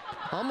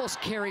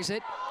almost carries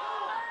it.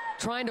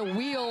 Trying to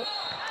wheel.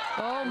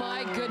 Oh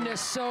my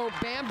goodness. So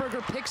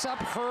Bamberger picks up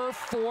her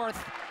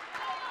 4th.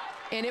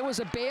 And it was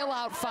a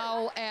bailout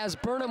foul as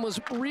Burnham was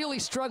really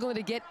struggling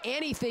to get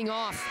anything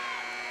off.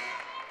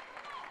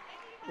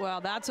 Well,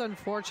 that's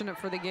unfortunate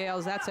for the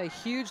Gales. That's a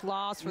huge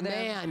loss for them.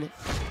 Man.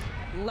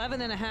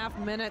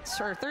 11.5 minutes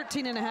or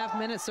 13.5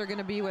 minutes they're going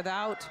to be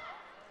without.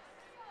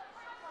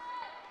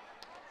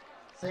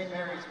 St.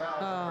 Mary's foul.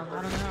 Oh,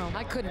 I don't know.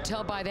 I couldn't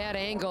tell by that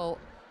angle.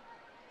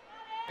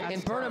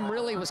 And Burnham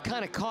really was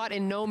kind of caught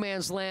in no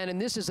man's land.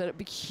 And this is a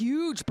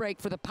huge break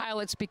for the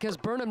Pilots because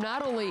Burnham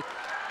not only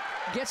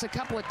gets a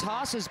couple of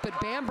tosses, but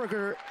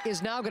Bamberger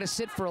is now going to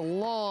sit for a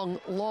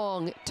long,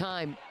 long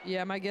time.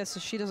 Yeah, my guess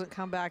is she doesn't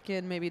come back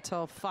in maybe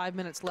till 5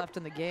 minutes left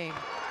in the game.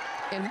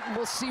 And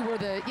we'll see where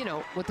the,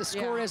 what the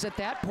score is at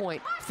that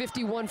point.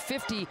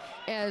 51-50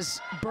 as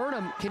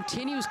Burnham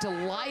continues to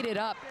light it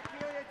up.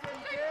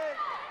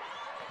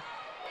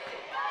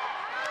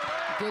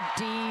 Good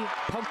D,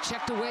 poke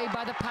checked away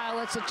by the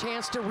Pilots, a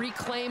chance to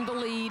reclaim the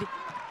lead.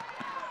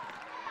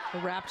 The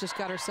Rap just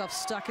got herself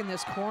stuck in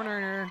this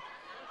corner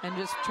and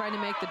just trying to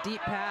make the deep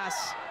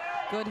pass.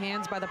 Good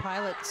hands by the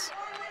Pilots.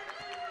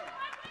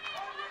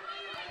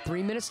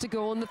 3 minutes to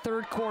go in the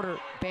 3rd quarter.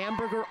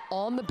 Bamberger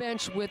on the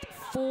bench with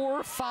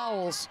 4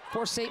 fouls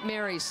for St.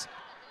 Mary's.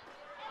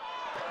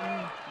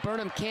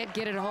 Burnham can't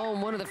get it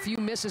home, one of the few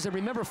misses. And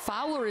remember,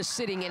 Fowler is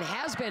sitting and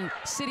has been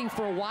sitting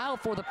for a while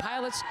for the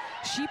Pilots.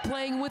 She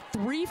playing with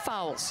 3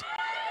 fouls.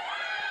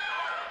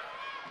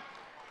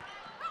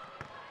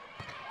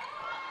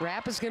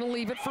 Rapp is going to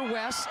leave it for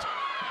West.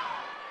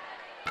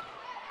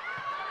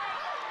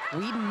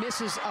 Whedon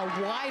misses a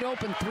wide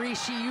open 3.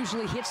 She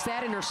usually hits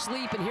that in her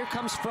sleep, and here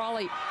comes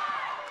Frawley.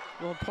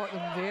 Well,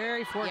 Portland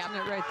very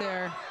fortunate right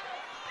there.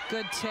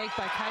 Good take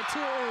by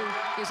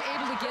Kai-Tu. Is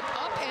able to get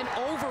up and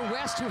over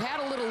West, who had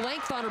a little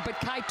length on her, but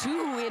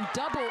Kai-Tu in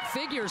double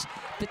figures,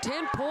 the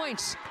 10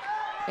 points.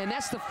 And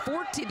that's the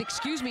 14th,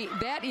 excuse me,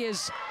 that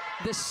is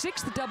the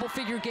 6th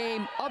double-figure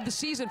game of the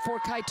season for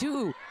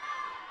Kai-Tu.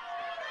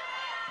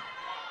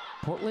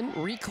 Portland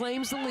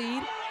reclaims the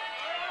lead.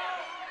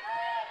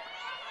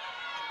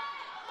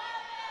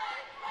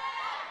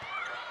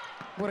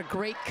 What a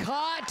great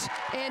cut,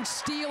 and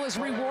Steele is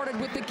rewarded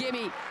with the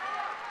gimme.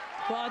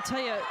 Well, I'll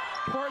tell you,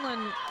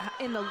 Portland,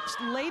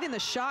 late in the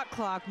shot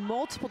clock,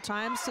 multiple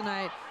times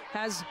tonight,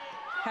 has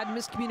had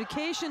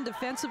miscommunication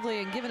defensively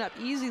and given up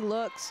easy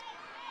looks.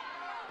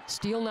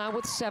 Steele now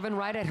with 7,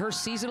 right at her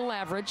seasonal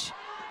average.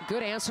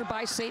 Good answer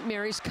by St.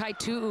 Mary's.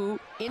 Kai-Tu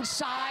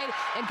inside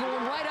and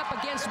going right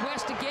up against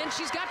West again.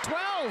 She's got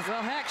 12.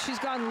 Well, heck, she's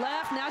gone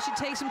left. Now she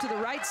takes him to the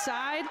right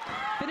side,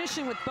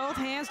 finishing with both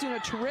hands, doing a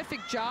terrific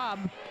job.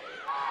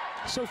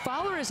 So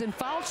Fowler is in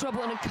foul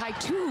trouble, and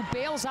Kai-Tu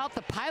bails out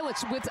the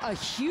Pilots with a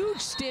huge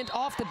stint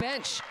off the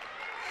bench.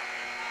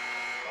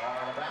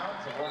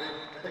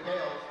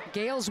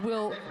 Gales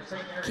will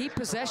keep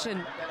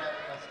possession.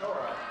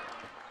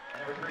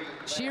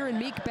 Shear and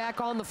Meek back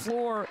on the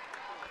floor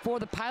for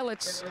the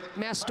Pilots.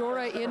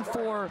 Mastora in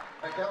for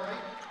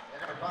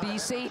the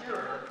St.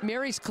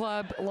 Mary's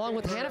Club, along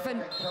with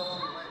Hannafin.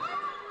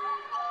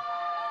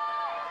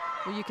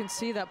 Well, you can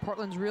see that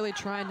Portland's really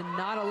trying to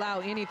not allow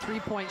any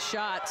three-point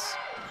shots,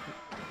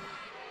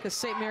 because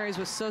St. Mary's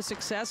was so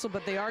successful,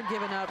 but they are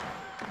giving up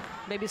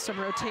maybe some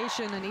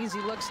rotation and easy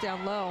looks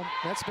down low.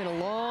 That's been a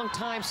long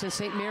time since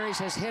St. Mary's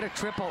has hit a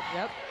triple.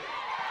 Yep.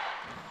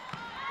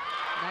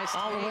 Nice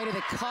all the way to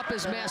the cup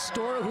is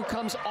Mastora, who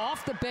comes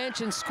off the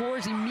bench and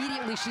scores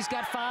immediately. She's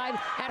got 5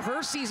 at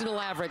her seasonal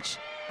average.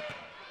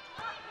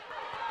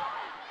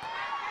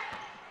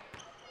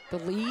 The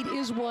lead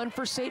is 1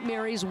 for St.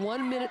 Mary's.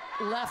 1 minute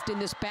left in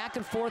this back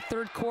and forth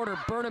third quarter.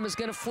 Burnham is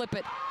going to flip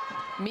it.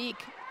 Meek.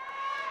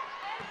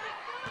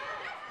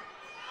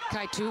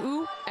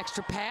 Kai-Tu,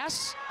 extra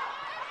pass.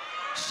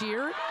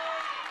 Shear.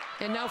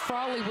 And now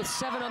Frawley with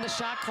 7 on the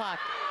shot clock.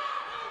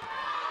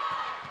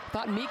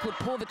 Thought Meek would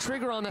pull the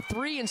trigger on the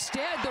 3.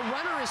 Instead, the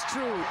runner is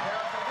true.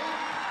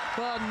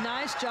 Well,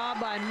 nice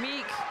job by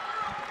Meek.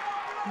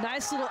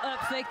 Nice little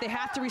up fake. They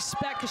have to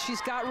respect, because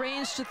she's got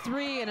range to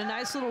 3 and a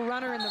nice little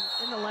runner in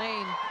the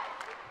lane.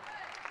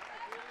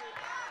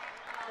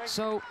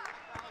 So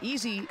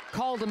easy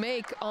call to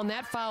make on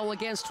that foul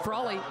against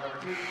Frawley.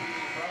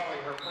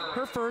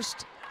 Her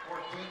first,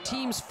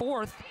 team's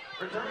 4th.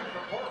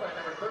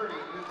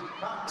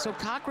 So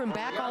Cochran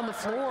back on the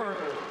floor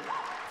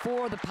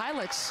for the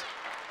Pilots.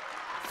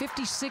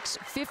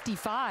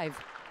 56-55.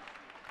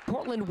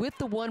 Portland with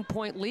the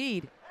 1-point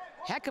lead.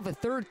 Heck of a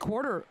third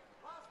quarter,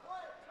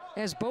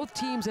 as both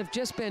teams have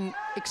just been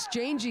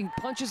exchanging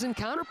punches and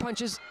counter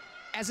punches,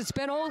 as it's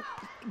been all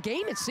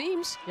game, it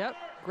seems. Yep,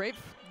 great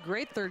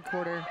third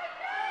quarter.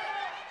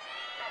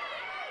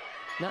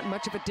 Not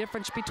much of a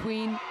difference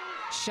between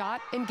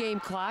shot and game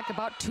clock,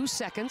 about 2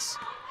 seconds.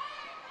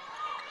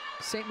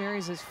 St.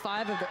 Mary's is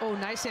 5 of the, oh,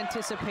 nice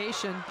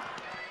anticipation.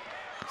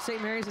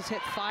 St. Mary's has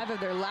hit 5 of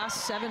their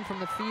last 7 from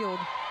the field.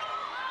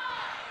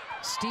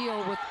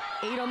 Steele with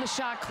 8 on the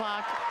shot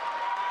clock.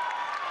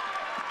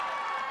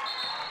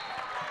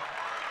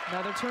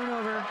 Another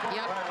turnover.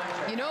 Yep.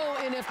 You know,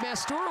 and if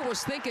Mastora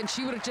was thinking,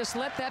 she would have just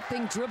let that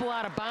thing dribble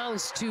out of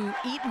bounds to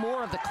eat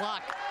more of the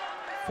clock.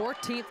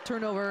 14th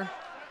turnover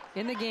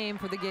in the game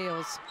for the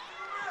Gales.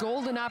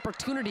 Golden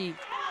opportunity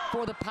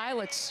for the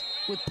Pilots,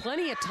 with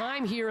plenty of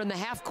time here in the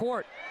half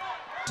court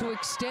to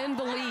extend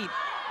the lead.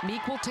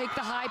 Meek will take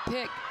the high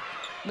pick.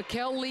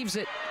 McKell leaves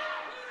it.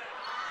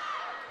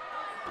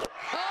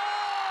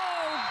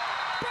 Oh!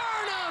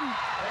 Burnham!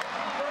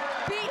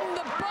 Beating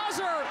the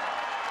buzzer.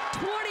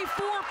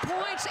 24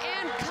 points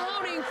and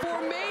counting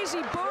for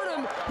Maisie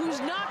Burnham,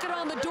 who's knocking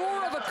on the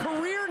door of a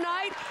career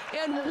night,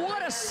 and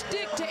what a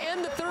stick to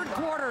end the third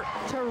quarter.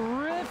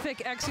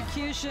 Terrific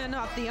execution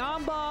off the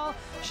on-ball.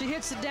 She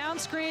hits the down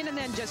screen and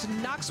then just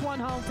knocks one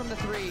home from the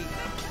 3.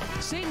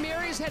 St.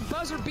 Mary's had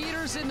buzzer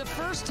beaters in the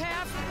first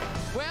half.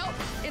 Well,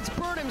 it's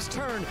Burnham's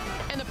turn,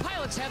 and the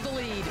Pilots have the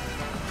lead.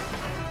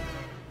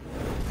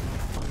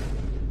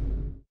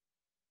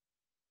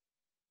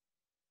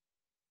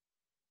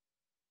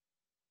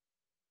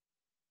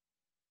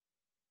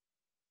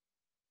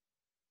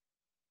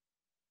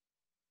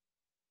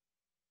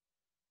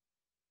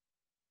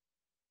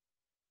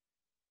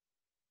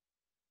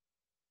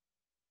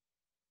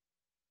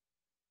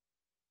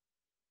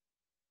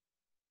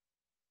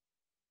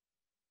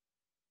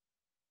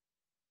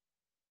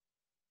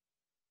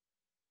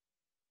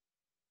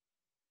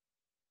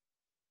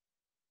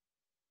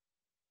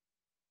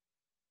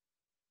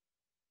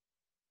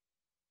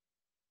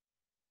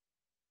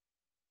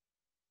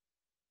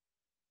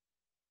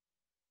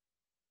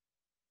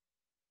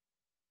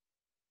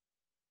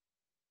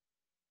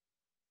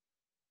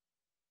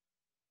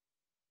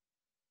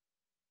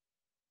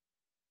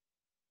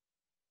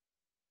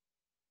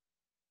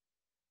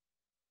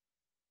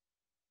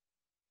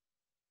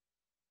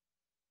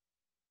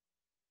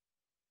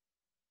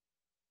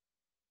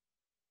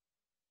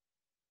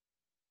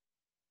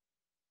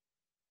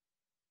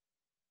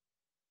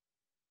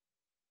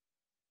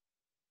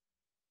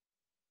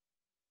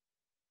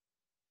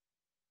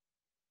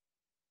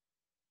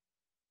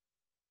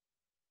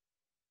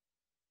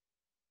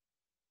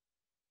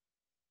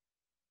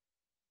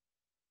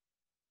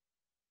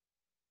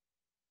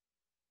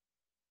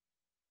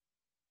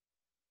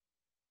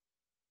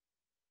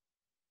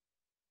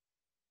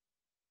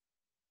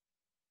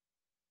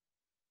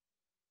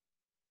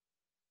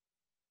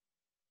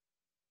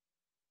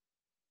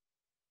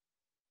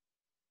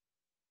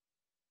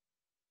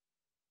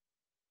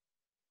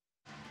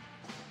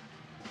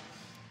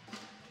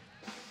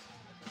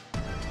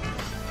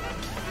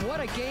 What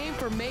a game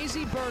for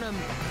Maisie Burnham.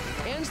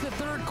 Ends the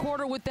third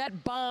quarter with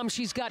that bomb.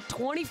 She's got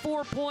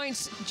 24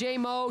 points,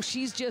 J-Mo.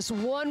 She's just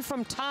one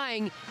from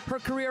tying her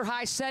career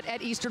high set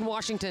at Eastern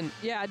Washington.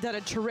 Yeah, done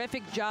a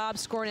terrific job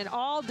scoring at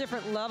all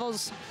different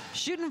levels,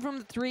 shooting from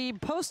the three,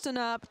 posting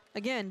up.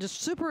 Again,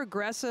 just super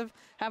aggressive,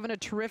 having a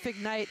terrific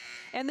night.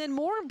 And then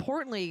more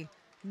importantly,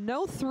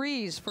 no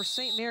threes for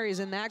St. Mary's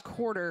in that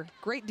quarter.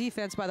 Great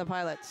defense by the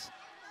Pilots.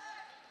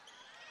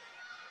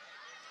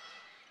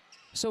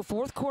 So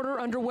fourth quarter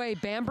underway.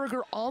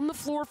 Bamberger on the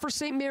floor for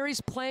St. Mary's,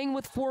 playing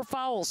with 4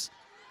 fouls.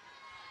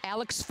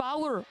 Alex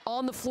Fowler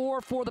on the floor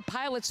for the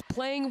Pilots,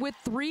 playing with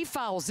 3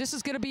 fouls. This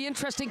is going to be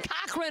interesting.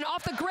 Cochran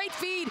off the great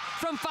feed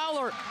from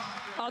Fowler.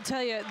 I'll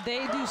tell you,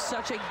 they do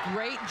such a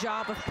great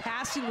job of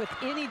passing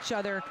within each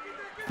other.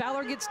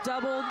 Fowler gets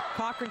doubled.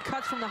 Cochran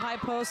cuts from the high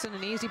post and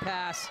an easy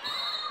pass.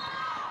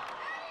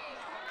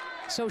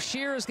 So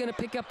Shearer is going to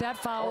pick up that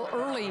foul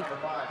early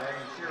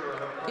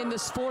in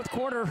this fourth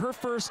quarter, her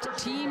first,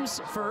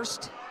 team's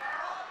first.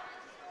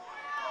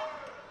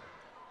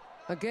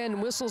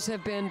 Again, whistles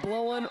have been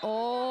blowing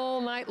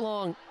all night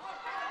long.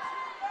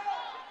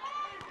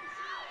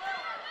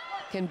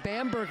 Can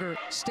Bamberger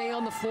stay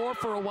on the floor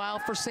for a while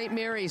for St.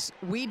 Mary's?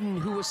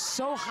 Whedon, who was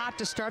so hot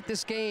to start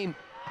this game,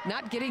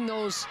 not getting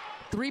those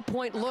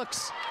three-point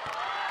looks.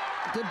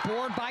 Good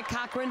board by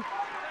Cochran.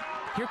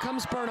 Here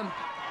comes Burnham.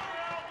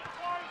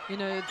 You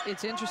know,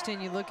 it's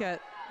interesting. You look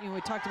at, we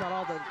talked about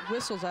all the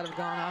whistles that have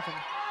gone off, and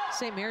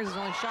St. Mary's has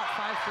only shot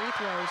 5 free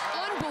throws.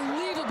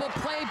 Unbelievable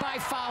play by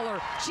Fowler.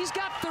 She's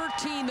got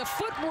 13. The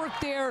footwork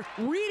there,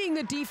 reading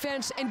the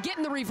defense and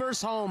getting the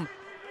reverse home.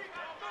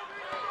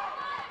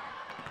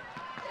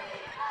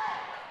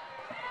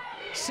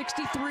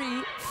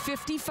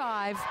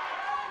 63-55.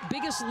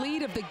 Biggest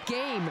lead of the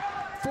game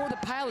for the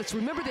Pilots.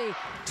 Remember, they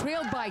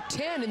trailed by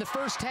 10 in the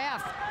first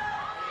half.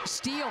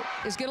 Steele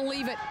is going to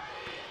leave it.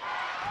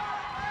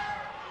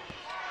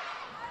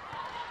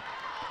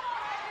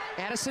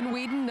 Addison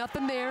Whedon,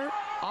 nothing there.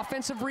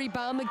 Offensive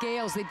rebound, the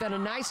Gales. They've done a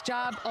nice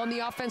job on the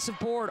offensive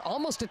board.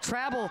 Almost a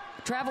travel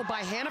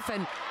by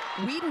Hannafin.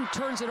 Whedon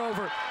turns it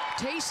over.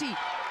 Tacey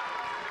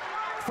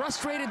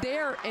frustrated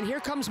there, and here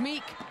comes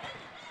Meek.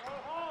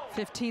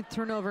 15th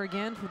turnover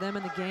again for them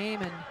in the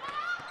game, and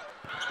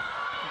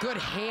good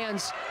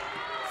hands.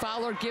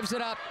 Fowler gives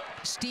it up.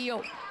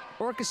 Steele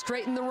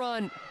orchestrating the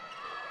run.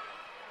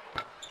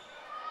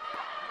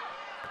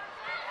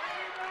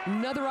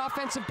 Another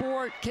offensive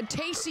board. Can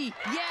Tacey?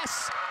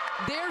 Yes!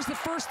 There's the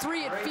first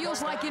three. It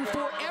feels like in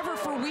forever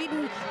for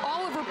Whedon.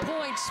 All of her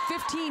points,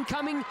 15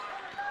 coming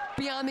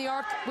beyond the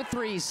arc with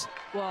threes.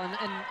 Well,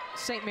 and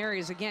St.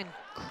 Mary's, again,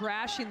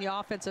 crashing the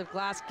offensive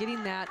glass,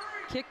 getting that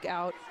kick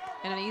out,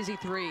 and an easy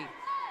 3.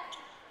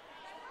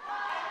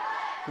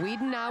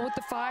 Whedon now with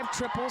the 5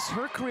 triples.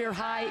 Her career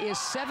high is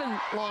 7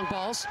 long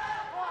balls.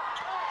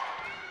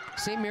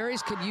 St.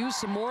 Mary's could use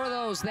some more of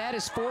those. That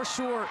is for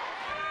sure.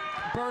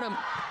 Burnham,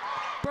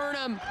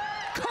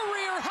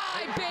 career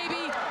high,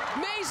 baby.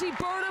 Maisie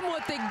Burnham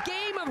with the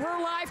game of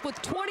her life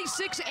with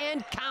 26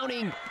 and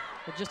counting.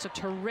 But just a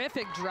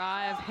terrific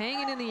drive,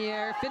 hanging in the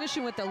air,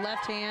 finishing with the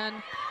left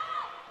hand.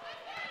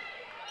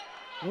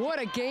 What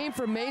a game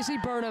for Maisie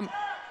Burnham.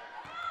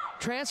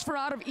 Transfer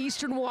out of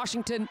Eastern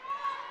Washington.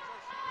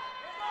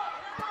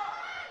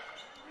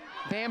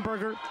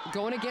 Bamberger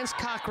going against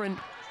Cochran.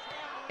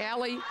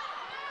 Alley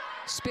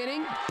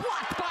spinning,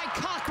 blocked by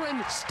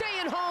Cochran,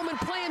 staying home and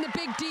playing the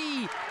big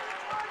D.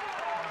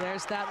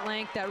 There's that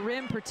length, that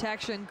rim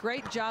protection.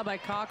 Great job by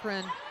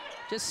Cochran,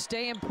 just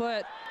staying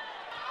put.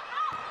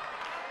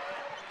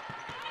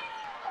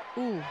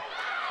 Ooh.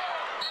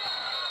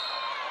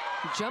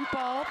 Jump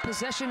ball,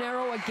 possession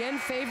arrow again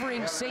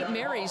favoring St.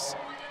 Mary's.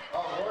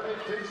 Awarded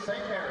to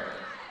St. Mary's.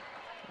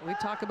 We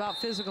talk about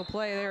physical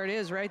play. There it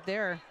is right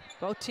there.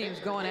 Both teams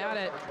going at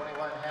it.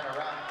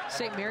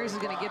 St. Mary's is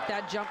going to get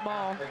that jump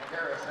ball.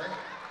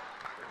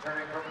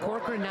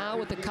 Corcoran now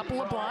with a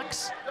couple of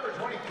blocks,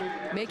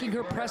 making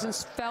her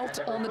presence felt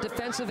on the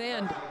defensive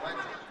end.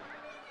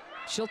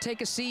 She'll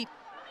take a seat.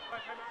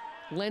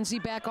 Lindsay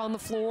back on the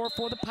floor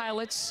for the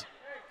Pilots.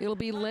 It'll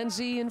be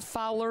Lindsay and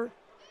Fowler,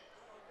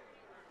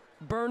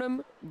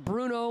 Burnham,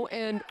 Bruno,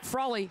 and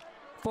Frawley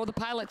for the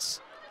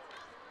Pilots.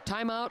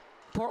 Timeout,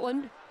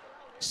 Portland.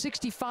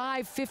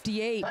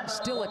 65-58.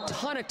 Still a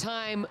ton of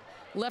time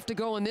left to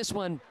go in this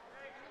one.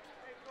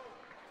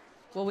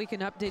 Well, we can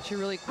update you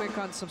really quick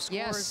on some scores.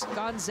 Yes.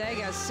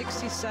 Gonzaga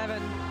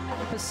 67,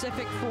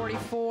 Pacific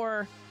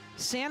 44.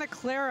 Santa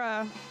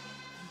Clara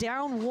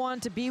down 1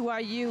 to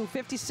BYU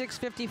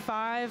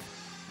 56-55.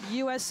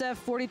 USF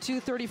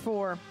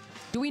 42-34.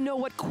 Do we know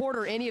what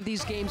quarter any of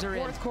these games are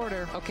in? Fourth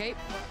quarter. Okay.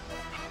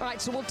 All right,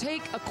 so we'll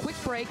take a quick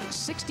break.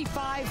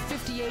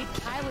 65-58,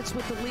 Pilots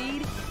with the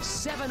lead.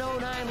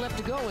 7:09 left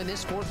to go in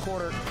this fourth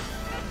quarter.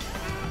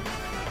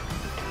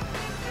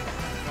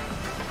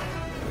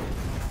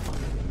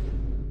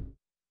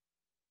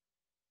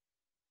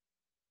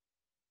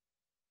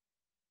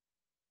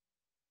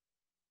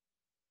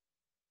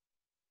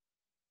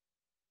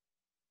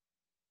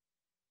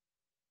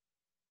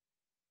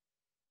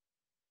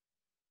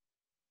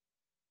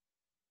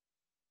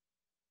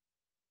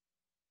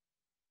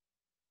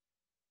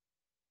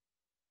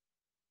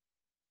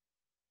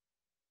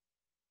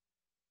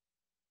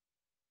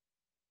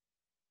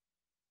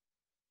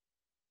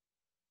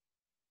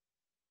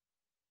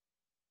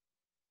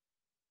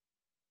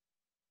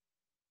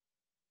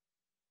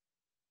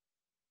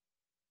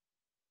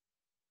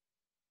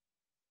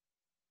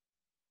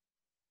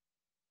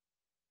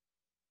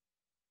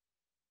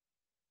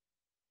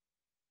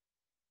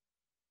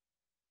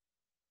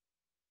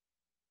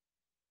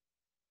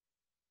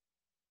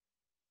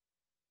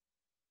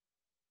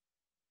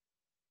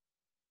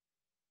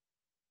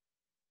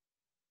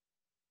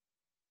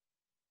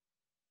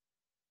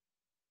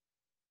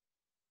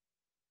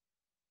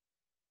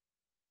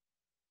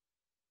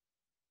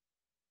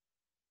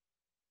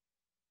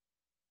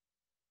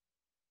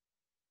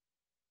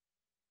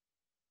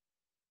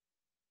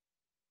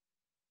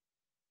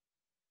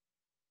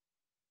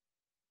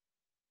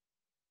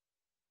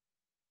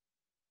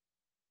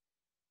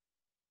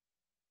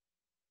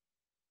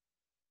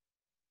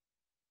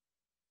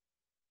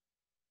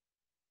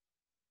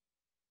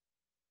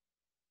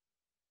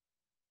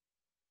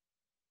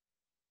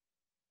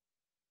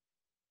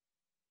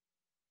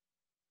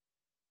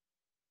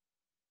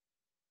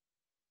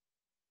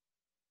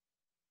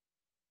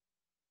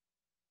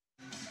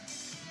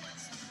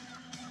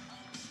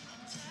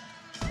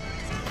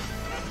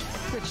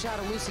 out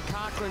of Lucy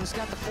Cochran's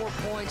got the 4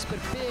 points, but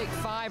big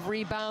 5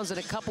 rebounds and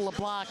a couple of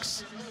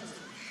blocks.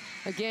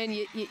 Again,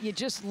 you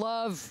just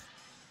love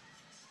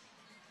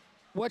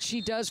what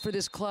she does for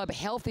this club,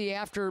 healthy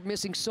after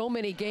missing so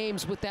many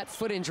games with that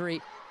foot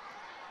injury.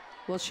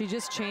 Well, she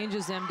just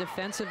changes them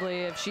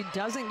defensively. If she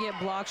doesn't get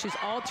blocked, she's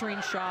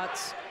altering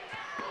shots.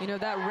 You know,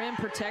 that rim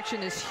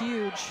protection is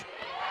huge.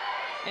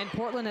 And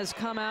Portland has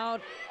come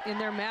out in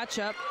their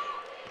matchup.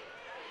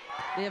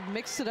 They have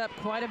mixed it up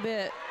quite a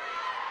bit.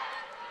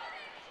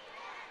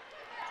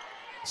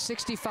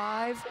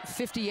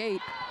 65-58.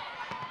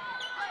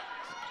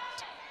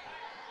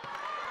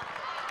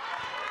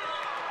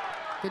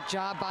 Good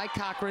job by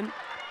Cochran.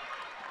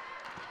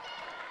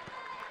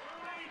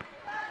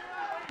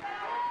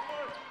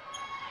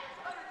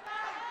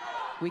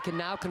 We can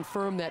now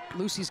confirm that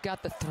Lucy's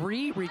got the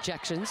 3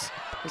 rejections,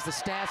 as the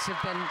stats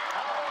have been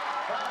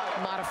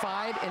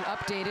modified and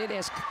updated,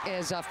 as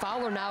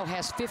Fowler now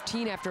has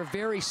 15 after a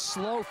very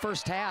slow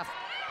first half.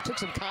 Took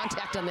some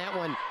contact on that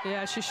one.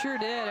 Yeah, she sure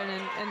did,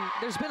 and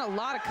there's been a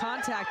lot of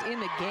contact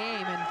in the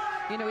game, and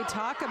you know, we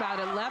talk about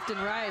it left and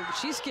right.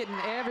 She's getting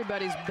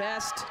everybody's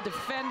best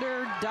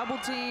defender, double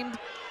teamed,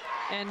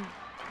 and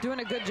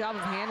doing a good job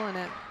of handling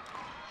it.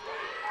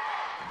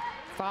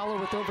 Fowler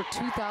with over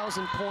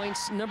 2,000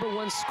 points,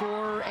 #1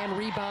 scorer and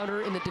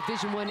rebounder in the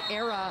Division I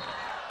era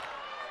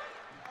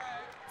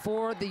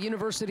for the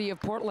University of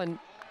Portland.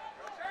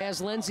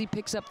 As Lindsay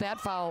picks up that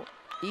foul,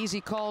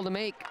 easy call to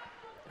make.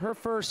 Her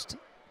first,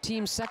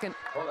 team second.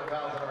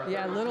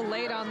 Yeah, a little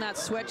late on that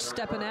switch,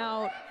 stepping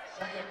out.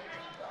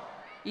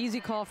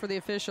 Easy call for the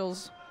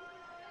officials.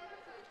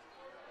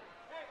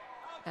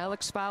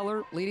 Alex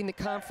Fowler leading the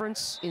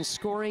conference in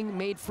scoring,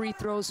 made free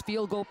throws,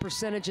 field goal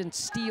percentage, and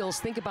steals.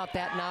 Think about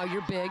that now,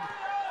 you're big.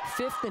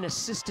 5th in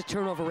assist to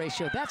turnover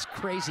ratio. That's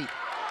crazy.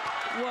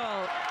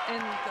 Well,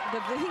 and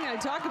the thing I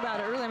talked about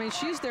it earlier, I mean,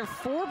 she's their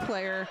 4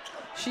 player.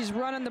 She's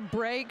running the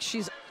break.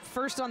 She's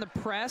first on the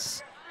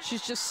press.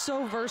 She's just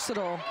so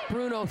versatile.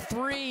 Bruno,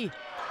 3.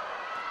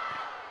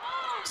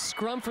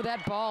 Scrum for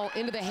that ball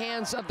into the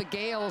hands of the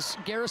Gales.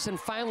 Garrison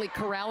finally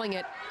corralling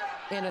it.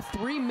 And a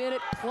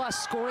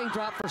 3-minute-plus scoring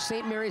drop for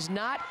St. Mary's,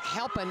 not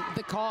helping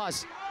the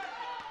cause.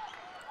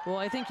 Well,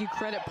 I think you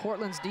credit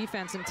Portland's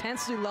defense.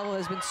 Intensity level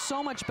has been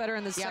so much better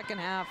in the second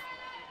half.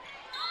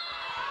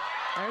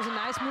 There's a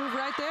nice move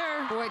right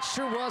there. Boy, it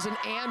sure was an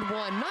and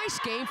one. Nice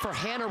game for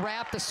Hannah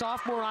Rapp, the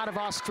sophomore out of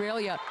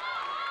Australia.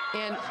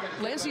 And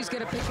Lindsay's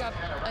going to pick up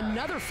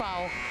another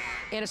foul,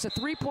 and it's a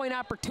 3-point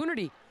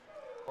opportunity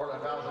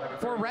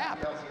for Rapp.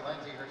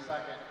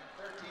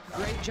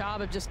 Great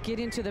job of just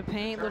getting to the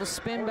paint, little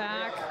spin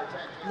back.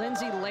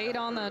 Lindsay late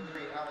on the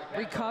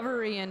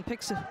recovery and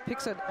picks up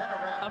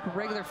a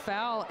regular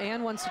foul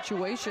and one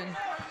situation.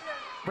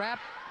 Rapp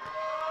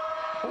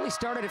only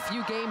started a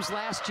few games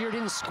last year,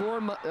 didn't score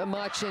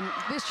much, and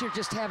this year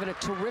just having a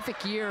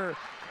terrific year,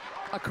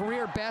 a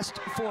career best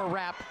for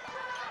Rapp.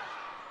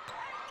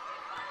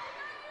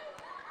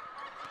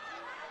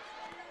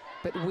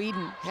 But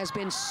Whedon has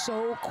been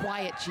so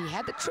quiet. She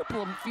had the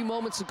triple a few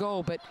moments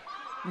ago, but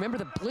remember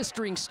the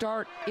blistering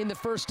start in the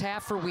first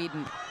half for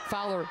Whedon.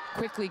 Fowler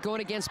quickly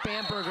going against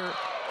Bamberger.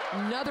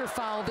 Another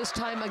foul, this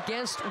time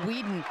against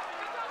Whedon.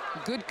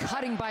 Good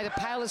cutting by the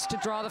Pilots to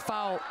draw the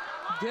foul.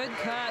 Good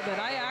cut, but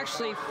I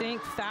actually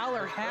think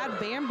Fowler had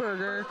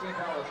Bamberger,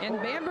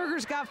 and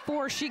Bamberger's got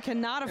 4. She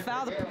cannot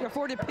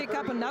afford to pick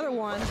up another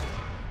one,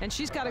 and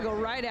she's got to go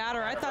right at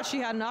her. I thought she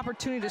had an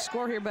opportunity to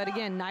score here, but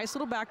again, nice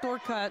little backdoor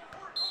cut.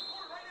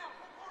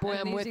 Boy,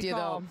 I'm with you,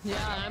 though.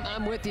 Yeah,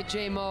 I'm with you,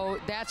 J-Mo.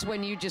 That's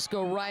when you just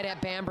go right at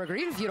Bamberger.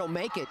 Even if you don't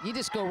make it, you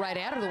just go right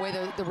at her the way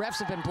the refs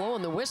have been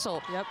blowing the whistle.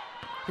 Yep.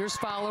 Here's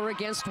Fowler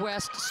against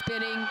West,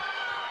 spinning,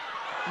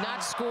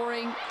 not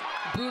scoring.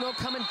 Bruno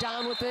coming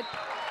down with it.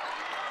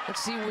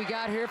 Let's see what we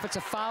got here, if it's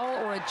a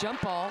foul or a jump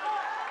ball.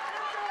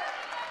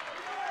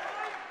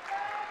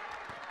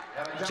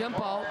 Jump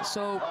ball,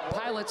 so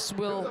Pilots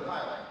will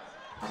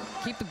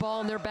keep the ball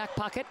in their back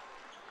pocket.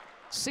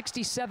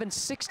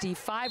 67-60,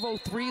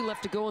 5:03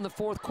 left to go in the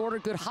fourth quarter.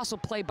 Good hustle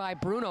play by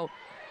Bruno.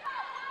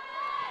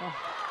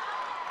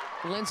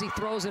 Lindsay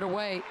throws it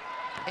away,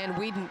 and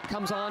Whedon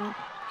comes on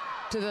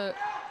to the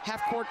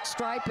half-court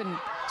stripe and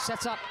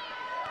sets up.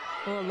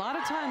 Well, a lot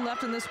of time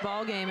left in this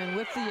ball game, and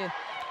with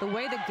the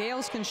way the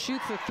Gales can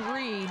shoot the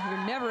 3,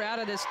 you're never out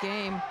of this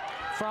game.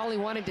 Frawley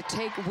wanted to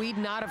take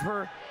Whedon out of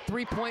her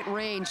 3-point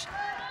range.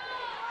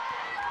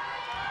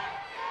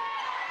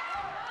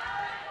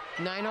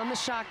 9 on the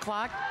shot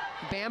clock.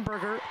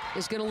 Bamberger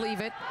is going to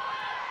leave it.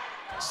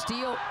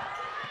 Steele,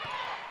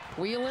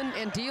 wheeling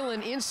and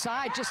dealing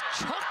inside, just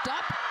chucked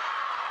up.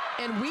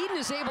 And Whedon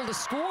is able to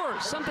score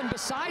something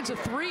besides a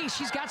 3.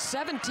 She's got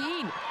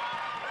 17.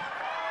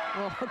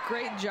 Well, a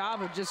great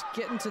job of just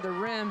getting to the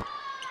rim.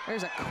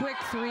 There's a quick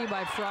 3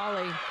 by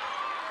Frawley.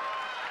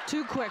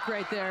 Too quick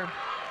right there.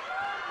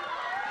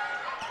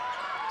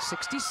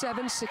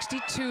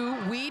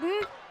 67-62,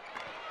 Whedon.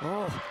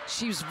 Oh,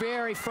 she was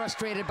very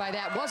frustrated by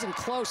that. Wasn't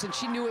close, and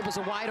she knew it was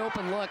a wide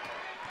open look.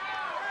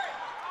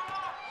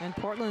 And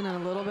Portland in a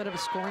little bit of a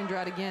scoring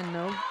drought again.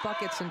 No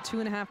buckets in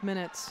 2.5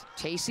 minutes.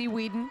 Tacey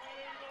Whedon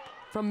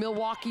from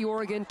Milwaukee,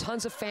 Oregon.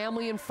 Tons of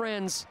family and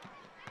friends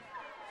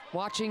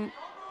watching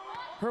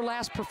her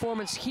last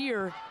performance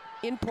here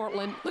in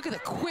Portland. Look at the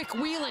quick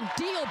wheel and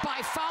deal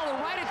by Fowler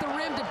right at the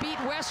rim to beat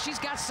West. She's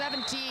got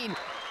 17.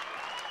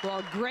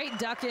 Well, great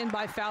duck in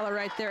by Fowler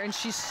right there, and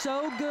she's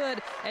so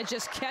good at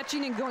just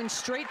catching and going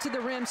straight to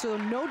the rim, so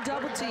no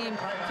double team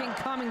can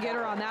come and get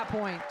her on that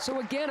point.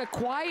 So again, a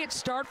quiet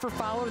start for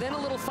Fowler, then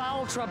a little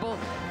foul trouble,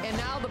 and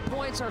now the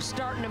points are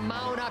starting to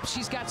mount up.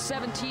 She's got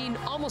 17,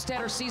 almost at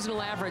her seasonal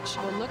average.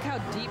 Well, look how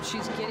deep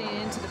she's getting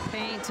into the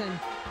paint, and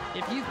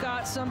if you've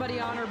got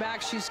somebody on her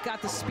back, she's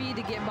got the speed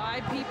to get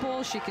by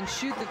people. She can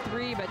shoot the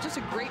three, but just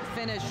a great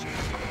finish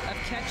of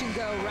catch and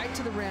go right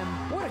to the rim.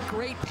 What a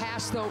great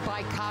pass, though,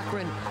 by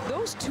Cochran.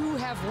 Those two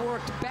have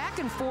worked back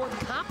and forth,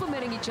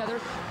 complementing each other.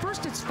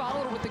 First, it's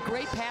Fowler with the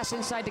great pass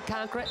inside to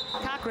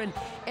Cochran,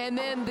 and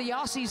then the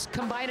Aussies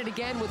combine it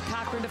again with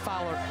Cochran to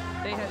Fowler.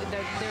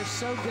 They're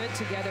so good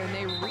together, and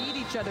they read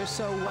each other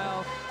so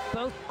well.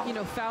 Both, you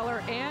know,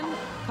 Fowler and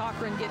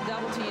Cochran get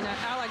double teamed.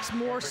 Alex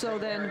more so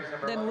than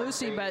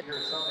Lucy, but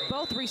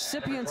both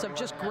recipients of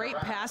just great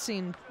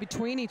passing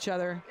between each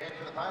other.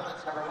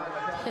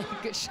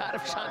 Good shot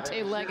of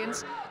Shantae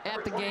Leggins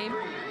at the game.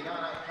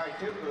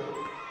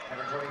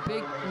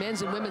 Big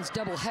men's and women's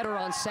doubleheader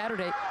on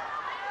Saturday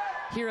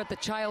here at the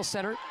Chiles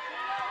Center.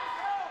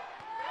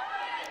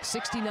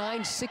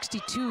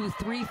 69-62,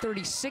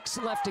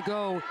 3:36 left to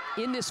go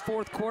in this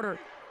fourth quarter.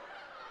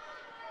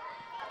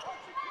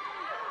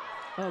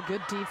 Oh,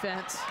 good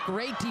defense.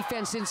 Great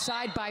defense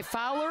inside by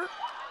Fowler.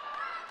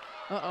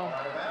 Uh-oh.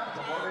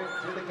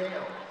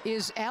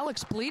 Is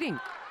Alex bleeding?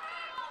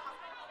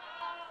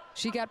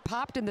 She got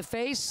popped in the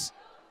face.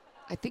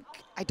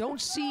 I don't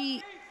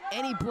see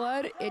any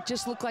blood. It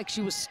just looked like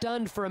she was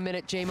stunned for a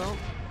minute, J-Mo.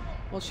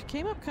 Well, she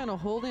came up kind of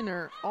holding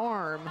her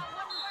arm.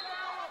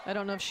 I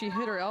don't know if she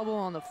hit her elbow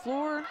on the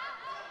floor.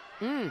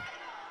 Yeah,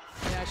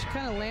 she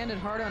kind of landed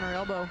hard on her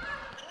elbow.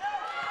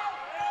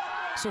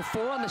 So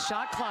 4 on the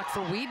shot clock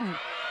for Whedon.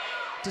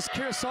 Does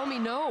Kirisomi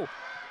know?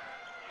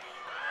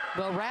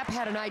 Well, Rapp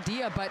had an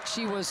idea, but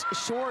she was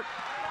short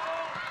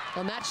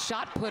on that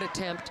shot put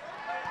attempt.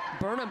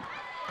 Burnham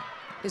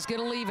is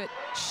gonna leave it.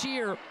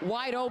 Shear,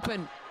 wide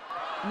open.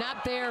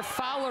 Not there.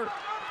 Fowler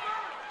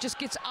just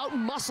gets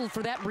out-muscled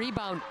for that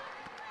rebound.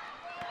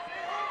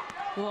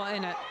 Well,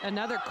 and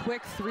another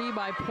quick three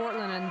by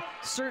Portland, and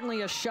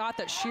certainly a shot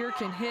that Shear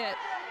can hit.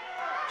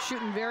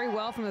 Shooting very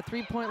well from the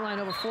three-point line,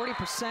 over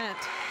 40%.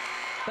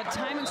 But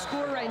time and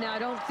score right now, I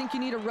don't think you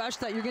need to rush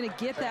that. You're going to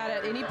get that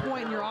at any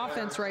point in your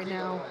offense right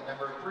now.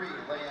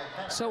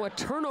 So a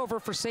turnover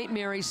for St.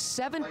 Mary's,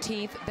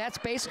 17th. That's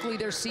basically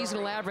their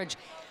seasonal average.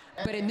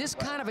 But in this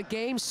kind of a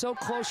game, so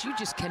close, you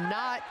just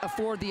cannot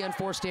afford the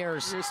unforced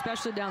errors.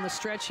 Especially down the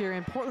stretch here.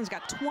 And Portland's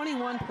got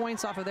 21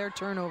 points off of their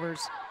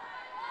turnovers.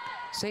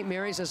 St.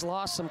 Mary's has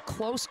lost some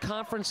close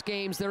conference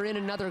games. They're in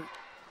another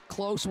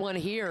close one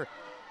here.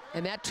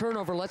 And that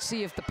turnover, let's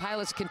see if the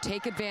Pilots can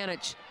take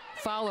advantage.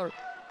 Fowler.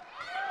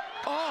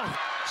 Oh,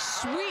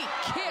 sweet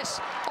kiss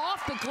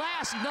off the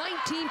glass.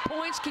 19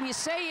 points. Can you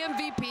say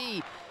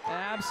MVP?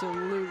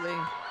 Absolutely.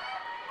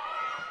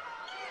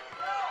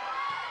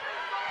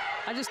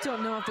 I just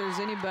don't know if there's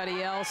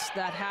anybody else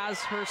that has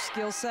her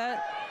skill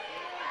set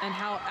and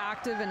how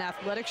active and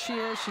athletic she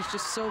is. She's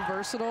just so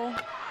versatile.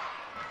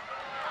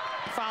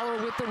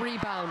 Fowler with the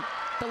rebound.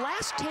 The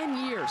last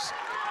 10 years,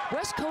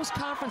 West Coast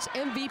Conference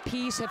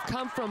MVPs have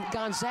come from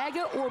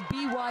Gonzaga or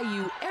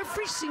BYU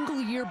every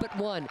single year but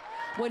one.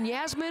 When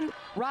Yasmin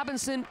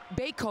Robinson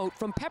Baycoat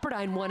from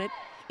Pepperdine won it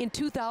in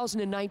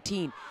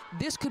 2019.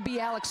 This could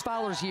be Alex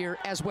Fowler's year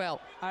as well.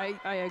 I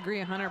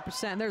agree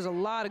 100%. There's a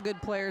lot of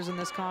good players in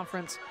this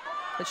conference,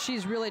 but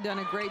she's really done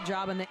a great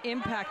job, and the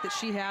impact that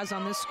she has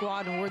on this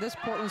squad and where this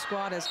Portland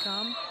squad has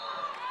come.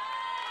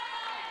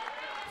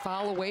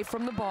 Foul away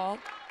from the ball.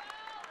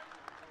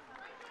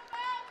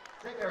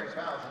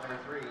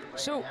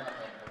 So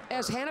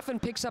as Hannafin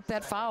picks up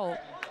that foul,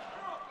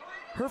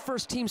 her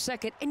first team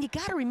second, and you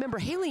got to remember,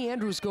 Haley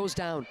Andrews goes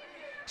down.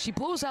 She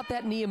blows out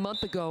that knee a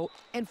month ago,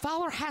 and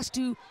Fowler has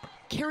to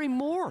carry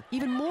more,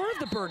 even more of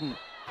the burden.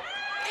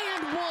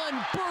 And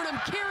one, Burnham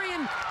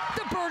carrying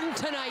the burden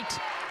tonight.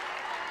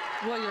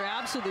 Well, you're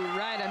absolutely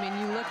right. I mean,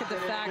 you look at the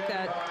fact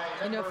that,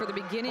 you know, for the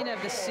beginning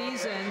of the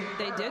season,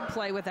 they did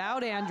play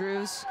without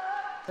Andrews,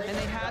 and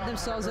they had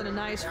themselves in a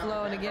nice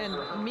flow. And again,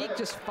 Meek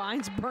just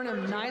finds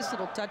Burnham, nice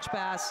little touch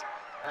pass.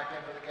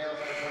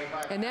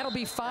 And that'll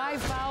be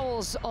 5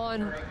 fouls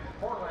on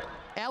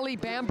Allie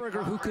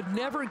Bamberger, who could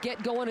never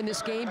get going in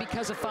this game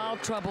because of foul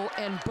trouble.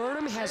 And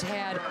Burnham has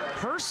had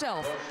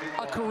herself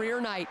a career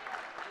night.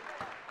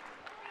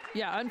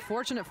 Yeah,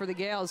 unfortunate for the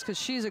Gales because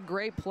she's a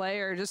great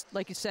player. Just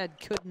like you said,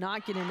 could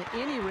not get into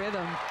any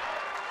rhythm.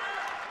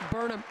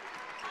 Burnham,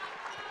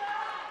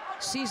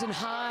 season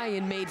high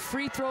and made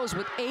free throws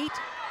with 8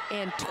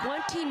 and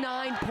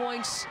 29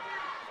 points,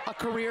 a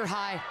career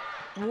high.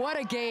 What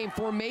a game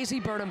for Maisie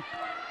Burnham.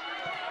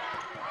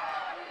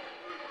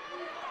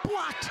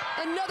 blocked.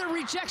 Another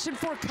rejection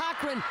for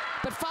Cochran,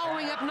 but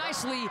following up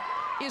nicely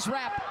is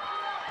Rapp.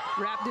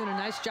 Rapp doing a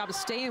nice job of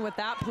staying with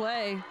that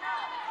play.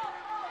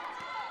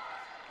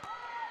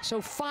 So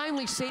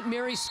finally, St.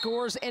 Mary's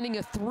scores, ending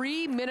a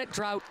 3-minute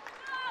drought.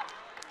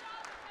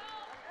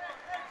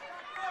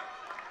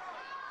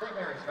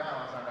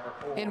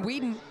 And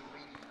Whedon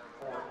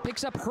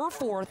picks up her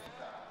 4th,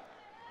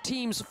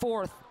 team's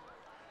 4th.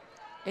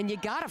 And you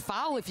gotta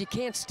foul if you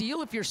can't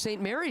steal if you're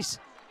St. Mary's.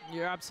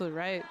 You're absolutely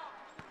right.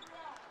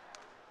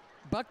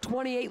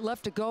 $1:28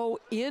 left to go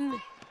in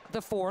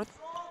the 4th.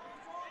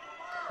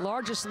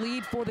 Largest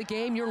lead for the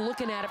game. You're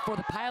looking at it for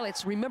the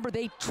Pilots. Remember,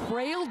 they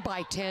trailed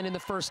by 10 in the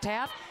first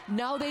half.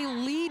 Now they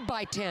lead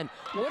by 10.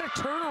 What a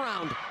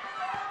turnaround.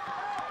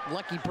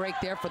 Lucky break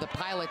there for the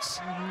Pilots.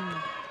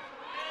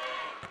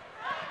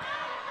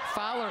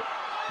 Fowler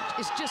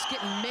is just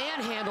getting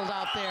manhandled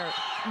out there.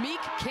 Meek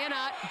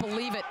cannot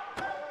believe it.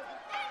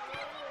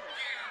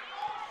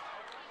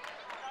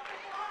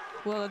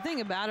 Well, the thing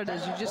about it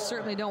is you just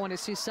certainly don't want to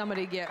see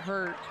somebody get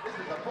hurt.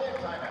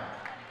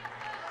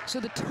 So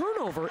the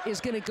turnover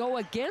is going to go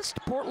against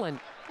Portland.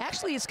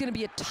 Actually, it's going to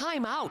be a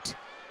timeout.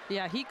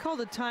 Yeah, he called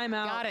a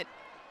timeout. Got it.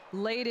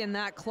 Late in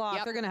that clock.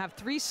 Yep. They're going to have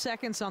 3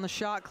 seconds on the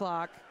shot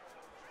clock.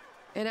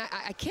 And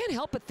I can't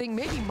help but think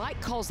maybe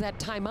Mike calls that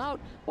timeout.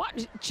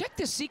 What? Check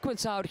this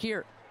sequence out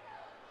here.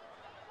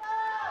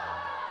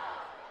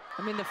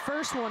 I mean, the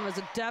first one was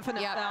a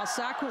definite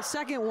foul.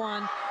 Second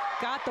one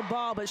got the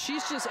ball, but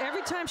she's just,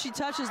 every time she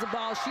touches the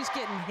ball, she's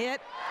getting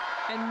hit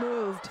and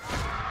moved.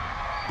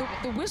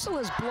 The whistle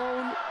is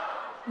blown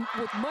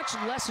with much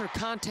lesser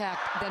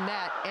contact than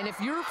that. And if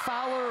you're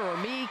Fowler or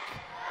Meek,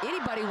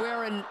 anybody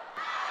wearing,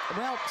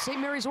 well, St.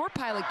 Mary's or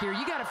Pilot gear,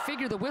 you got to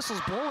figure the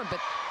whistle's blowing, but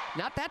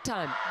not that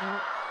time. No.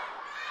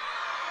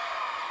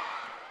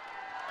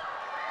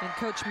 And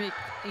Coach Meek,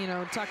 you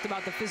know, talked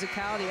about the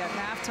physicality at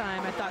halftime.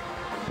 I thought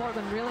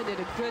Portland really did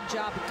a good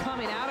job of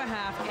coming out of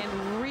half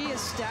and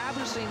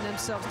reestablishing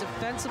themselves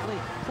defensively,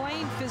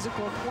 playing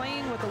physical,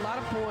 playing with a lot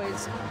of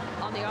poise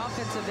on the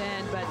offensive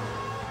end. But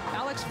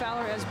Alex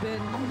Fowler has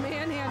been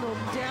manhandled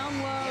down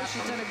low. Yep.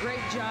 She's done a great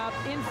job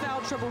in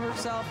foul trouble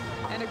herself,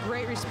 and a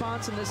great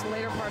response in this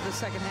later part of the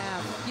second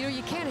half. You know,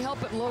 you can't help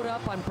but load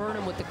up on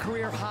Burnham with the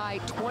career high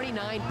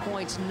 29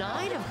 points,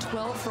 9 of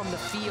 12 from the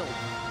field.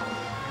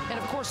 And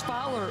of course,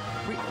 Fowler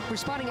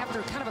responding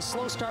after kind of a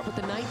slow start with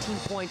the 19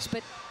 points.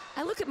 But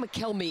I look at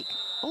Mikkel Meek,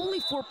 only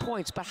 4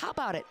 points, but how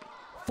about it?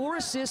 4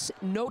 assists,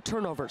 no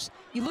turnovers.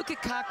 You look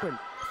at Cochran,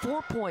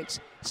 4 points,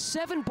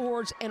 7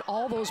 boards, and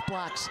all those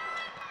blocks.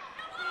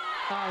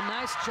 Oh,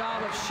 nice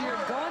job of Sheard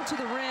going to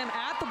the rim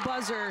at the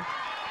buzzer.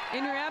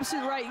 And you're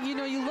absolutely right. You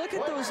know, you look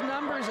at those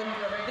numbers, and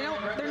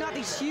they're not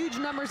these huge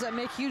numbers that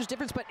make huge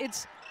difference, but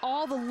it's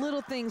all the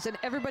little things and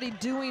everybody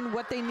doing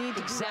what they need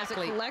to do as a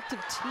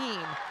collective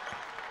team.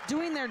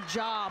 Doing their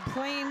job,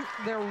 playing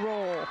their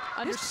role,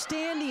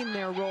 understanding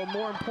their role,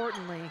 more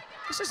importantly.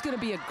 This is going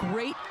to be a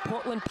great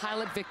Portland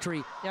Pilot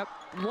victory. Yep.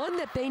 One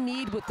that they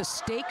need with the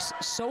stakes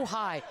so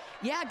high.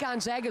 Yeah,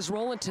 Gonzaga's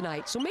rolling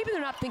tonight, so maybe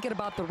they're not thinking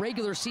about the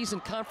regular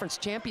season conference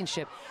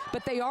championship,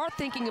 but they are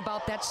thinking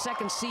about that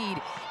 2nd seed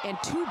and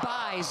 2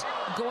 byes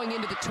going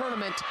into the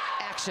tournament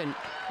action.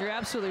 You're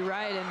absolutely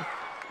right, and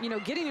you know,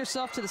 getting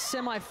yourself to the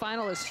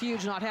semifinal is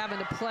huge, not having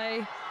to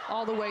play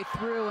all the way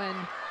through, and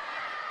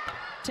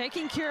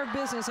taking care of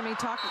business. I mean, we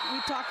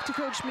talked to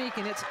Coach Meek,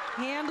 and it's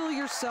handle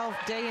yourself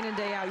day in and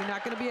day out. You're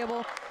not going to be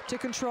able to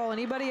control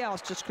anybody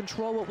else. Just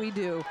control what we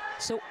do.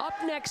 So up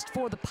next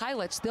for the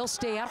Pilots, they'll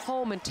stay at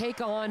home and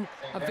take on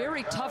a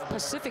very tough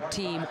Pacific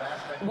team,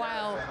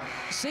 while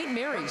St.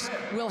 Mary's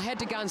will head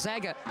to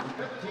Gonzaga.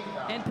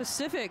 And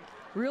Pacific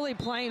really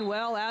playing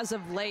well as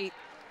of late.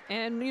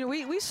 And, you know,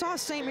 we saw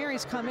St.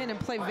 Mary's come in and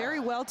play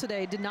very well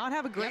today. Did not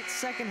have a great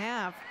second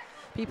half.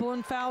 People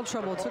in foul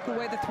trouble, took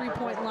away the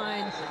 3-point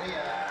line.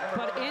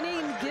 But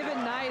any given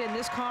night in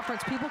this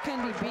conference, people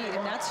can be beat,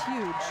 and that's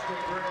huge.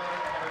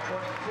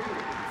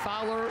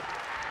 Fowler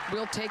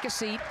will take a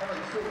seat.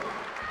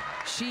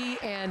 She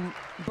and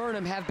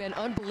Burnham have been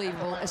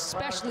unbelievable,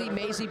 especially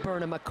Maisie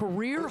Burnham, a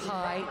career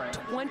high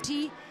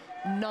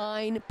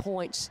 29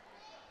 points.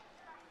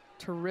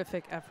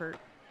 Terrific effort.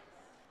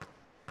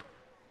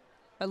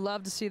 I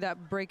love to see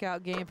that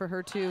breakout game for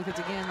her too, because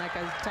again, like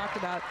I talked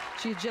about,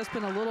 she's just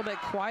been a little bit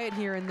quiet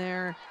here and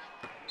there,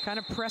 kind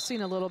of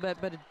pressing a little bit,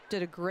 but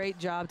did a great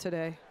job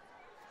today.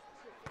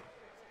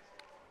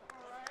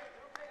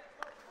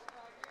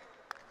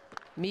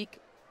 Meek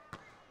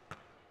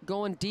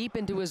going deep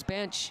into his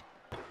bench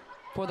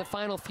for the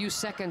final few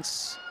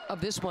seconds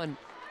of this one.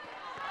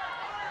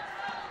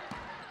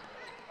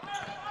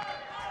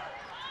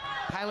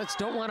 Pilots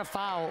don't want to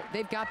foul.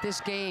 They've got this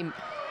game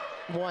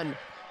won.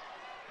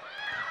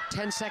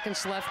 10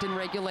 seconds left in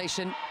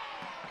regulation.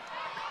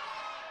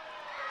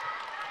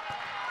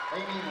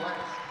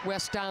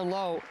 West down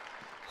low.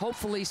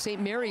 Hopefully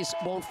St. Mary's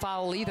won't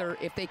foul either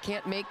if they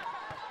can't make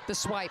the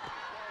swipe.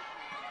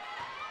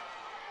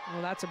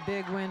 Well, that's a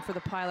big win for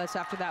the Pilots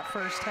after that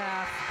first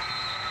half.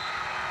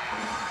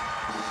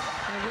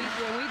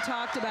 And we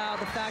talked about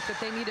the fact that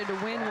they needed to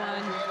win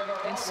one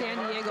and San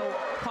Diego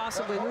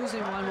possibly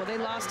losing one. Well, they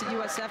lost to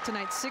USF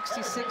tonight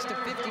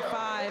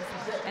 66-55,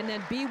 and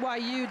then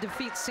BYU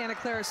defeats Santa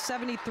Clara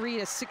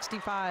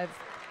 73-65.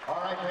 All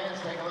right,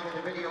 fans, take a look at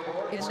the video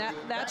board. And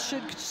that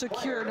should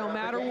secure, no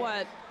matter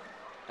what,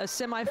 a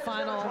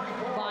semifinal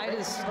bye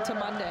to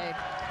Monday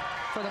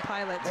for the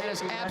Pilots. That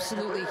is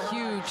absolutely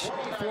huge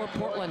for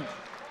Portland.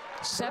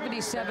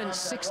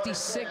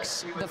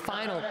 77-66 the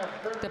final.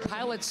 The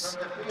Pilots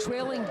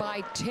trailing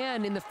by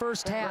 10 in the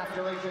first half,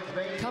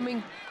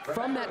 coming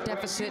from that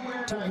deficit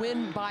to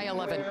win by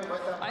 11.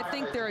 I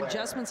think their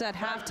adjustments at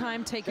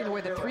halftime, taking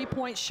away the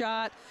three-point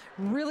shot,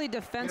 really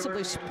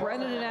defensively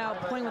spreading it out,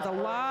 playing with a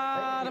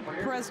lot of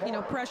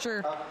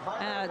pressure.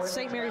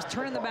 St. Mary's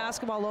turning the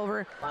basketball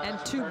over,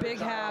 and two big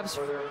halves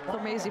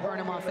for Maisie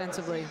Burnham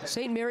offensively.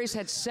 St. Mary's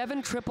had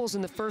 7 triples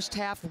in the first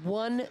half,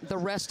 won the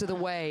rest of the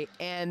way,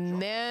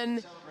 and then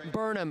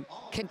Burnham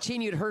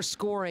continued her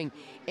scoring,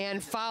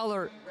 and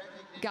Fowler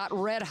got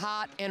red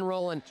hot and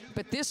rolling.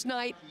 But this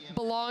night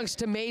belongs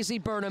to Maisie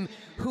Burnham,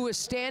 who is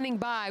standing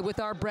by with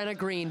our Brenna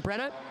Green.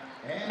 Brenna?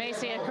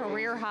 Maisie, a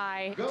career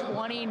high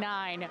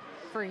 29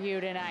 for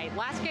you tonight.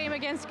 Last game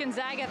against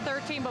Gonzaga,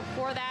 13.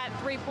 Before that,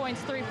 3 points,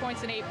 3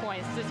 points, and 8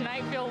 points. Does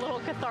tonight feel a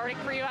little cathartic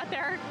for you out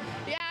there?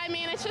 Yeah, I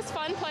mean, it's just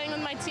fun playing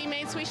with my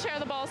teammates. We share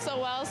the ball so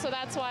well, so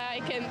that's why I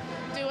can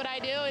do what I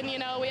do. And, you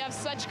know, we have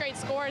such great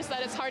scores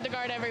that it's hard to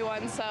guard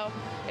everyone. So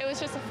it was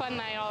just a fun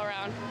night all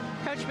around.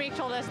 Coach Meek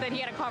told us that he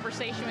had a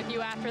conversation with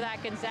you after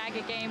that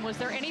Gonzaga game. Was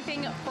there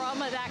anything from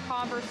that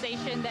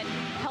conversation that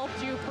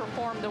helped you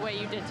perform the way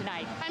you did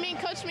tonight? I mean,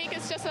 Coach Meek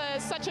is just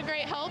such a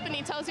great help, and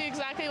he tells you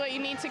exactly what you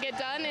need to get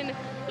done. And,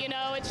 you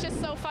know, it's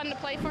just so fun to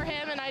play for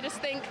him. And I just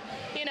think,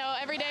 you know,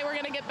 every day we're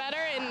going to get better,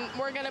 and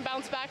we're going to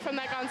bounce back from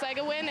that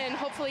Gonzaga win and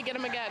hopefully get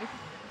him again.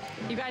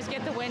 You guys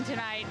get the win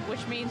tonight,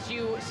 which means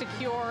you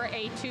secure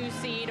a 2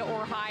 seed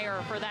or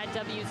higher for that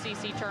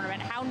WCC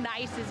tournament. How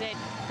nice is it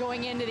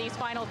going into these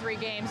final 3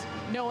 games,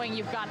 knowing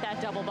you've got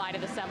that double bye to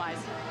the semis?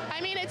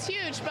 I mean, it's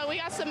huge, but we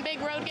got some big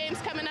road games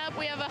coming up.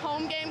 We have a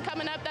home game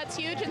coming up that's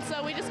huge, and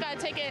so we just got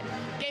to take it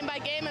game by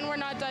game, and we're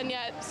not done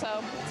yet,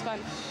 so it's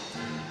fun.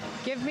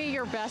 Give me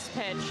your best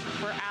pitch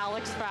for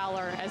Alex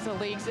Fowler as the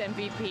league's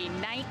MVP.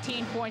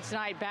 19 points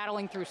tonight,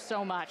 battling through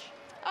so much.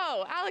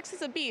 Oh, Alex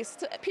is a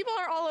beast. People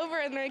are all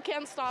over and they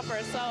can't stop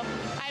her. So,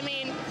 I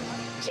mean,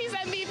 she's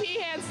MVP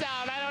hands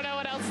down. I don't know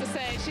what else to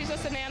say. She's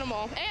just an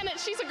animal. And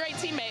she's a great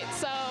teammate.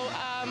 So,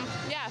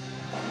 yeah,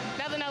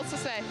 nothing else to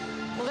say.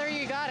 Well, there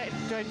you got it,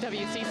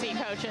 WCC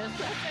coaches.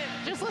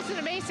 Just listen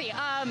to Macy.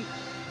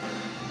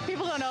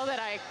 People don't know that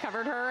I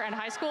covered her in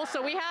high school,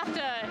 so we have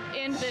to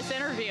end this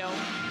interview.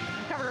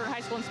 Covered her in high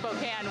school in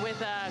Spokane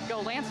with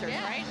Go Lancers,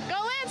 right?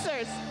 Go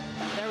Lancers!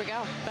 There we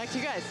go. Back to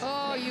you guys.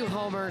 Oh, you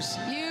homers.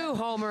 You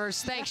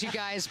homers. Thanks, you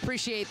guys.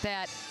 Appreciate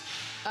that.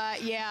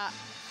 Yeah.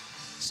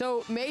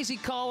 So, Maisie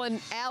calling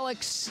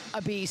Alex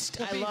a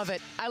beast. I love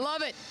it. I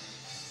love it.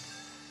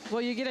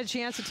 Well, you get a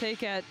chance to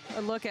take a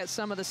look at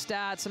some of the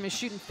stats. I mean,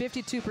 shooting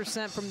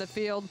 52% from the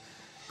field.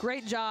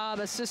 Great job.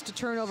 Assist to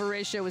turnover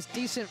ratio was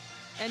decent,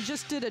 and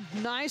just did a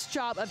nice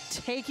job of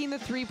taking the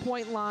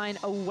three-point line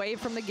away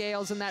from the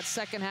Gales in that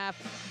second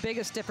half.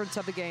 Biggest difference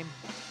of the game.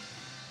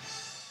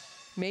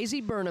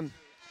 Maisie Burnham,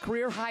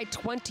 career high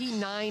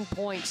 29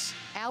 points.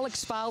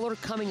 Alex Fowler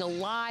coming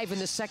alive in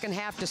the second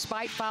half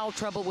despite foul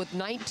trouble with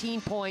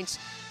 19 points.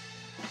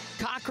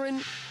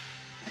 Cochran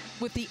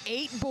with the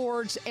 8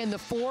 boards and the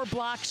 4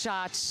 block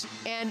shots.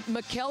 And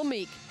Mikel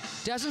Meek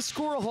doesn't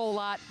score a whole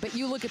lot, but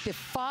you look at the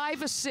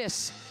 5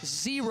 assists,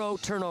 0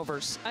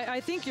 turnovers.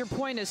 I think your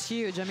point is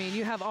huge. I mean,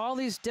 you have all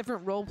these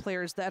different role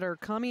players that are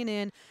coming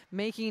in,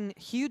 making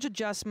huge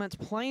adjustments,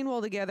 playing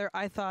well together.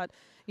 I thought,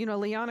 you know,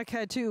 Liana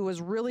Katu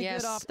was really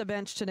good off the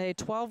bench today.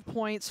 12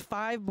 points,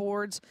 5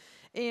 boards.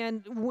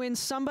 And when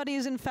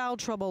somebody's in foul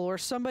trouble or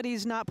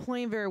somebody's not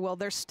playing very well,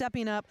 they're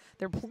stepping up.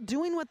 They're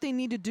doing what they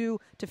need to do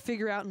to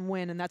figure out and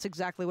win, and that's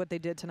exactly what they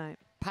did tonight.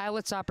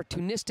 Pilots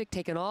opportunistic,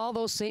 taking all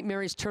those St.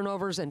 Mary's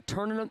turnovers and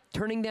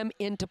turning them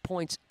into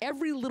points.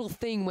 Every little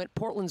thing went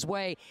Portland's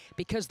way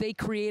because they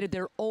created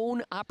their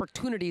own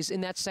opportunities in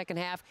that second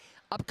half.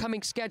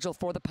 Upcoming schedule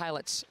for the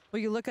Pilots.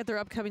 Well, you look at their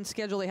upcoming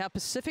schedule. They have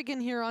Pacific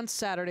in here on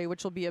Saturday,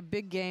 which will be a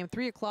big game.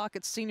 3 o'clock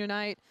at senior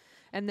night.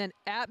 And then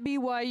at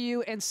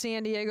BYU and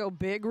San Diego,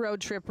 big road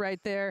trip right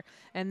there.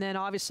 And then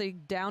obviously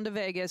down to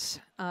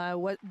Vegas,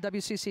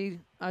 WCC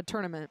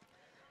tournament.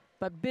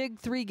 But big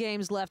 3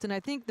 games left, and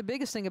I think the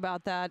biggest thing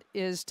about that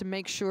is to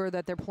make sure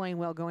that they're playing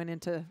well going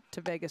into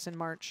Vegas in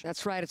March.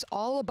 That's right. It's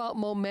all about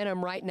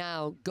momentum right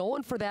now.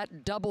 Going for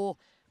that double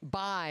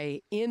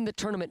bye in the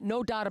tournament,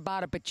 no doubt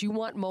about it, but you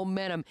want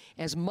momentum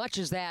as much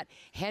as that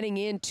heading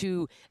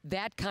into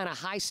that kind of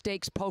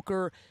high-stakes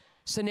poker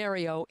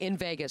scenario in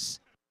Vegas.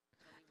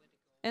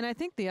 And I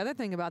think the other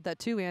thing about that,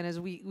 too, Ann, is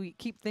we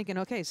keep thinking,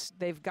 okay,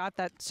 they've got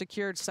that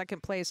secured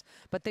second place,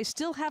 but they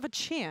still have a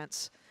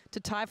chance to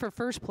tie for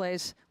first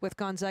place with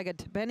Gonzaga,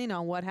 depending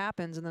on what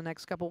happens in the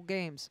next couple of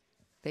games.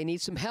 They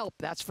need some help,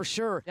 that's for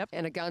sure. Yep.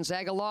 And a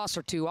Gonzaga loss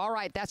or two. All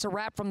right, that's a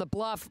wrap from the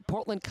Bluff.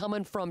 Portland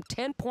coming from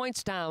 10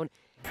 points down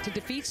to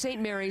defeat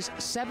St. Mary's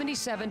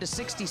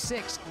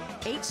 77-66.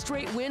 8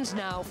 straight wins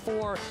now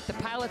for the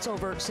Pilots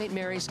over St.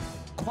 Mary's.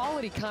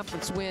 Quality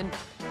conference win,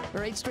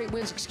 or 8 straight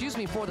wins,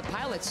 for the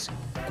Pilots.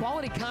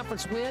 Quality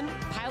conference win.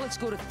 Pilots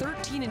go to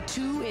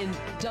 13-2 in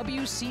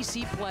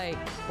WCC play.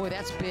 Boy,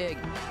 that's big.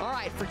 All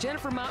right, for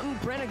Jennifer Mountain,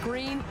 Brenna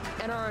Green,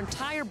 and our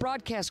entire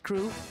broadcast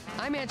crew,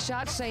 I'm Ed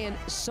Schott saying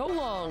so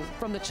long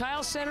from the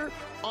Chiles Center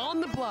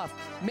on the Bluff.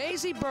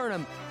 Maisie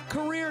Burnham,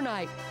 career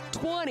night,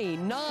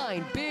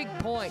 29 big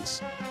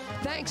points.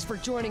 Thanks for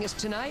joining us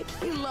tonight.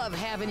 We love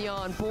having you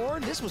on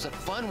board. This was a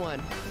fun one.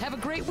 Have a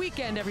great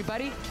weekend,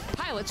 everybody.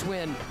 Pilots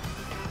win.